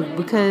brightest day,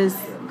 because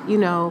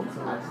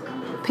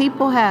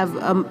people have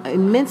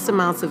immense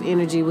amounts of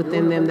energy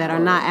within them that are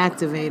not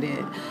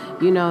activated.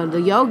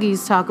 The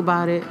yogis talk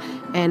about it,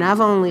 and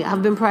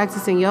I've been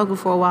practicing yoga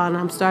for a while, and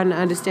I'm starting to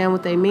understand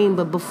what they mean.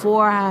 But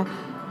before I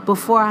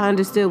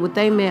understood what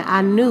they meant,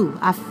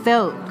 I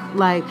felt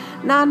like,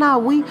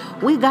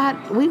 we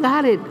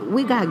got it.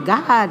 We got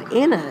God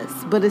in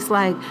us. But it's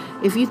like,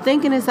 if you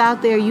thinking it's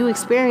out there, you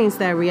experience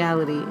that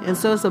reality. And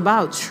so it's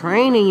about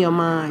training your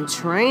mind.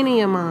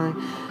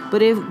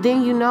 But if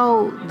then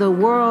the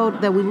world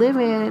that we live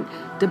in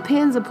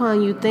depends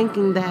upon you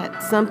thinking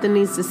that something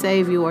needs to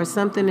save you or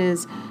something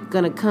is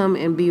going to come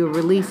and be a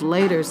relief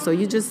later. So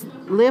you just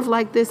live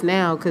like this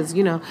now, because,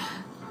 no,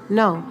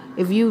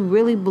 if you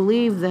really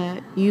believe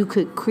that you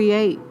could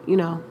create,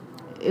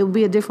 it would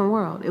be a different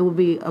world. It would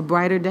be a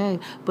brighter day,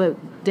 but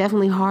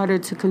definitely harder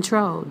to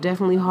control,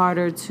 definitely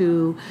harder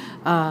to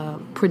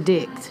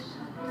predict.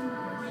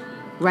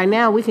 Right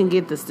now, we can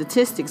get the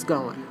statistics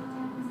going.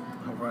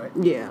 All right.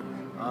 Yeah.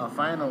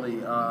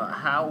 Finally,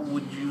 how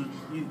would you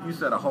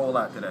said a whole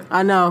lot today.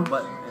 I know.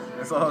 But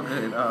it's all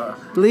good.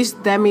 At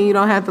least that means you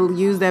don't have to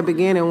use that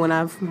beginning when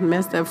I've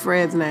messed up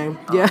Fred's name.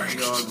 Yeah.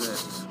 You're all good.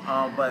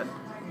 But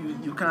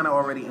you kind of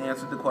already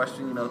answered the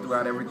question,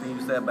 throughout everything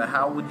you said. But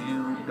how would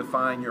you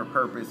define your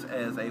purpose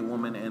as a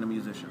woman and a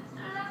musician?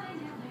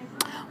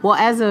 Well,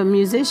 as a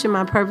musician,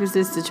 my purpose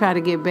is to try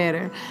to get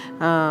better.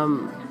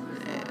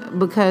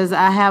 Because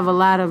I have a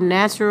lot of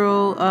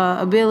natural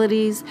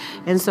abilities.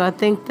 And so I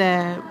think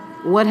that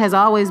what has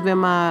always been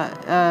my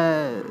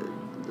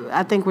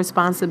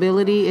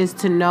responsibility is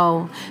to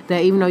know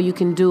that even though you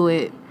can do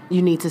it,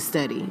 you need to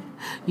study.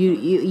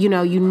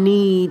 You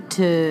need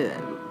to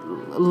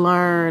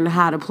learn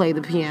how to play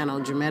the piano,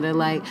 Jametta.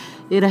 Like,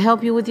 it'll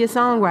help you with your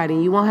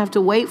songwriting. You won't have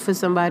to wait for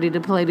somebody to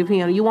play the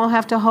piano. You won't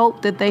have to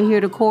hope that they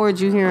hear the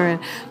chords you hear.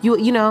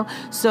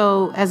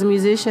 So as a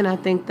musician, I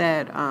think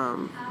that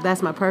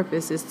that's my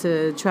purpose, is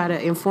to try to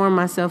inform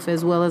myself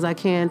as well as I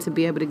can to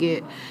be able to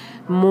get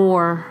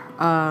more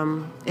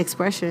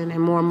expression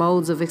and more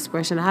modes of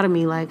expression out of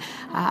me. Like,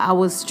 I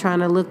was trying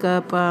to look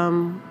up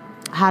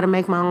how to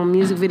make my own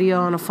music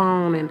video on a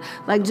phone, and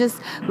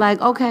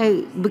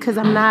okay, because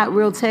I'm not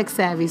real tech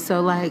savvy,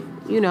 so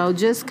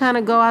just kind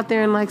of go out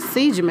there and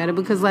see Jametta,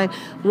 because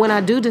when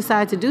I do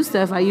decide to do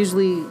stuff, I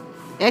usually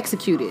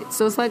execute it.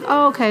 So it's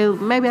okay,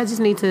 maybe I just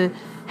need to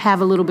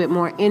have a little bit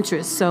more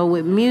interest. So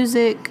with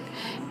music,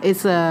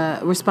 it's a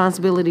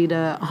responsibility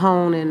to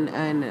hone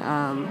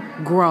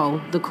and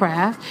grow the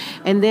craft.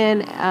 And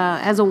then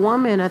as a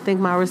woman, I think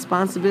my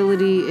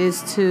responsibility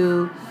is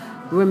to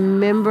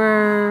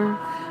remember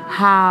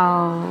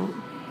how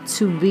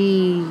to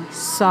be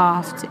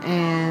soft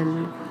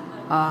and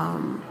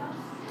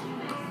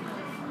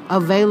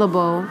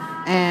available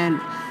and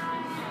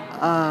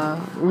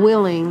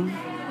willing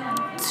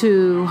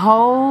to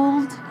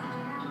hold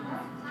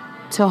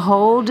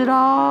it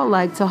all,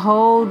 to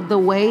hold the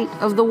weight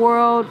of the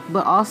world,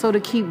 but also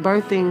to keep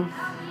birthing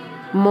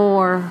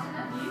more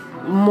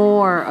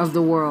of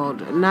the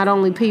world. Not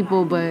only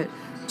people, but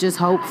just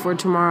hope for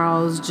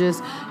tomorrow's.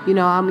 Just I'm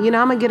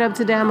gonna get up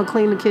today. I'm gonna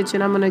clean the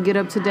kitchen. I'm gonna get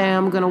up today.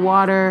 I'm gonna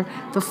water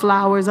the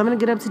flowers. I'm gonna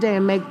get up today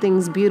and make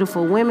things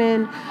beautiful.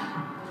 Women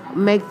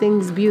make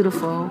things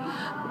beautiful,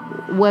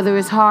 whether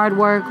it's hard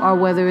work or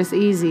whether it's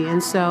easy.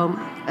 And so,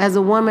 as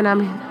a woman,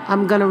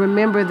 I'm gonna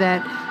remember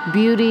that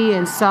beauty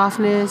and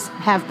softness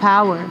have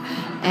power,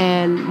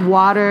 and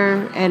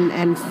water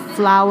and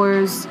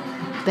flowers,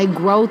 they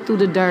grow through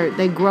the dirt.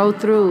 They grow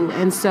through.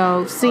 And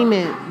so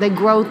cement, they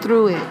grow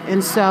through it.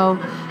 And so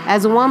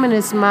as a woman,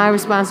 it's my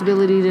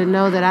responsibility to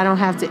know that I don't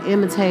have to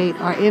imitate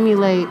or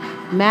emulate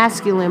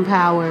masculine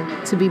power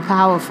to be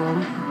powerful.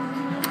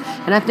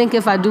 And I think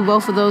if I do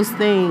both of those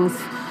things,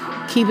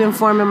 keep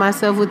informing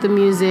myself with the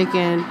music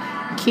and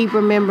keep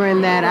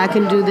remembering that I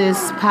can do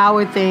this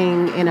power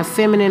thing in a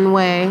feminine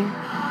way,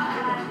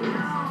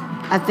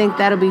 I think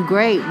that'll be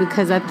great,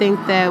 because I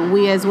think that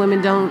we as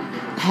women don't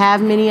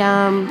have many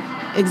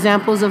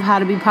examples of how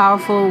to be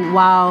powerful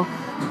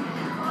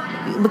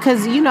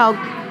because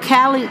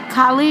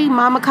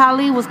Mama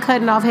Kali was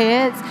cutting off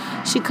heads.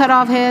 She cut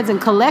off heads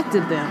and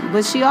collected them,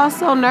 but she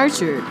also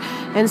nurtured.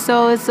 And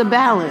so it's a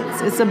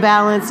balance. It's a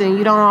balance, and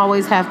you don't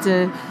always have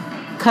to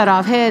cut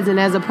off heads. And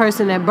as a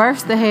person that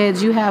births the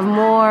heads, you have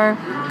more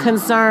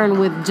concerned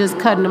with just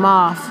cutting them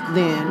off.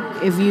 Then,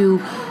 if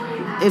you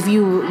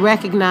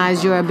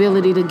recognize your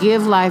ability to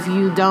give life,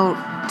 you don't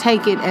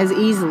take it as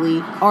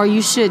easily, or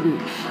you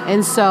shouldn't.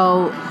 And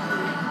so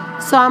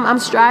I'm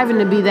striving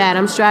to be that.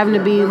 I'm striving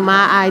to be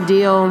my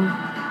ideal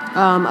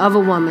of a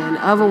woman,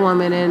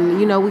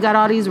 and we got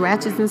all these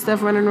ratchets and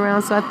stuff running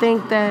around. So I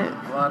think that.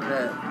 Love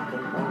that.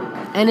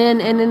 And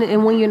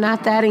then when you're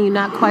not that, and you're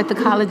not quite the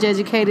college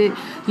educated,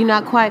 you're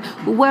not quite.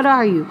 What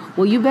are you?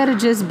 Well, you better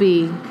just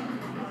be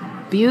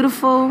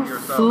beautiful,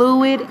 yourself.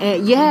 Fluid,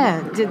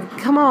 and just,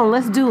 come on,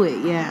 let's do it.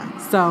 Yeah.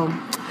 So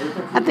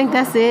I think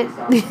that's it.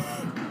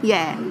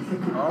 Yeah.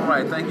 All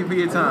right. Thank you for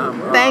your time.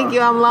 Thank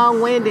you. I'm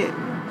long-winded.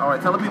 All right.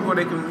 Tell the people where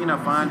they can,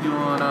 find you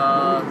on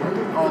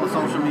all the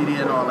social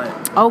media and all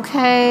that.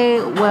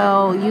 Okay.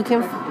 Well, you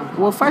can.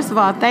 Well, first of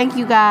all, thank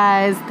you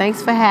guys.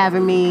 Thanks for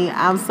having me.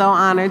 I'm so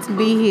honored to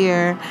be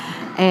here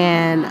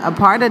and a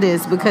part of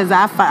this, because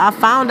I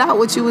found out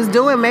what you was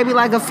doing maybe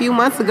like a few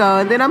months ago,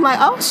 and then I'm like,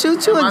 oh,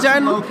 shoot, you a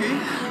journal.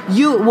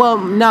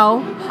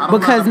 No,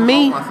 because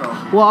me.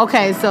 Well,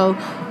 okay, so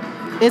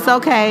it's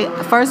okay.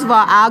 First of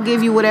all, I'll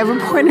give you whatever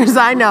pointers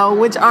I know,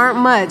 which aren't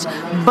much,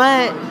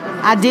 but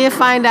I did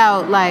find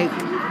out like.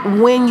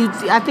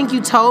 I think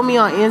you told me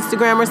on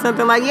Instagram or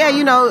something like,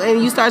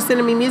 and you started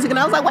sending me music, and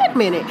I was like, wait a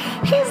minute,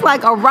 he's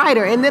like a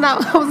writer, and then I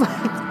was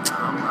like,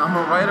 I'm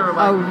a writer.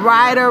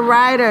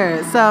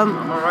 Writer. So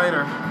I'm a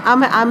writer.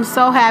 I'm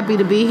so happy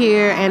to be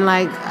here, and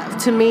like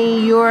to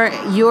me,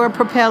 you're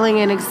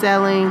propelling and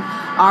excelling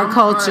our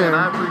culture. And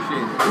I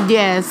appreciate it.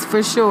 Yes,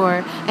 for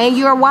sure. And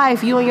you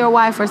and your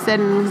wife are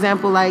setting an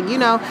example. Like you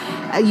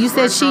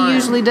said she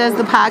usually does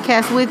the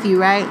podcast with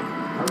you, right?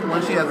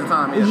 When she has the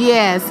time, yes.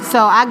 Yes.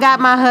 So I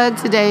got my hug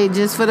today,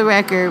 just for the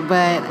record,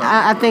 but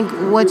I think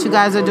what you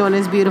guys are doing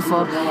is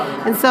beautiful.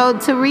 And so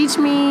to reach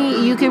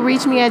me, you can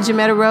reach me at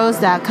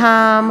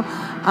JamettaRose.com.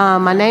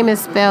 My name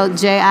is spelled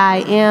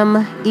JIMETTA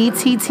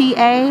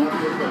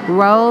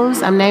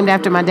Rose. I'm named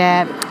after my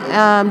dad.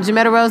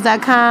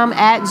 JamettaRose.com,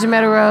 at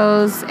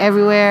JamettaRose,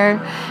 everywhere.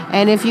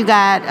 And if you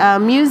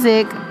got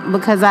music,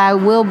 because I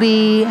will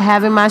be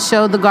having my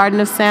show, The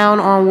Garden of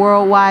Sound, on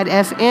Worldwide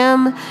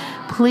FM,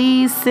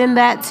 please send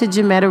that to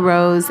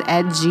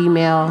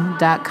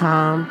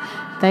JamettaRose@gmail.com.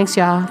 Thanks,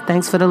 y'all.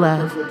 Thanks for the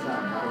love.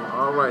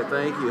 All right.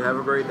 Thank you. Have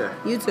a great day.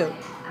 You too.